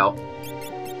washed out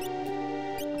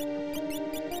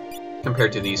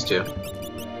compared to these two.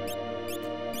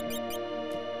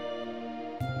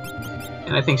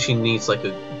 And I think she needs like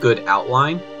a good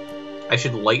outline. I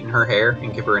should lighten her hair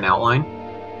and give her an outline.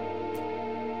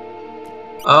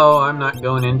 Oh, I'm not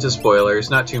going into spoilers.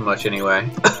 Not too much anyway.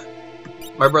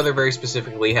 My brother very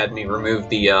specifically had me remove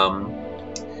the,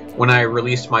 when I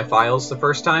released my files the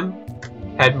first time,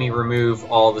 had me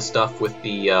remove all the stuff with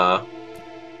the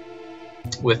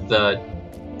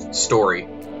story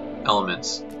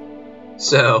elements.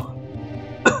 So,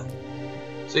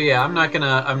 yeah, I'm not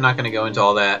gonna go into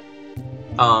all that.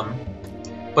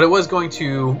 But it was going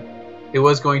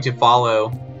to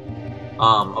follow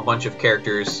a bunch of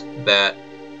characters that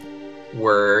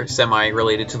were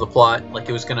semi-related to the plot. Like,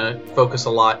 it was going to focus a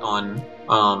lot on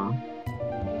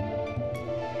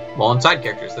well, on side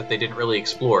characters that they didn't really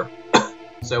explore.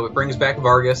 So it brings back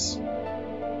Vargas.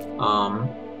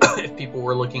 If people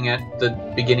were looking at the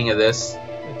beginning of this,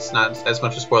 it's not as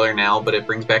much a spoiler now, but it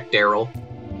brings back Daryl.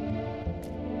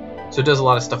 So it does a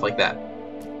lot of stuff like that.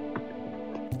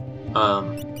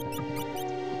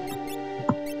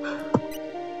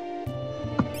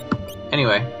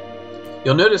 Anyway,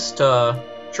 you'll notice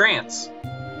Trance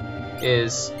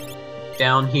is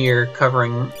down here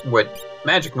covering what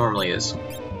magic normally is.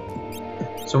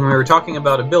 So when we were talking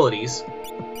about abilities,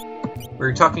 we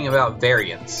were talking about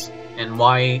variance and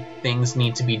why things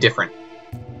need to be different.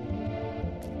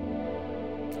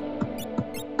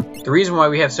 The reason why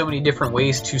we have so many different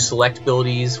ways to select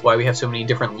abilities, why we have so many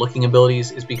different looking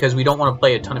abilities, is because we don't want to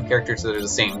play a ton of characters that are the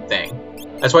same thing.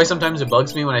 That's why sometimes it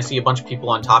bugs me when I see a bunch of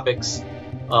people on topics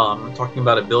talking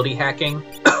about ability hacking,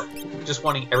 just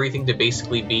wanting everything to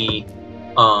basically be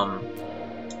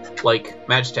like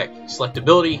Magitech. Select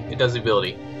ability, it does the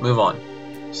ability, move on.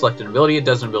 Select an ability, it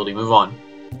does an ability, move on.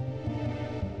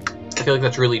 I feel like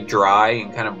that's really dry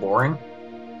and kind of boring.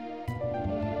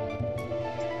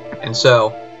 And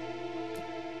so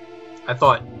I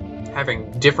thought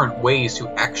having different ways to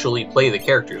actually play the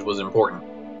characters was important.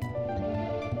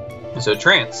 And so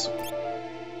Trance,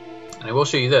 and I will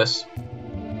show you this,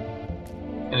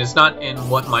 and it's not in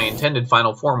what my intended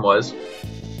final form was,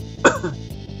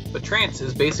 but Trance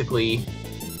is basically,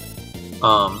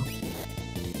 I'm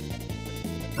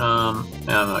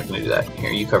not going to do that.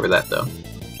 Here, you cover that though.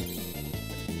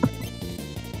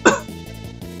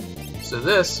 So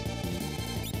this,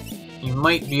 you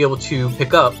might be able to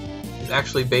pick up, is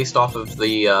actually based off of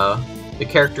the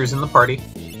characters in the party.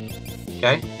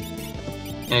 Okay,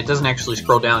 and it doesn't actually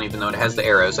scroll down, even though it has the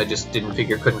arrows. I just couldn't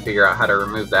figure out how to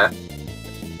remove that.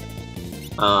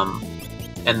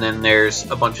 And then there's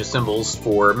a bunch of symbols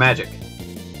for magic.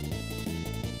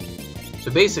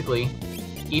 So basically,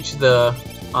 each of the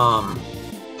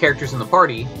characters in the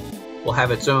party will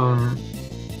have its own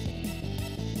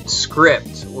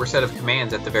script or set of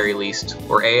commands at the very least,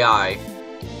 or AI,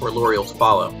 for L'Oreal to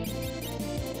follow.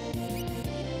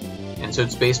 And so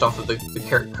it's based off of the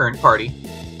current party.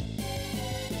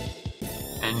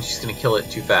 And she's going to kill it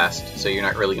too fast, so you're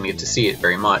not really going to get to see it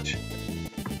very much.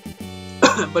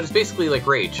 But it's basically like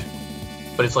Rage,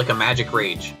 but it's like a magic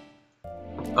Rage.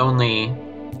 Only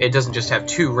it doesn't just have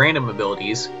two random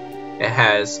abilities, it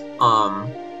has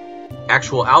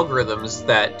actual algorithms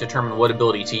that determine what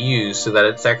ability to use so that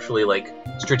it's actually like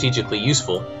strategically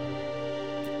useful.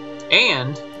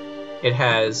 And it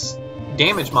has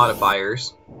damage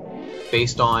modifiers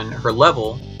based on her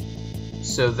level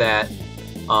so that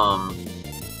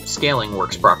scaling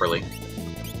works properly.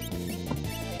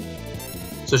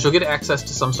 So she'll get access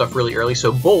to some stuff really early.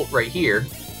 So Bolt right here,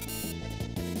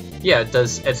 yeah,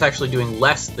 it's actually doing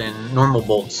less than normal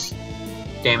Bolt's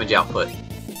damage output.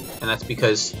 And that's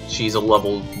because she's a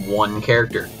level 1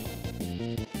 character.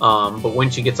 But when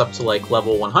she gets up to like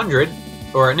level 100,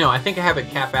 or no, I think I have it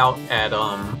cap out at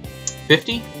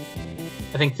 50.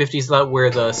 I think 50 is where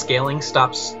the scaling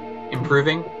stops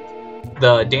improving.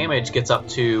 the damage gets up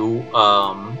to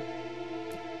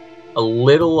a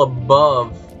little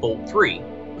above Bolt 3,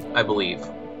 I believe.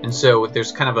 And so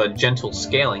there's kind of a gentle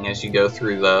scaling as you go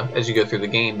through the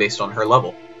game based on her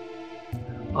level.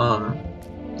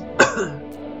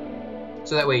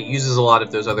 So that way it uses a lot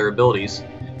of those other abilities.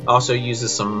 It also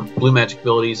uses some blue magic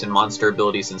abilities and monster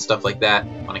abilities and stuff like that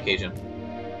on occasion.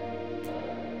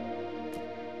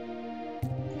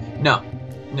 No,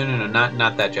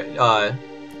 not that jet.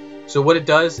 So what it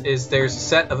does is there's a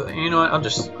set of, you know what, I'll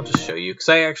just show you, because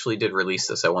I actually did release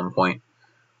this at one point.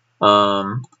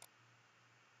 And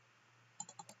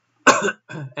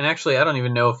actually I don't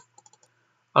even know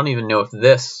if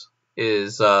this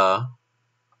is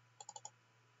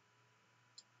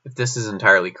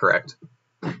entirely correct.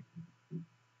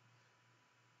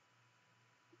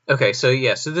 Okay, so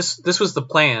yeah, so this was the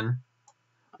plan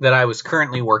that I was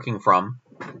currently working from.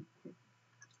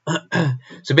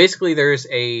 So basically there's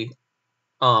a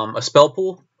spell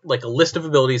pool, like a list of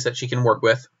abilities that she can work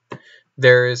with.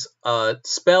 There's a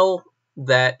spell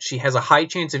that she has a high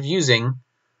chance of using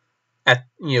at,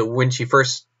 when she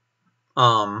first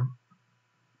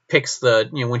picks the,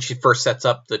 when she first sets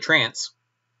up the trance.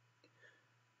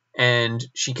 And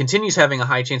she continues having a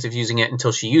high chance of using it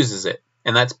until she uses it.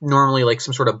 And that's normally like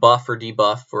some sort of buff or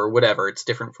debuff or whatever. It's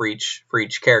different for each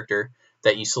character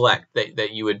that you select,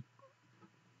 that you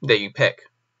pick.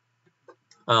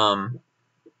 So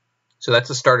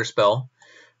that's a starter spell.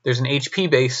 There's an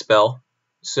HP based spell.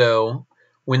 So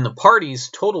when the party's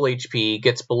total HP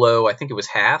gets below, I think it was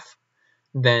half,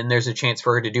 then there's a chance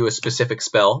for her to do a specific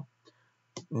spell.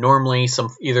 Normally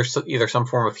either some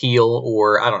form of heal,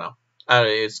 or I don't know.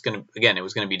 It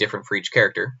was gonna be different for each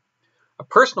character. A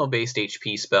personal based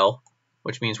HP spell,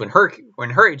 which means when her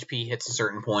HP hits a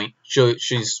certain point,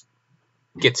 she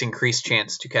gets increased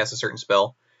chance to cast a certain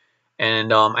spell.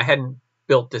 And I hadn't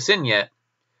built this in yet,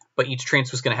 but each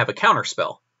trance was going to have a counter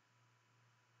spell.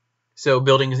 So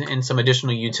building in some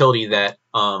additional utility that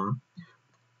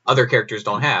other characters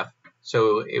don't have.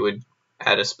 So it would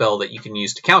add a spell that you can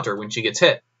use to counter when she gets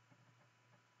hit.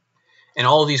 And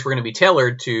all of these were going to be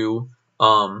tailored to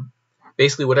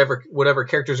basically whatever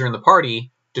characters are in the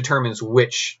party determines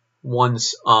which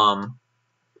ones,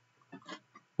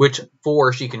 which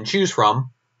 4 she can choose from.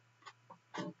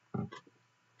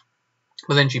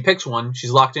 But then she picks one,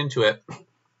 she's locked into it,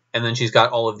 and then she's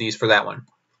got all of these for that one.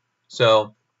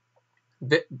 So,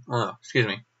 excuse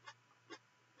me.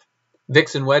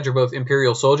 Vix and Wedge are both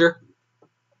Imperial Soldier.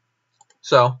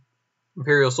 So,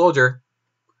 Imperial Soldier,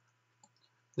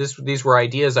 these were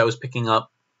ideas I was picking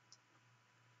up,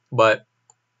 but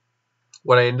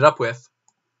what I ended up with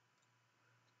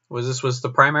was this was the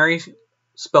primary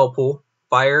spell pool.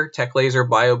 Fire, Tech Laser,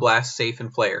 Bioblast, Safe,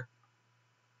 and Flare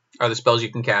are the spells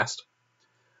you can cast.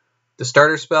 The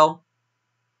starter spell,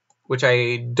 which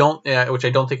I don't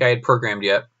think I had programmed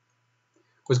yet,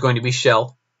 was going to be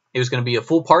Shell. It was going to be a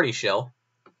full party shell,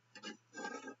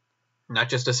 not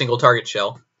just a single target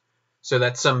shell. So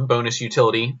that's some bonus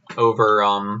utility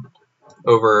over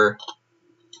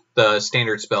the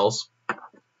standard spells,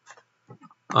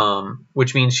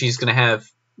 which means she's going to have,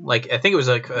 like, I think it was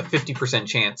like a 50%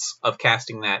 chance of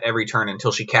casting that every turn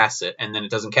until she casts it, and then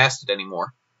it doesn't cast it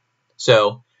anymore.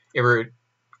 So it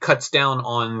cuts down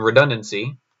on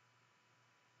redundancy.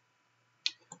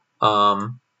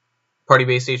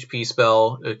 Party-based HP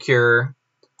spell, a cure,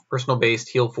 personal-based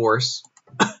heal force.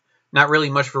 Not really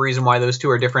much of a reason why those two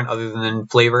are different other than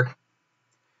flavor.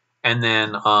 And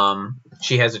then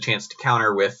she has a chance to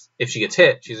counter with, if she gets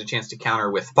hit, she has a chance to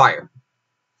counter with fire.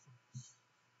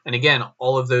 And again,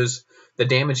 all of those, the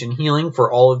damage and healing for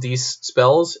all of these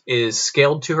spells is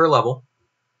scaled to her level,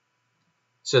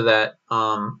 so that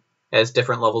as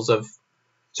different levels of,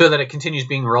 so that it continues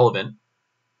being relevant.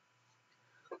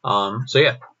 So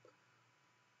yeah.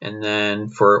 And then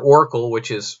for Oracle, which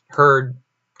is her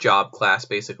job class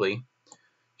basically,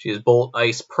 she has Bolt,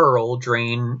 Ice, Pearl,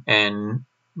 Drain, and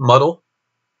Muddle.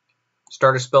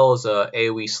 Starter spell is a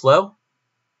AoE slow.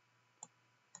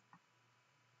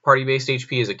 Party-based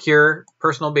HP is a cure.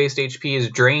 Personal-based HP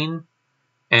is Drain,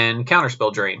 and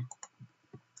counterspell Drain.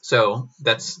 So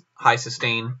that's high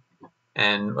sustain,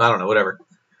 and I don't know, whatever.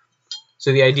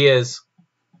 So the idea is,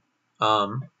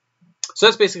 so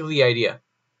that's basically the idea.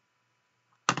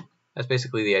 That's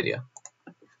basically the idea.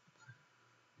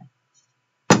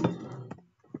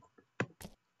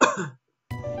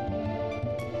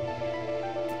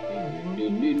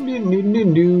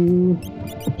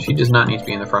 She does not need to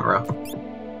be in the front row.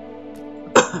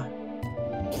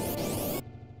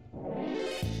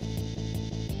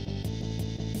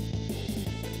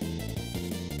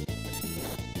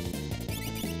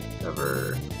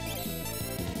 Cover.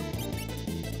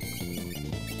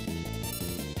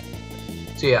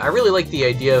 So yeah, I really like the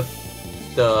idea of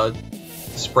the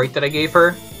sprite that I gave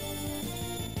her.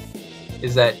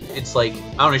 Is that it's like,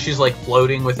 I don't know, she's like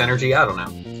floating with energy, I don't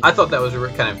know. I thought that was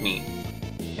kind of neat.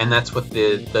 And that's what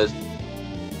the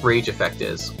rage effect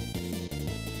is.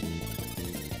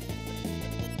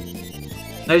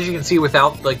 As you can see,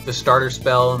 without like the starter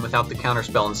spell and without the counter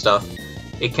spell and stuff,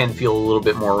 it can feel a little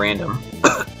bit more random.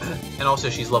 And also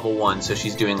she's level 1, so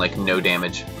she's doing like no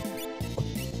damage.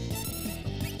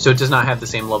 So it does not have the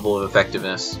same level of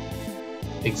effectiveness,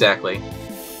 exactly,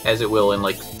 as it will in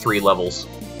like 3 levels.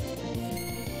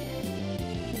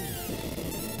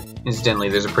 Incidentally,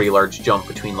 there's a pretty large jump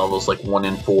between levels like 1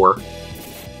 and 4.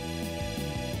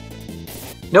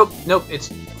 Nope, it's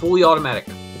fully automatic.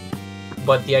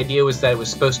 But the idea was that it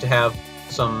was supposed to have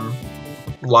some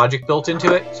logic built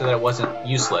into it so that it wasn't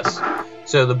useless.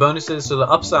 So the bonuses, so the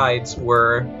upsides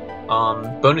were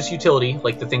bonus utility,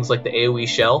 like the things like the AoE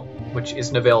shell, which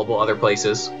isn't available other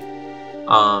places.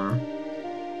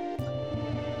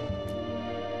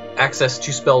 Access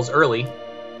to spells early.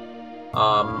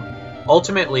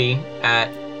 Ultimately, at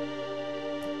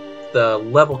the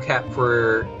level cap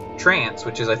for Trance,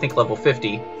 which is I think level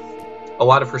 50, a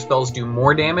lot of her spells do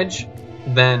more damage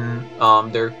than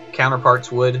their counterparts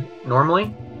would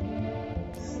normally.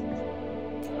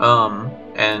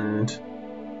 And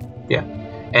yeah,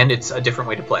 and it's a different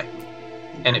way to play,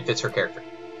 and it fits her character.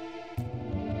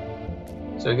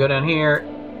 So we go down here,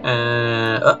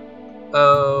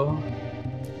 oh,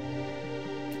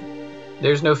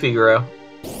 there's no Figaro.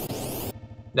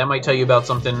 That might tell you about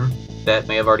something that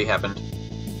may have already happened.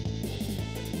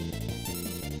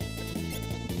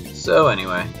 So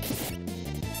anyway,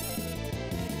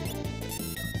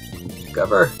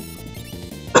 cover.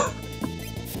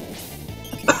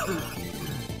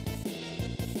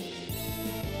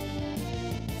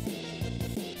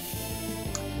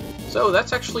 So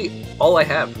that's actually all I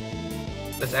have.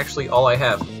 That's actually all I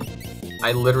have.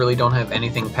 I literally don't have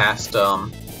anything past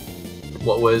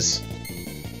what was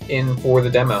in for the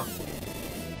demo.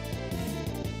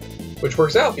 Which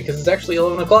works out because it's actually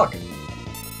 11 o'clock.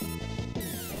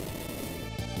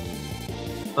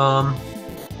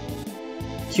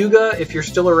 Hyuga, if you're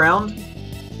still around,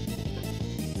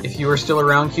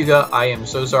 Hyuga, I am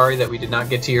so sorry that we did not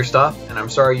get to your stuff, and I'm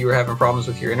sorry you were having problems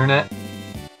with your internet.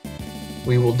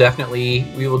 We will definitely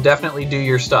do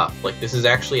your stuff. Like, this is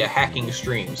actually a hacking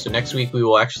stream, so next week we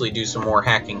will actually do some more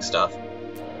hacking stuff.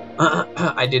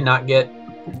 I did not get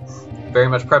very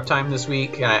much prep time this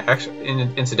week,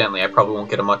 and incidentally, I probably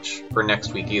won't get much for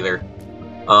next week either.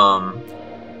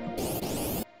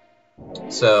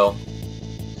 So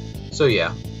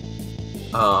yeah.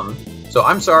 So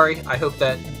I'm sorry. I hope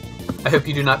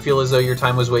you do not feel as though your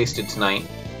time was wasted tonight.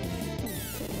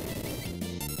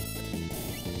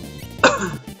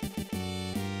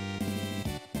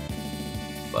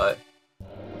 But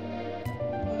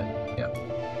yeah.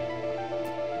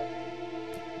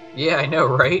 Yeah, I know,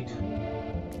 right?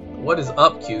 What is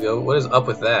up, Hugo? What is up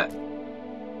with that?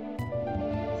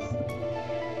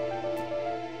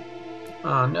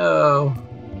 Oh no.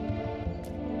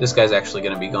 This guy's actually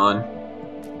going to be gone.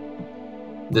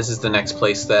 This is the next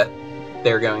place that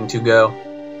they're going to go.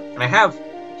 And I have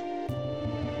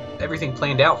everything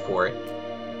planned out for it.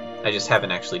 I just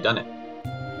haven't actually done it.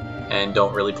 And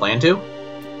don't really plan to.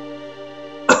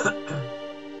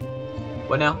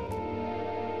 What now?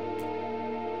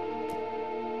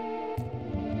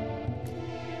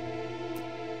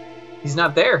 He's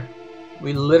not there.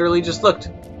 We literally just looked.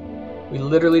 We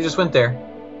literally just went there.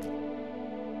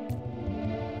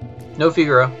 No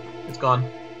Figaro. It's gone.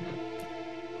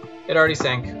 It already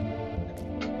sank.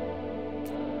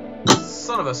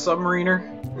 Son of a submariner.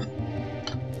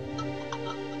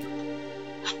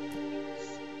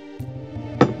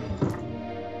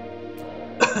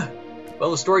 Well,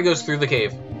 the story goes through the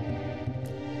cave.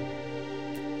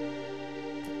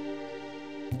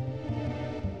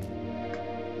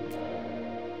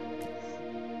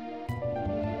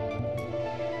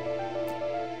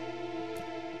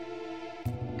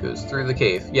 Goes through the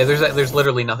cave. Yeah, there's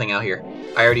literally nothing out here.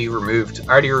 I already removed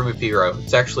Figaro.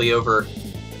 It's actually over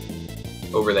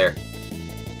there.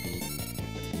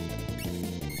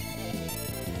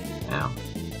 Now.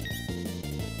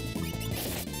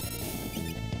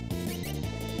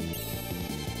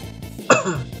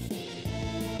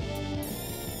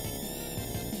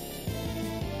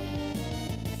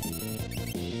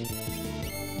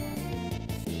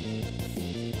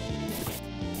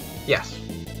 Yes.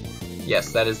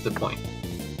 Yes, that is the point.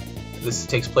 This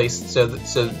takes place so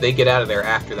they get out of there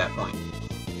after that point.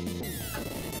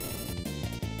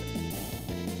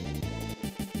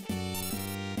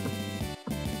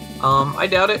 I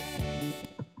doubt it.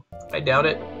 I doubt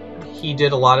it. He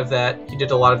did a lot of that. He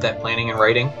did a lot of that planning and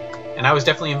writing, and I was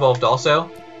definitely involved also.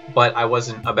 But I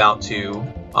wasn't about to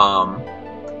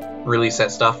release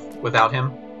that stuff without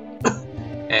him,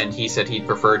 and he said he'd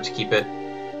prefer to keep it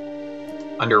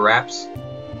under wraps.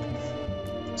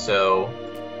 So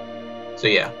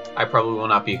yeah, I probably will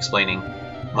not be explaining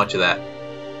much of that.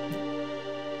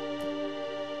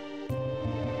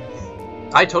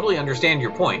 I totally understand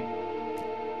your point.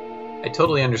 I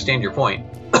totally understand your point.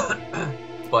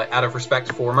 But out of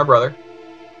respect for my brother,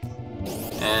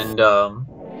 and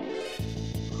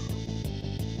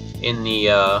in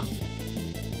the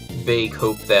vague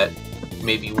hope that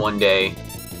maybe one day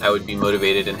I would be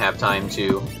motivated and have time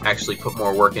to actually put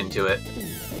more work into it,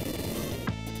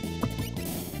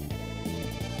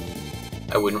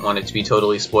 I wouldn't want it to be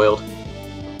totally spoiled.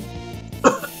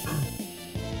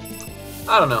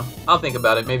 I don't know. I'll think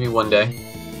about it maybe one day.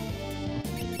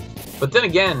 But then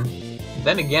again,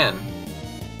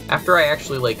 after I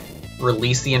actually like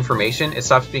release the information, it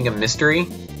stops being a mystery,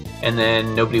 and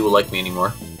then nobody will like me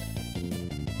anymore.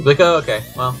 You'll be like, oh, okay,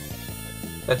 well,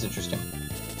 that's interesting.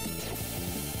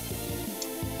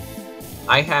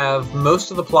 I have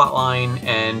most of the plot line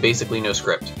and basically no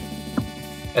script.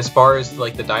 As far as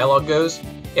like the dialogue goes,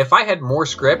 if I had more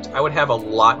script, I would have a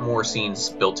lot more scenes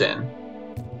built in.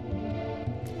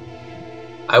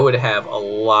 I would have a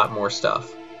lot more stuff.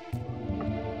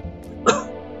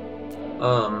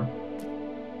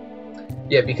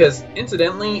 Yeah, because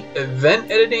incidentally,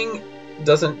 event editing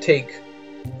doesn't take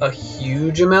a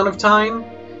huge amount of time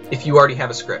if you already have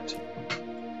a script.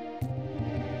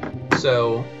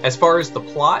 So, as far as the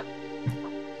plot,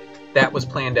 that was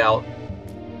planned out.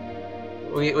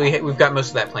 We've got most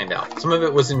of that planned out. Some of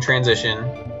it was in transition,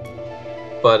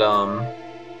 but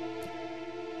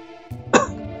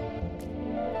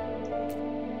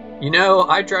you know,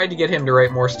 I tried to get him to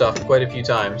write more stuff quite a few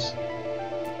times.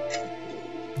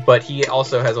 But he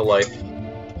also has a life,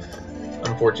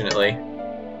 unfortunately.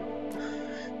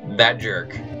 That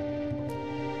jerk.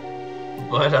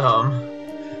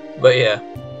 But yeah.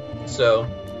 So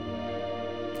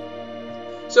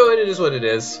it is what it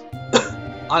is.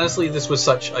 Honestly, this was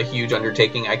such a huge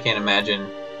undertaking. I can't imagine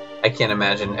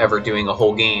ever doing a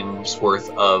whole game's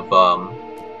worth of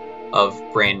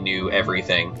brand new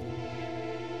everything.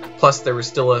 Plus, there was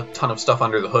still a ton of stuff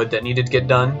under the hood that needed to get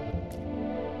done.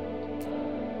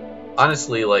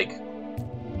 Honestly, like,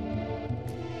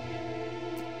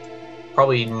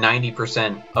 probably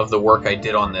 90% of the work I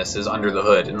did on this is under the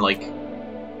hood, and, like,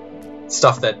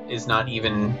 stuff that is not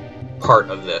even part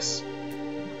of this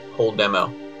whole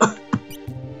demo.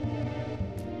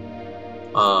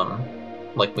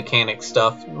 Like, mechanic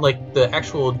stuff. Like, the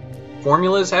actual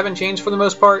formulas haven't changed for the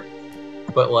most part,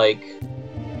 but, like,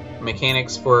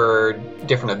 mechanics for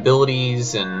different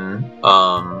abilities and,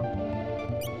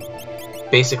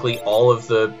 basically all of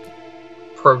the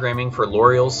programming for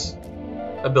L'Oreal's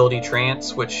ability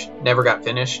trance, which never got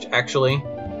finished, actually.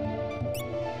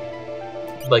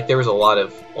 Like, there was a lot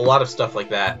of stuff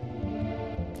like that.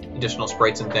 Additional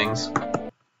sprites and things.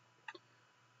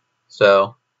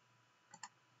 So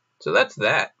that's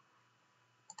that.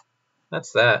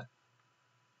 That's that.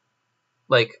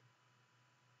 Like,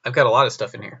 I've got a lot of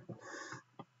stuff in here.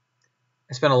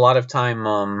 I spent a lot of time,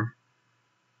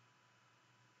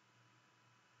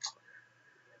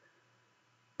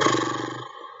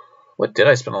 what did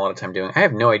I spend a lot of time doing? I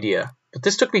have no idea. But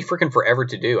this took me freaking forever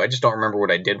to do. I just don't remember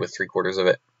what I did with 3/4 of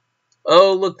it.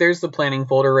 Oh, look, there's the planning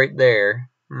folder right there.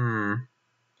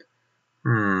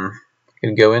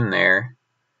 Could go in there.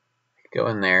 Go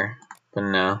in there. But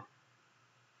no.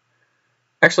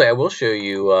 Actually, I will show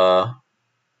you,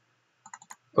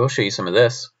 some of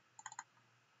this.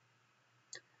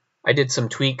 I did some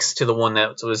tweaks to the one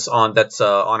that's on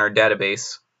our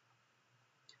database.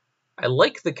 I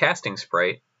like the casting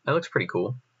sprite. That looks pretty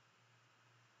cool.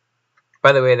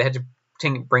 By the way, they had to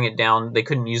bring it down. They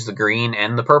couldn't use the green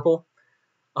and the purple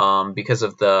because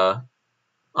of the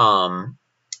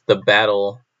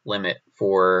battle limit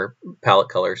for palette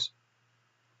colors.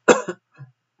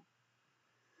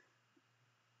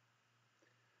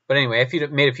 But anyway, I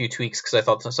made a few tweaks because I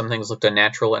thought some things looked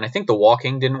unnatural, and I think the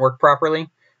walking didn't work properly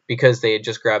because they had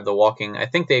just grabbed the walking. I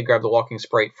think they had grabbed the walking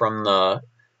sprite from the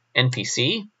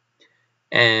NPC,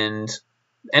 and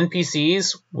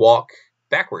NPCs walk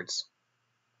backwards.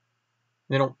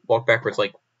 They don't walk backwards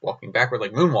like walking backward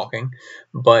like moonwalking,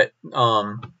 but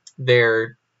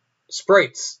their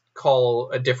sprites call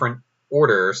a different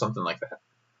order or something like that.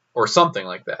 Or something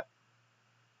like that.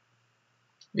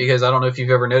 Because I don't know if you've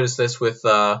ever noticed this with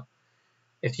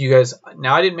If you guys,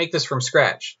 now I didn't make this from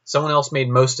scratch. Someone else made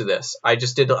most of this. I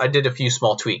did a few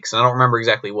small tweaks, and I don't remember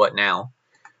exactly what now.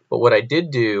 But what I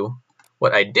did do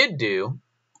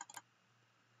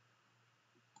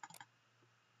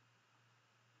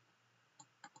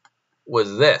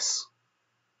was this.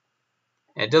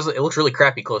 And it looks really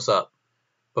crappy close up,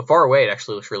 but far away it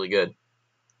actually looks really good.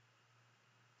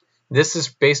 This is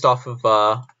based off of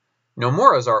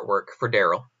Nomura's artwork for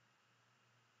Daryl.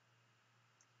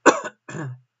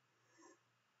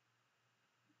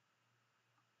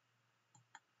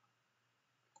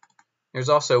 There's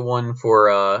also one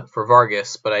for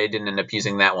Vargas, but I didn't end up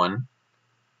using that one.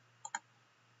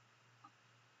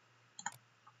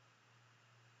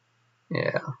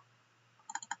 Yeah.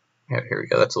 Here we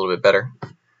go. That's a little bit better.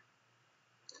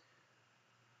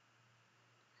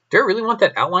 Do I really want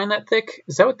that outline that thick?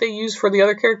 Is that what they use for the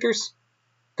other characters?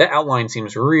 That outline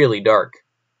seems really dark.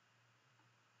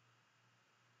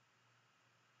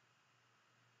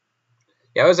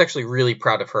 Yeah, I was actually really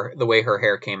proud of her, the way her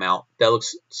hair came out. That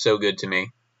looks so good to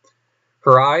me.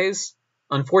 Her eyes,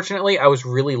 unfortunately, I was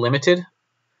really limited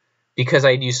because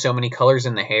I had used so many colors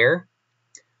in the hair.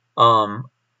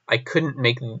 I couldn't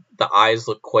make the eyes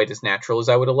look quite as natural as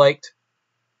I would have liked.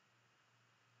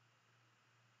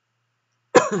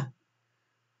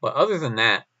 But other than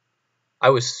that, I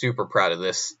was super proud of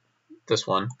this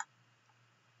one.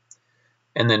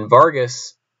 And then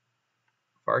Vargas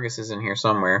is in here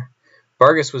somewhere.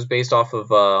 Vargas was based off of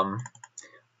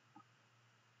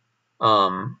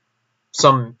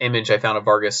some image I found of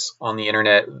Vargas on the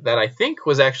internet that I think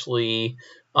was actually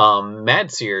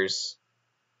Madseer's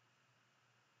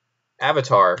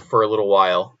avatar for a little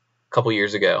while, a couple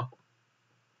years ago.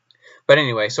 But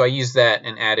anyway, so I used that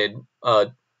and added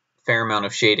a fair amount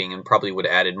of shading, and probably would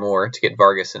have added more to get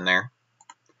Vargas in there.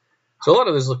 So a lot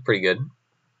of those look pretty good.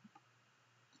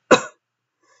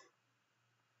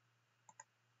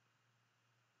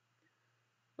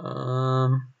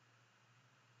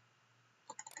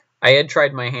 I had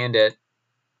tried my hand at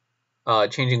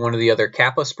changing one of the other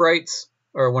Kappa sprites,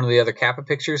 or one of the other Kappa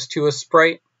pictures to a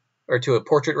sprite, or to a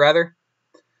portrait rather.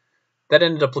 That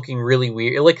ended up looking really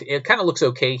weird. It kind of looks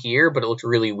okay here, but it looks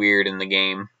really weird in the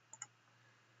game.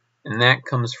 And that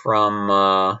comes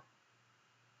from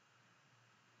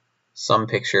some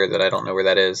picture that I don't know where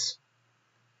that is.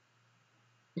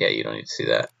 Yeah, you don't need to see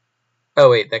that. Oh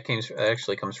wait, that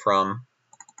actually comes from.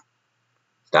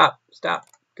 Stop!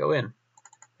 Go in.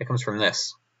 It comes from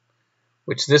this,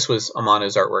 which this was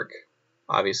Amano's artwork,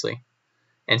 obviously.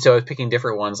 And so I was picking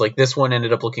different ones. Like this one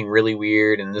ended up looking really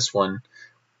weird, and this one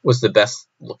was the best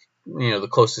look, the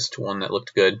closest to one that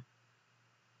looked good.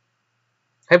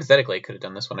 Hypothetically, I could have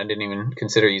done this one. I didn't even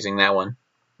consider using that one.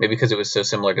 Maybe because it was so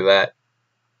similar to that.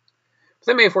 But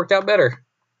that may have worked out better.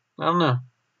 I don't know.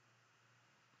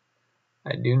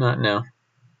 I do not know.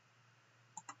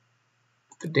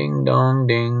 Ding dong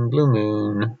ding, blue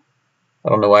moon. I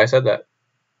don't know why I said that.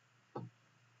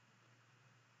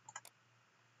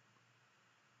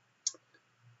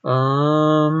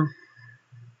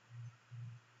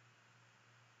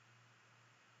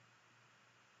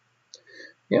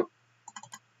 Yep.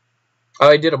 Oh,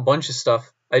 I did a bunch of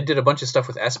stuff. I did a bunch of stuff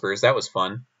with espers. That was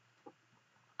fun.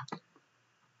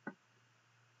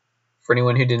 For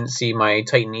anyone who didn't see my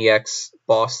Titan EX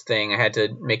boss thing, I had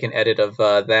to make an edit of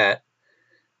that.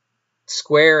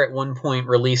 Square at one point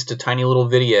released a tiny little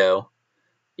video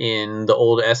in the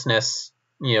old SNES,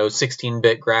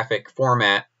 16-bit graphic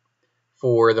format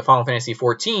for the Final Fantasy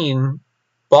XIV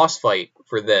boss fight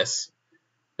for this.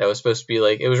 That was supposed to be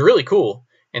it was really cool.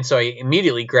 And so I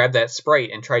immediately grabbed that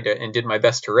sprite and did my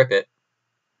best to rip it.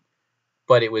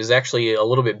 But it was actually a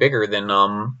little bit bigger than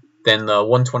the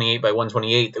 128 by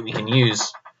 128 that we can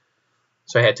use.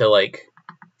 So I had to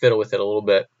fiddle with it a little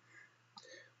bit.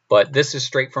 But this is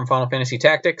straight from Final Fantasy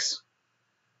Tactics.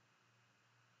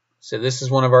 So this is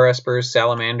one of our espers,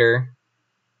 Salamander.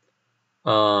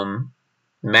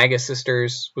 Maga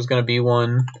Sisters was going to be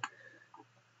one.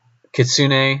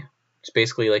 Kitsune, it's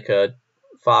basically like a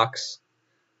fox,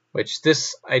 which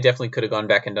this I definitely could have gone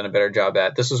back and done a better job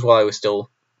at. This was while I was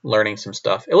still learning some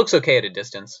stuff. It looks okay at a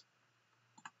distance.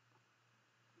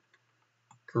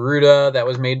 Garuda, that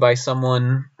was made by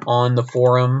someone on the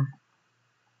forum.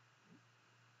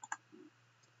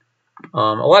 A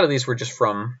lot of these were just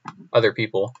from other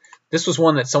people. This was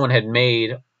one that someone had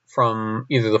made from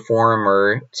either the forum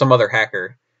or some other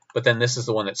hacker, but then this is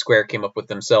the one that Square came up with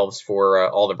themselves for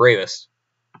All the Bravest.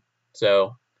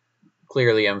 So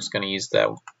clearly I'm just going to use that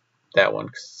one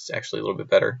because it's actually a little bit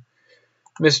better.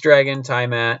 Miss Dragon,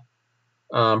 Tiamat,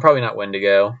 probably not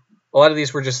Wendigo. A lot of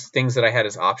these were just things that I had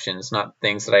as options, not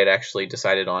things that I had actually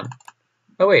decided on.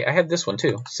 Oh wait, I had this one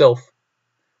too, Sylph.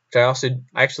 Which I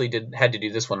actually had to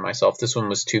do this one myself. This one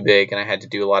was too big, and I had to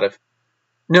do a lot of...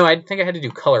 No, I think I had to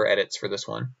do color edits for this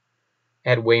one. I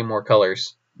had way more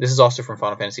colors. This is also from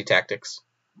Final Fantasy Tactics.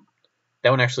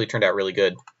 That one actually turned out really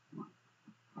good.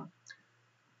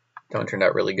 That one turned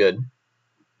out really good.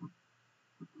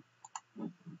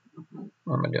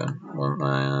 What am I doing? What am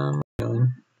I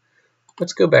doing?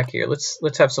 Let's go back here.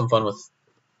 Let's have some fun with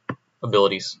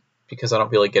abilities, because I don't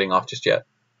feel like getting off just yet.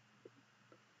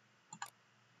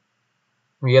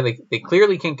 Yeah, they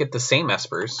clearly can't get the same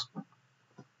espers.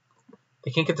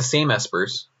 They can't get the same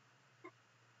espers.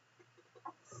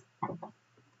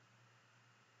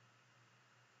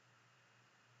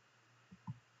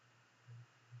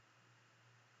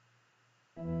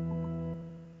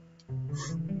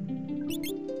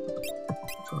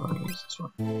 Which one do I use? This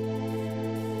one.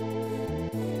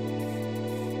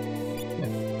 Yeah.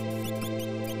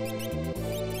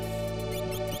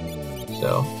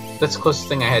 So that's the closest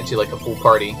thing I had to like a full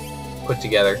party put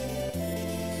together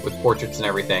with portraits and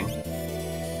everything.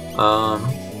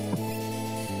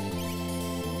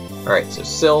 Alright, so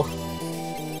Sylph.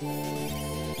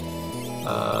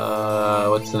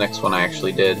 What's the next one I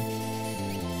actually did?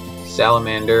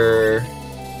 Salamander.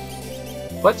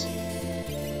 What?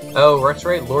 Oh, that's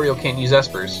right, L'Oreal can't use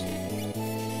espers.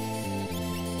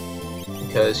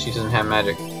 Because she doesn't have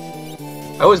magic.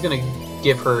 I was gonna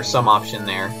give her some option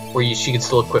there, where she could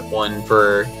still equip one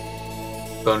for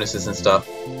bonuses and stuff.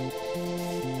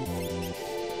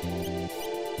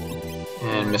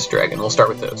 And Miss Dragon, we'll start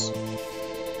with those.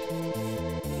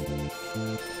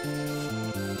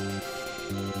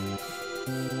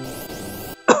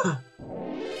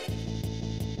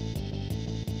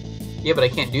 Yeah, but I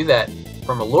can't do that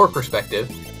from a lore perspective.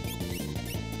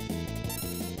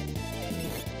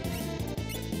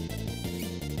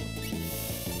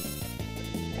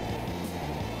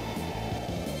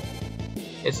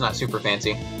 It's not super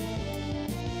fancy.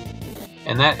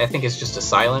 And that, I think, is just a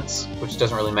silence, which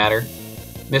doesn't really matter.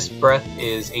 Mist Breath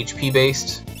is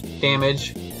HP-based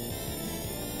damage.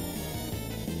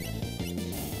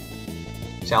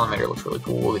 Salamander looks really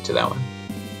cool. We'll get to that one.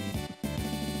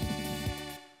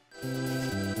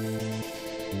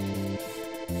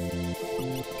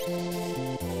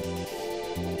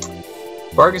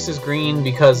 Vargas is green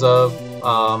because of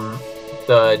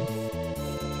the...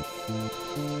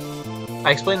 I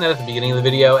explained that at the beginning of the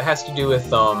video. It has to do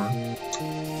with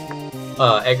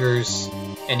Egger's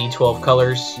NE12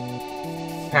 colors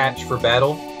patch for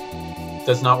battle.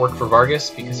 Does not work for Vargas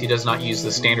because he does not use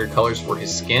the standard colors for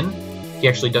his skin. He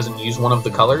actually doesn't use one of the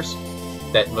colors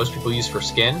that most people use for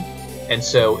skin, and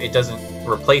so it doesn't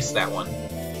replace that one.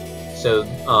 So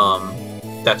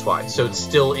that's why. So it's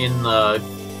still in the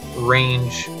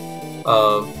range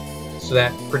of, so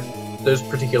that those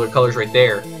particular colors right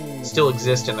there still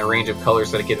exist in the range of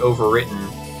colors that get overwritten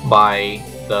by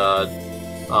the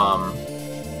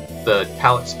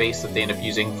palette space that they end up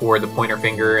using for the pointer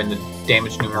finger and the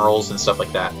damage numerals and stuff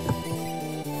like that.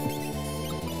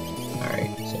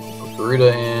 Alright, so put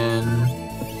Garuda in.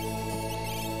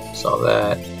 Saw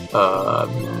that.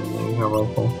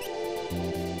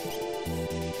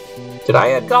 Did I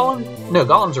add Golem? No,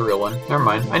 Golem's a real one. Never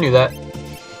mind. I knew that.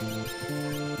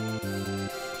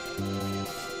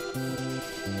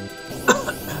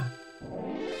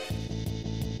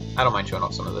 I don't mind showing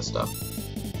off some of this stuff.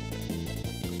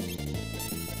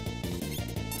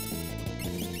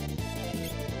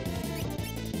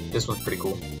 This one's pretty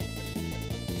cool.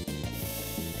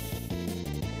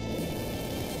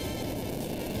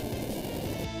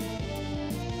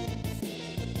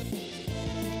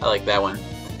 I like that one.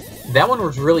 That one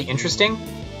was really interesting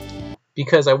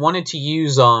because I wanted to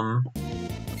use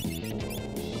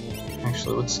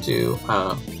actually, let's do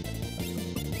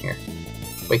here.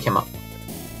 Wake him up.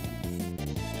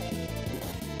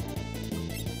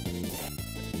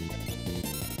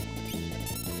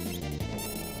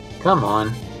 Come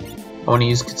on. I want to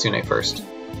use Kitsune first.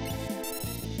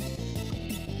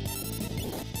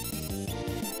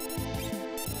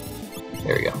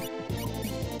 There we go.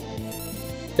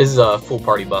 This is a full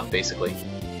party buff, basically.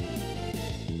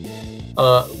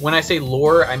 When I say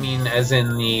lore, I mean as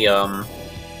in the,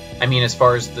 I mean as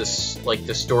far as this, like,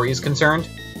 the story is concerned.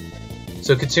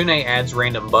 So Kitsune adds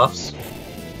random buffs.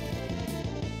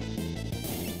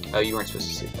 Oh, you weren't supposed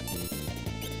to see that.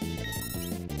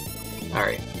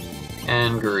 Alright.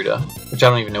 And Garuda, which I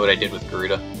don't even know what I did with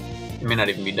Garuda. It may not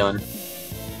even be done.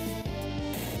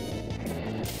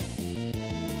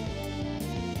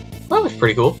 Well, that was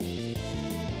pretty cool.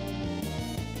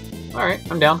 Alright,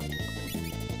 I'm down.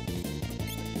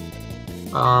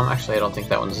 Actually, I don't think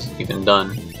that one's even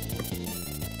done.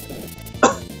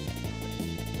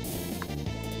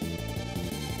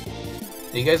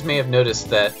 You guys may have noticed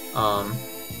that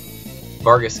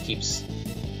Vargas keeps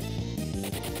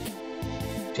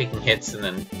taking hits and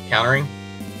then countering.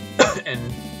 And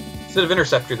instead of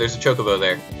Interceptor, there's a Chocobo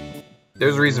there.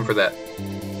 There's a reason for that.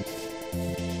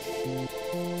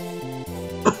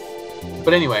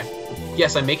 But anyway,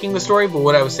 yes, I'm making the story, but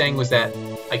what I was saying was that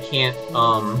I can't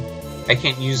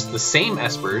use the same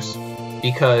espers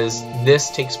because this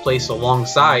takes place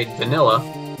alongside Vanilla.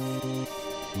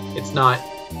 It's not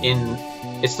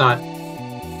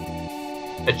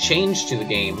a change to the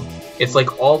game. It's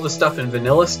like all the stuff in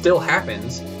Vanilla still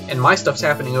happens, and my stuff's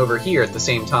happening over here at the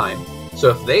same time. So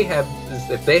if they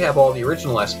have all the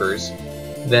original espers,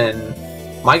 then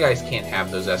my guys can't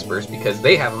have those espers because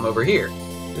they have them over here.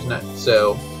 There's not,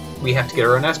 so we have to get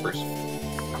our own espers.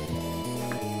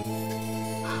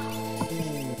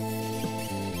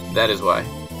 That is why.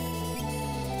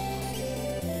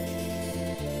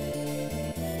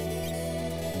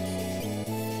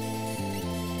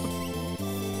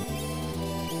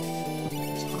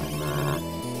 Let's find that.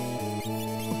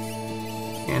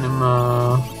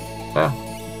 Anima. Ah.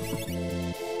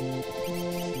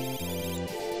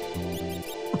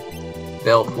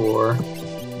 Belfour.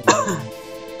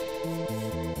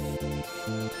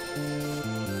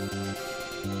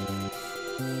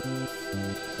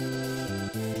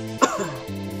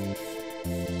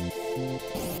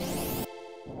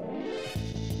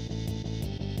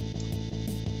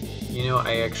 You know,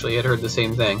 I actually had heard the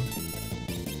same thing.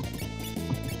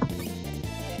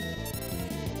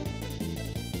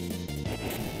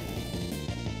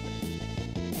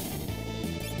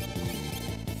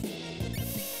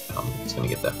 It's gonna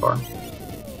get that far.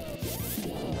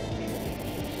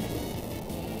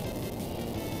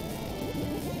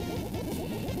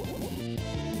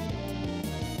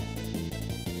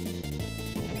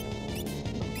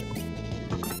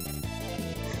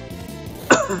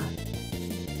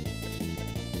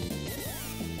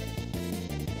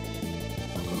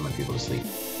 People to sleep.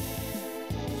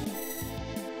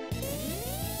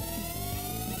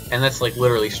 And that's like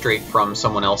literally straight from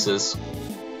someone else's.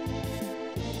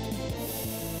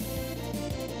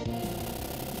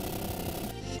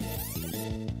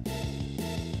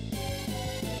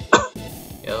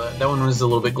 Yeah, that one was a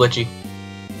little bit glitchy.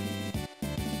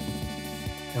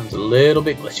 That one's a little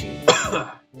bit glitchy.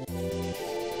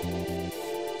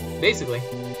 Basically.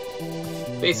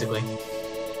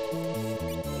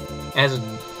 It has a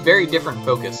very different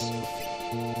focus.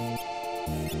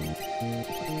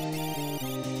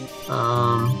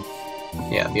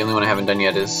 Yeah, the only one I haven't done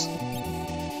yet is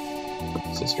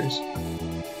Sisters.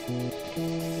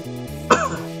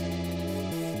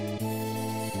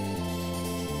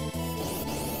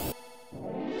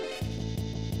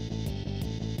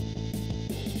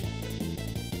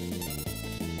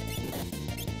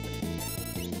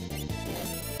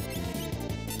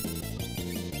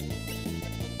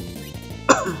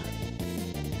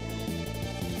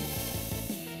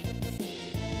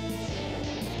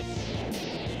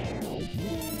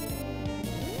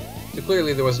 So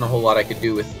clearly there wasn't a whole lot I could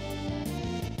do with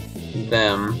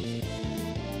them.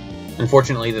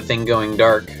 Unfortunately, the thing going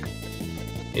dark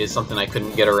is something I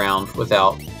couldn't get around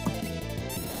without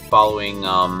following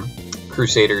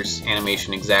Crusader's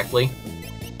animation exactly.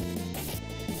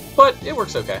 But it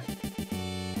works okay.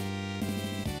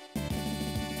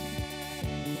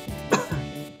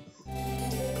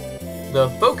 The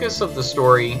focus of the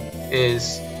story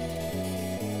is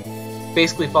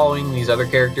basically following these other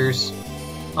characters.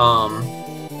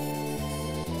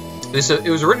 It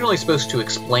was originally supposed to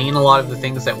explain a lot of the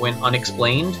things that went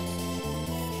unexplained,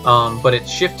 but it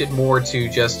shifted more to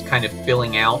just kind of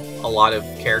filling out a lot of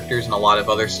characters and a lot of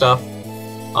other stuff.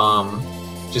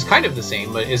 Just kind of the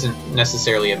same, but isn't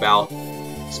necessarily about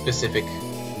specific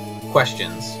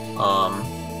questions.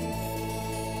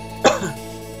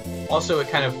 Also, it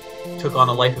kind of took on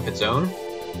a life of its own,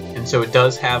 and so it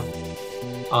does have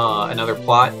another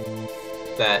plot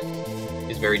that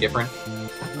is very different.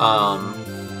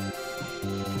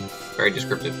 Very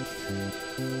descriptive.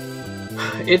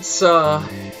 It's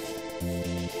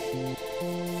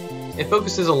it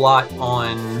focuses a lot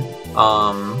on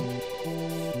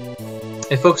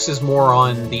it focuses more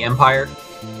on the Empire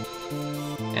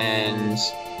and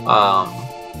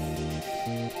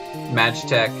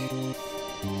Magitech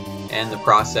and the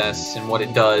process and what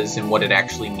it does and what it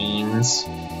actually means.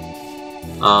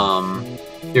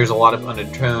 There's a lot of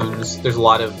undertones. There's a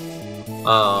lot of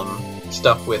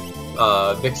stuff with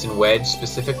Vix and Wedge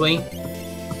specifically.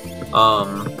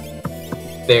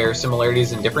 There are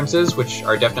similarities and differences, which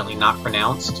are definitely not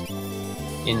pronounced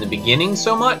in the beginning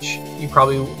so much. You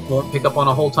probably won't pick up on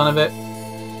a whole ton of it.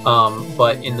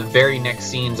 But in the very next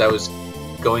scenes, I was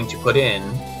going to put in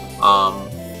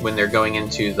when they're going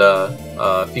into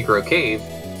the Figaro Cave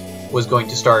was going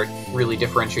to start really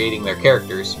differentiating their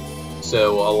characters.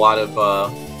 So a lot of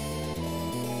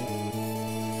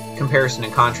comparison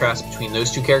and contrast between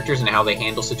those two characters and how they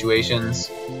handle situations.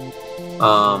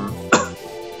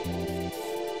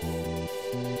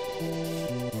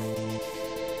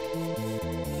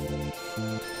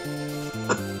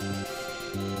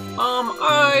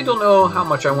 I don't know how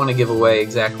much I want to give away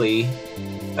exactly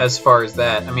as far as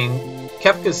that. I mean,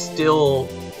 Kefka's still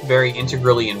very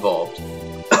integrally involved.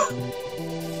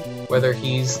 Whether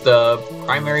he's the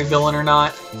primary villain or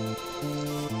not.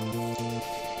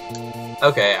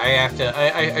 Okay,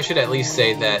 I should at least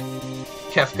say that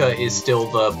Kefka is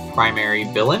still the primary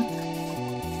villain.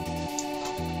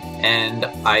 And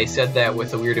I said that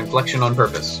with a weird inflection on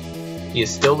purpose. He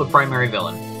is still the primary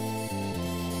villain.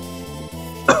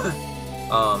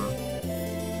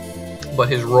 But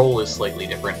his role is slightly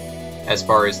different as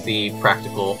far as the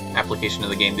practical application of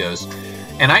the game goes.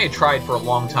 And I had tried for a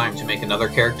long time to make another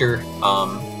character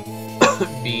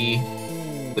be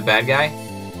the bad guy,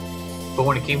 but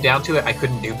when it came down to it, I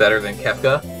couldn't do better than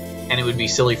Kefka, and it would be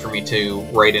silly for me to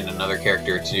write in another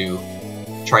character to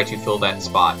try to fill that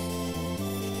spot.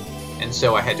 And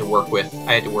so I had to work with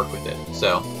it.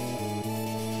 So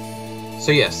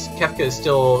yes, Kefka is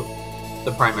still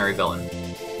the primary villain.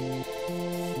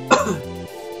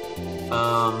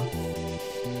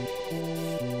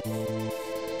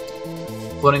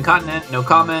 Floating continent, no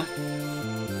comment.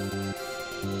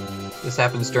 This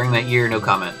happens during that year, no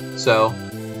comment. So,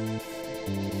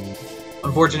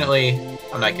 unfortunately,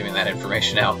 I'm not giving that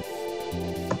information out.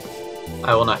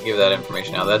 I will not give that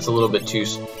information out. That's a little bit too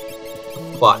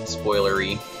plot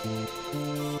spoilery.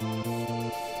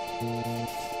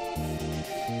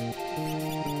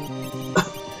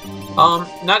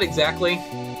 Not exactly.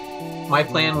 My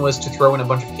plan was to throw in a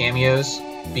bunch of cameos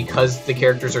because the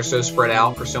characters are so spread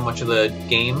out for so much of the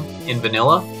game in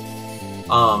vanilla.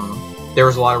 There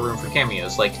was a lot of room for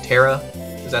cameos, like Terra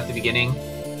was at the beginning.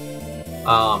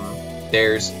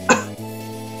 There's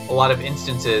a lot of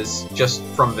instances just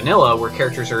from vanilla where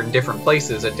characters are in different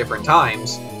places at different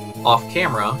times off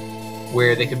camera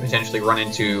where they could potentially run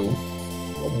into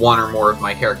one or more of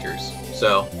my characters.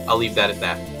 So I'll leave that at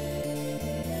that.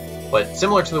 But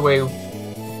similar to the way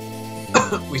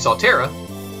we saw Terra,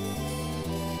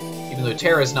 even though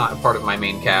Terra is not a part of my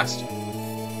main cast,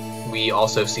 we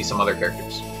also see some other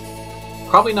characters.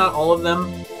 Probably not all of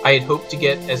them. I had hoped to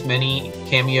get as many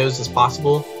cameos as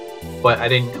possible, but I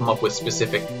didn't come up with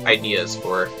specific ideas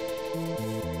for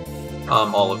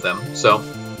all of them. So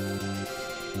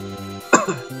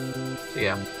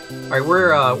yeah. All right,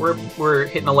 we're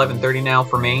hitting 11:30 now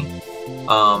for me.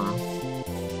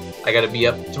 I got to be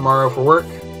up tomorrow for work,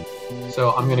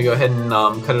 so I'm gonna go ahead and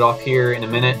cut it off here in a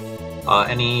minute.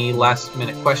 Any last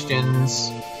minute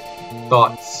questions,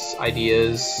 thoughts,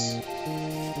 ideas?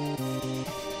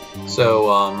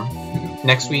 So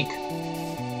next week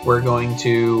we're going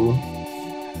to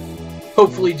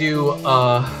hopefully do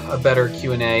a better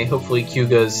Q&A. Hopefully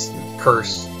Kyuga's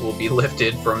curse will be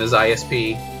lifted from his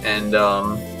ISP, and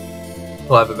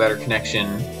we'll have a better connection,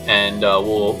 and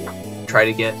we'll try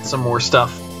to get some more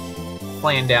stuff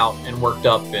planned out and worked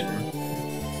up. And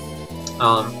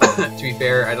to be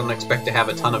fair, I don't expect to have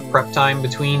a ton of prep time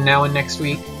between now and next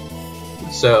week,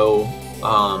 so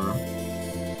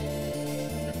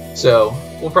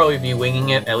we'll probably be winging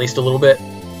it at least a little bit,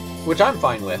 which I'm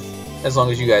fine with, as long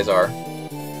as you guys are.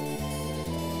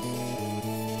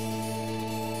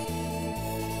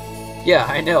 Yeah,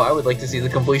 I know, I would like to see the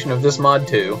completion of this mod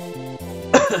too.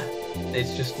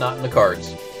 It's just not in the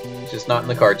cards. It's just not in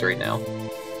the cards right now.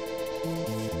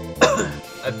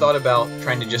 I've thought about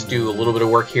trying to just do a little bit of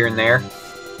work here and there,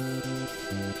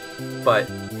 but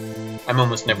I'm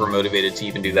almost never motivated to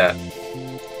even do that.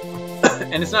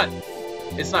 And it's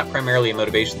not primarily a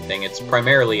motivation thing, it's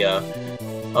primarily a,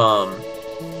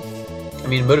 I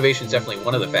mean, motivation is definitely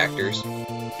one of the factors.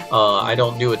 I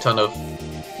don't do a ton of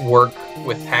work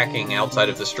with hacking outside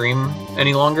of the stream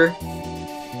any longer.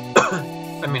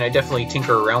 I mean, I definitely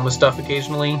tinker around with stuff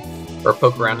occasionally, or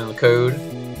poke around in the code,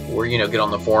 or, you know, get on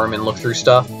the forum and look through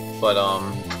stuff, but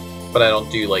I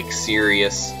don't do, like,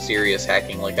 serious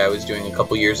hacking like I was doing a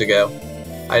couple years ago.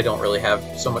 I don't really have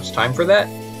so much time for that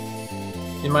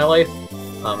in my life.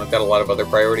 I've got a lot of other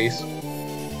priorities.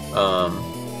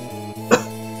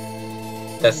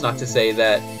 That's not to say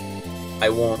that I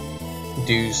won't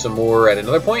do some more at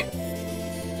another point.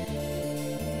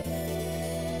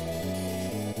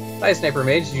 Hi, Sniper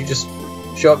Mage, did you just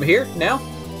show up here now?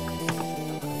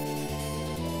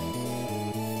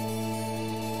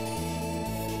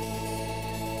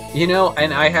 You know,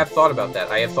 and I have thought about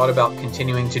that. I have thought about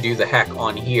continuing to do the hack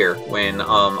on here when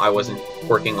I wasn't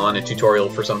working on a tutorial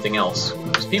for something else.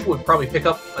 Because people would probably pick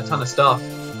up a ton of stuff,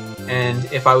 and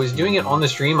if I was doing it on the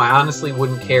stream, I honestly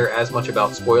wouldn't care as much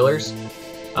about spoilers.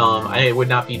 I would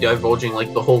not be divulging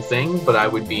like the whole thing, but I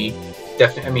would be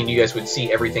definitely. I mean, you guys would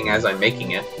see everything as I'm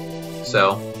making it,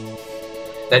 so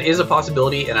that is a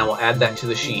possibility, and I will add that to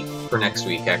the sheet for next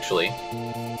week, actually.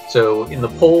 So in the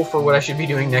poll for what I should be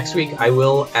doing next week, I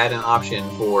will add an option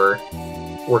for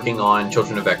working on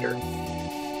Children of Vector.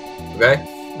 Okay?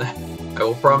 I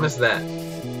will promise that.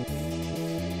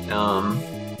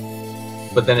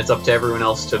 But then it's up to everyone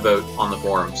else to vote on the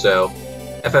forum. So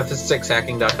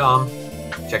FF6hacking.com,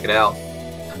 check it out.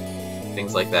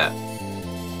 Things like that.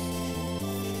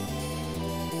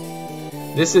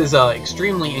 This is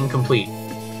extremely incomplete.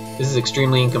 This is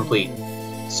extremely incomplete.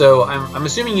 So I'm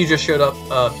assuming you just showed up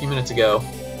a few minutes ago,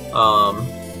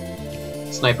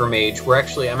 Sniper Mage.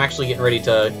 I'm actually getting ready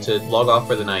to log off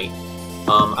for the night.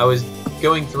 I was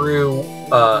going through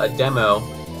a demo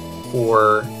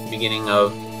for the beginning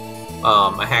of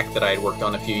a hack that I had worked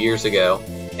on a few years ago,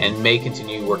 and may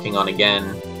continue working on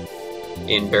again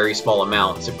in very small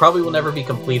amounts. It probably will never be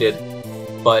completed,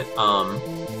 but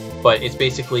it's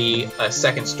basically a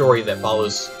second story that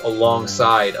follows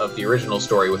alongside of the original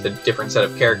story with a different set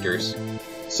of characters.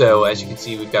 So as you can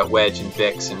see, we've got Wedge and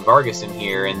Vix and Vargas in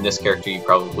here, and this character you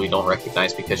probably don't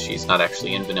recognize because she's not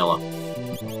actually in vanilla.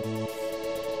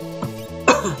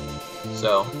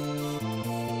 So,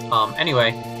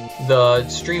 anyway, the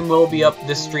stream will be up,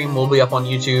 this stream will be up on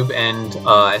YouTube, and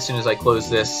as soon as I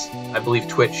close this, I believe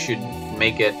Twitch should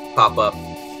make it pop up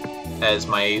as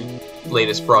my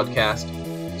latest broadcast.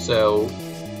 So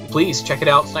please check it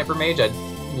out, Sniper Mage. I'd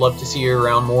love to see you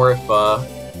around more if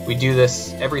we do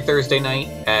this every Thursday night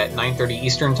at 9:30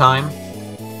 Eastern Time,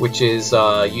 which is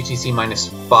UTC minus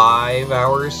 5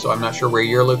 hours, so I'm not sure where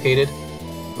you're located.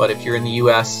 But if you're in the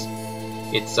US,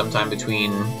 it's sometime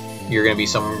between, you're going to be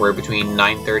somewhere between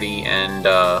 9:30 and,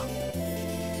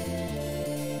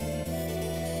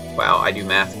 wow, I do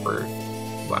math for,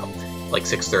 wow, like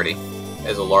 6:30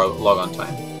 as a log-on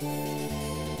time.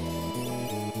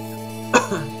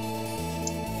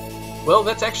 Well,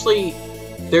 that's actually,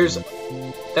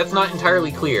 that's not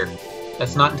entirely clear.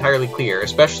 That's not entirely clear,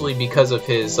 especially because of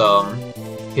his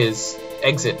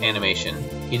exit animation.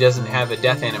 He doesn't have a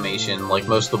death animation like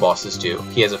most of the bosses do.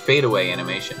 He has a fadeaway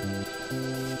animation.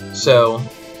 So,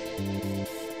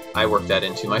 I worked that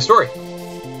into my story.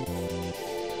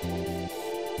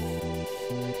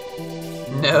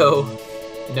 No,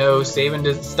 save and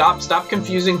stop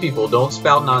confusing people. Don't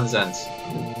spout nonsense.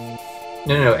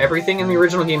 No, everything in the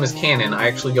original game is canon. I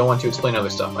actually go on to explain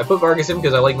other stuff. I put Vargas in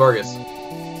because I like Vargas.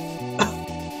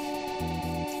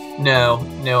 No,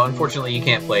 unfortunately you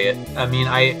can't play it. I mean,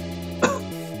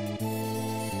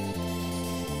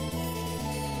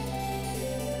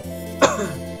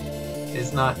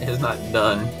 It's not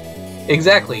done.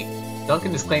 Exactly.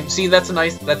 Duncan is claimed. See, that's a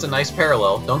nice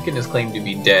parallel. Duncan is claimed to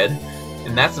be dead,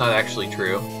 and that's not actually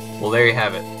true. Well, there you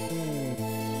have it.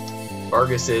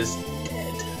 Vargas is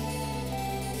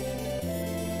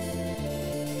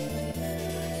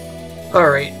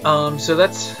Alright, so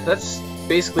that's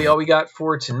basically all we got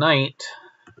for tonight.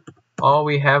 All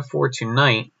we have for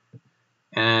tonight.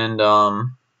 And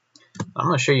I'm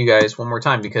going to show you guys one more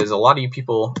time because a lot of you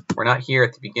people were not here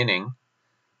at the beginning.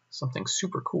 Something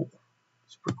super cool.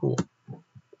 Super cool.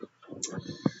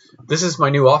 This is my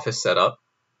new office setup.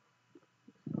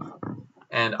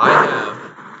 And I have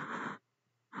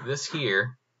this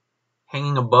here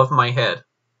hanging above my head.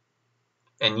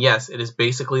 And yes, it is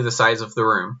basically the size of the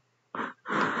room.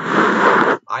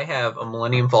 I have a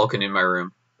Millennium Falcon in my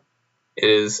room. It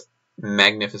is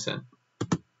magnificent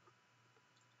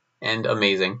and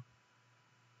amazing.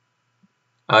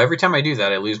 Every time I do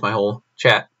that, I lose my whole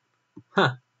chat.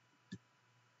 Huh.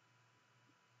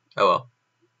 Oh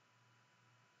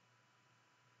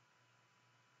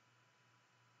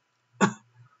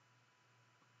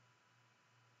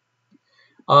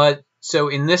well. So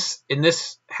in this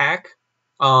hack,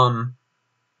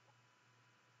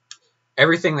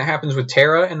 everything that happens with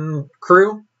Terra and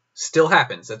crew still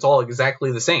happens. That's all exactly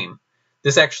the same.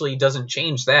 This actually doesn't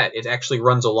change that. It actually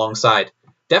runs alongside.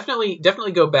 Definitely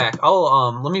go back.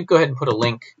 I'll let me go ahead and put a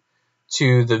link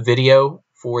to the video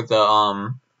for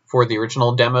the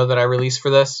original demo that I released for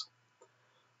this.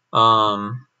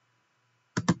 Let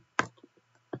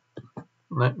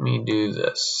me do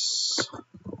this.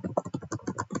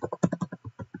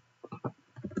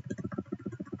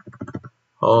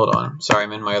 Hold on. Sorry,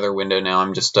 I'm in my other window now.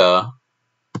 I'm just I'm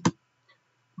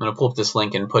gonna pull up this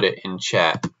link and put it in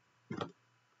chat.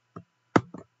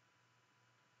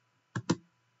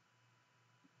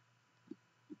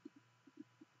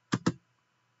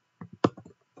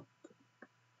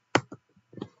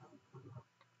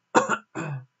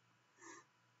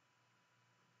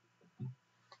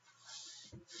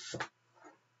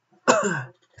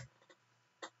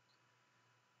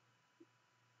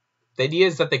 The idea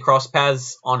is that they cross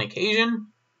paths on occasion,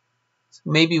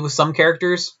 maybe with some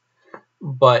characters,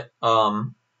 but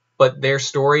their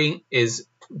story is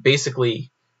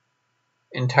basically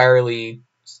entirely,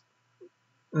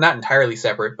 not entirely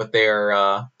separate, but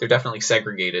they're definitely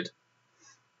segregated.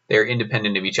 They're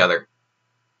independent of each other,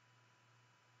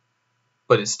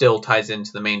 but it still ties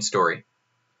into the main story.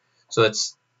 So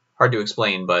that's hard to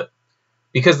explain, but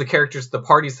because the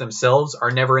parties themselves are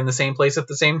never in the same place at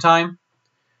the same time.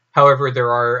 However, there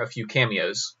are a few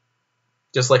cameos,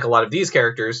 just like a lot of these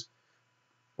characters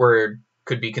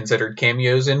could be considered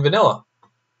cameos in vanilla.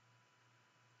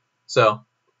 So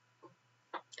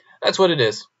that's what it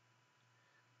is.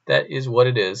 That is what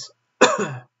it is.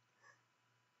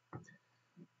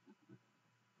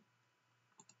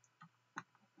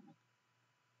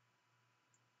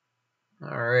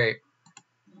 Alright.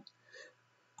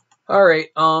 Alright,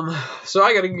 so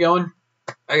I gotta get going.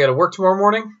 I gotta work tomorrow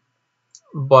morning.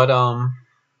 But I'm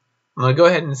gonna go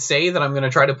ahead and say that I'm gonna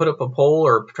try to put up a poll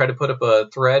or try to put up a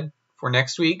thread for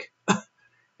next week. And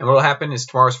what'll happen is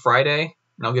tomorrow's Friday,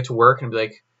 and I'll get to work and be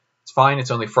like, it's fine,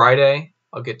 it's only Friday.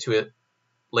 I'll get to it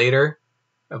later.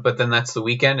 But then that's the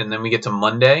weekend, and then we get to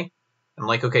Monday. I'm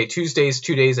like, okay, Tuesday's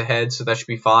 2 days ahead, so that should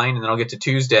be fine. And then I'll get to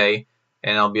Tuesday,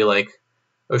 and I'll be like,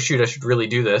 oh shoot, I should really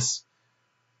do this.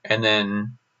 And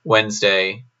then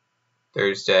Wednesday,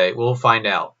 Thursday, we'll find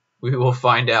out. We will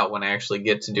find out when I actually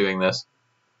get to doing this.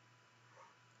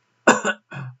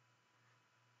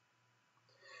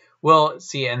 Well,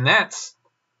 see, and that's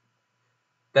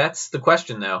the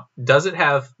question, though. Does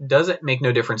it make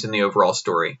no difference in the overall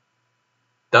story?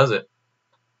 Does it?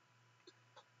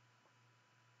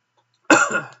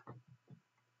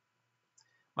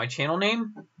 My channel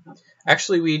name?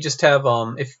 Actually, we just have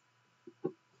the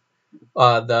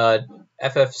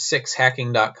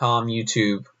FF6hacking.com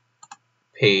YouTube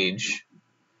page.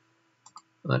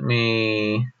 Let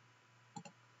me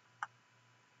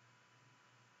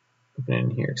open it in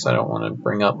here because I don't want to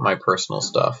bring up my personal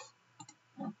stuff.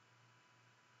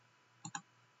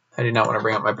 I do not want to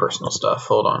bring up my personal stuff.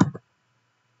 Hold on.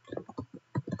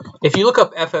 If you look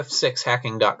up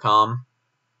FF6hacking.com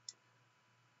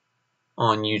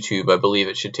on YouTube, I believe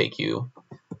it should take you.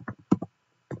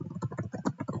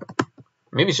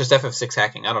 Maybe it's just FF6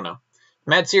 hacking. I don't know.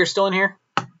 Mad Seer still in here?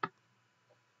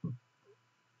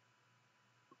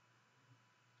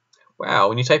 Wow,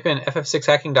 when you type in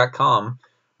ff6hacking.com,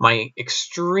 my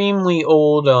extremely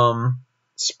old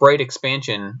sprite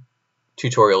expansion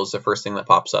tutorial is the first thing that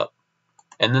pops up.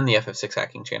 And then the FF6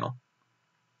 hacking channel.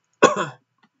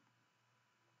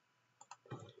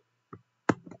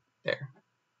 There.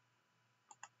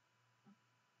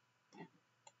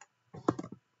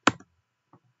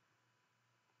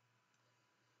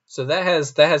 So that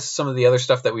has some of the other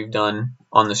stuff that we've done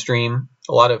on the stream.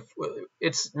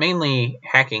 It's mainly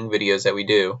hacking videos that we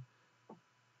do.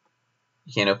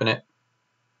 You can't open it?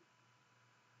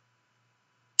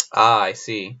 Ah, I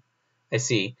see. I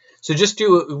see. So just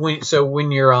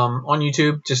when you're on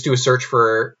YouTube, just do a search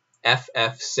for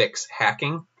FF6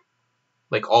 hacking,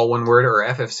 like all one word, or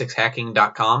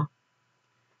ff6hacking.com,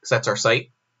 because that's our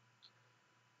site.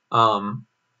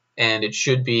 And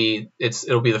it'll be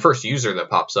the first user that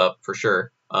pops up for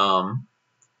sure.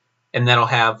 And that'll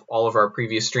have all of our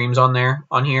previous streams on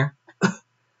here,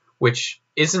 which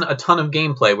isn't a ton of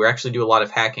gameplay. We actually do a lot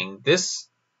of hacking. This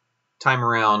time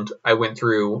around, I went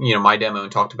through, my demo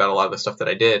and talked about a lot of the stuff that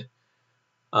I did.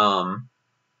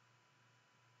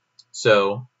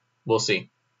 So we'll see.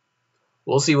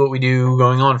 We'll see what we do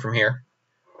going on from here.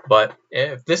 But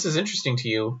if this is interesting to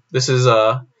you, it's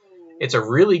a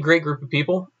really great group of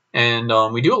people, and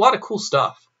we do a lot of cool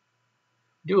stuff.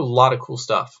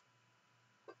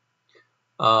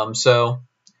 So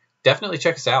definitely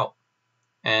check us out,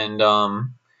 and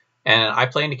I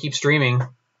plan to keep streaming,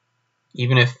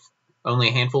 even if only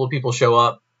a handful of people show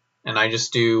up, and I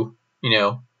just do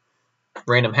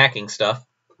random hacking stuff.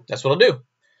 That's what I'll do.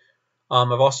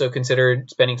 I've also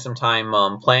considered spending some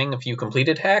time playing a few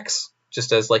completed hacks,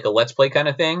 just as like a let's play kind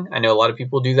of thing. I know a lot of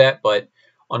people do that, but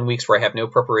on weeks where I have no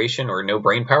preparation or no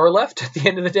brain power left at the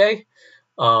end of the day,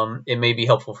 it may be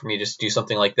helpful for me just to do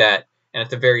something like that. And at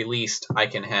the very least, I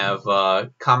can have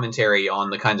commentary on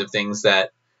the kinds of things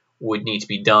that would need to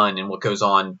be done and what goes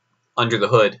on under the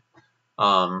hood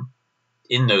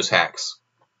in those hacks.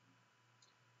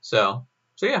 So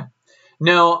yeah.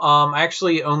 No, I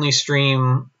actually only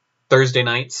stream Thursday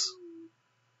nights.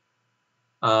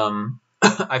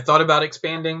 I've thought about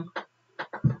expanding,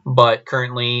 but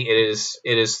currently it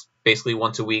is basically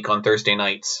once a week on Thursday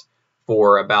nights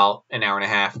for about an hour and a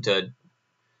half to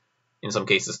in some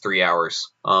cases 3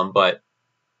 hours, but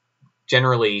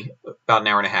generally about an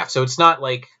hour and a half. So it's not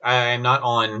like I'm not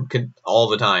on all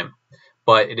the time,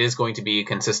 but it is going to be a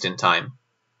consistent time.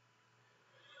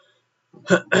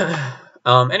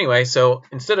 Anyway, so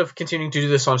instead of continuing to do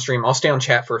this on stream, I'll stay on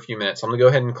chat for a few minutes. I'm gonna go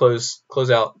ahead and close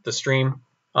out the stream,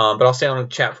 but I'll stay on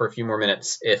chat for a few more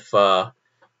minutes if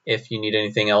you need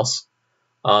anything else.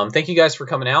 Thank you guys for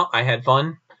coming out. I had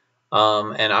fun,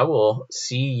 and I will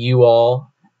see you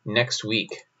all next week.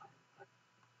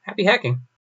 Happy hacking.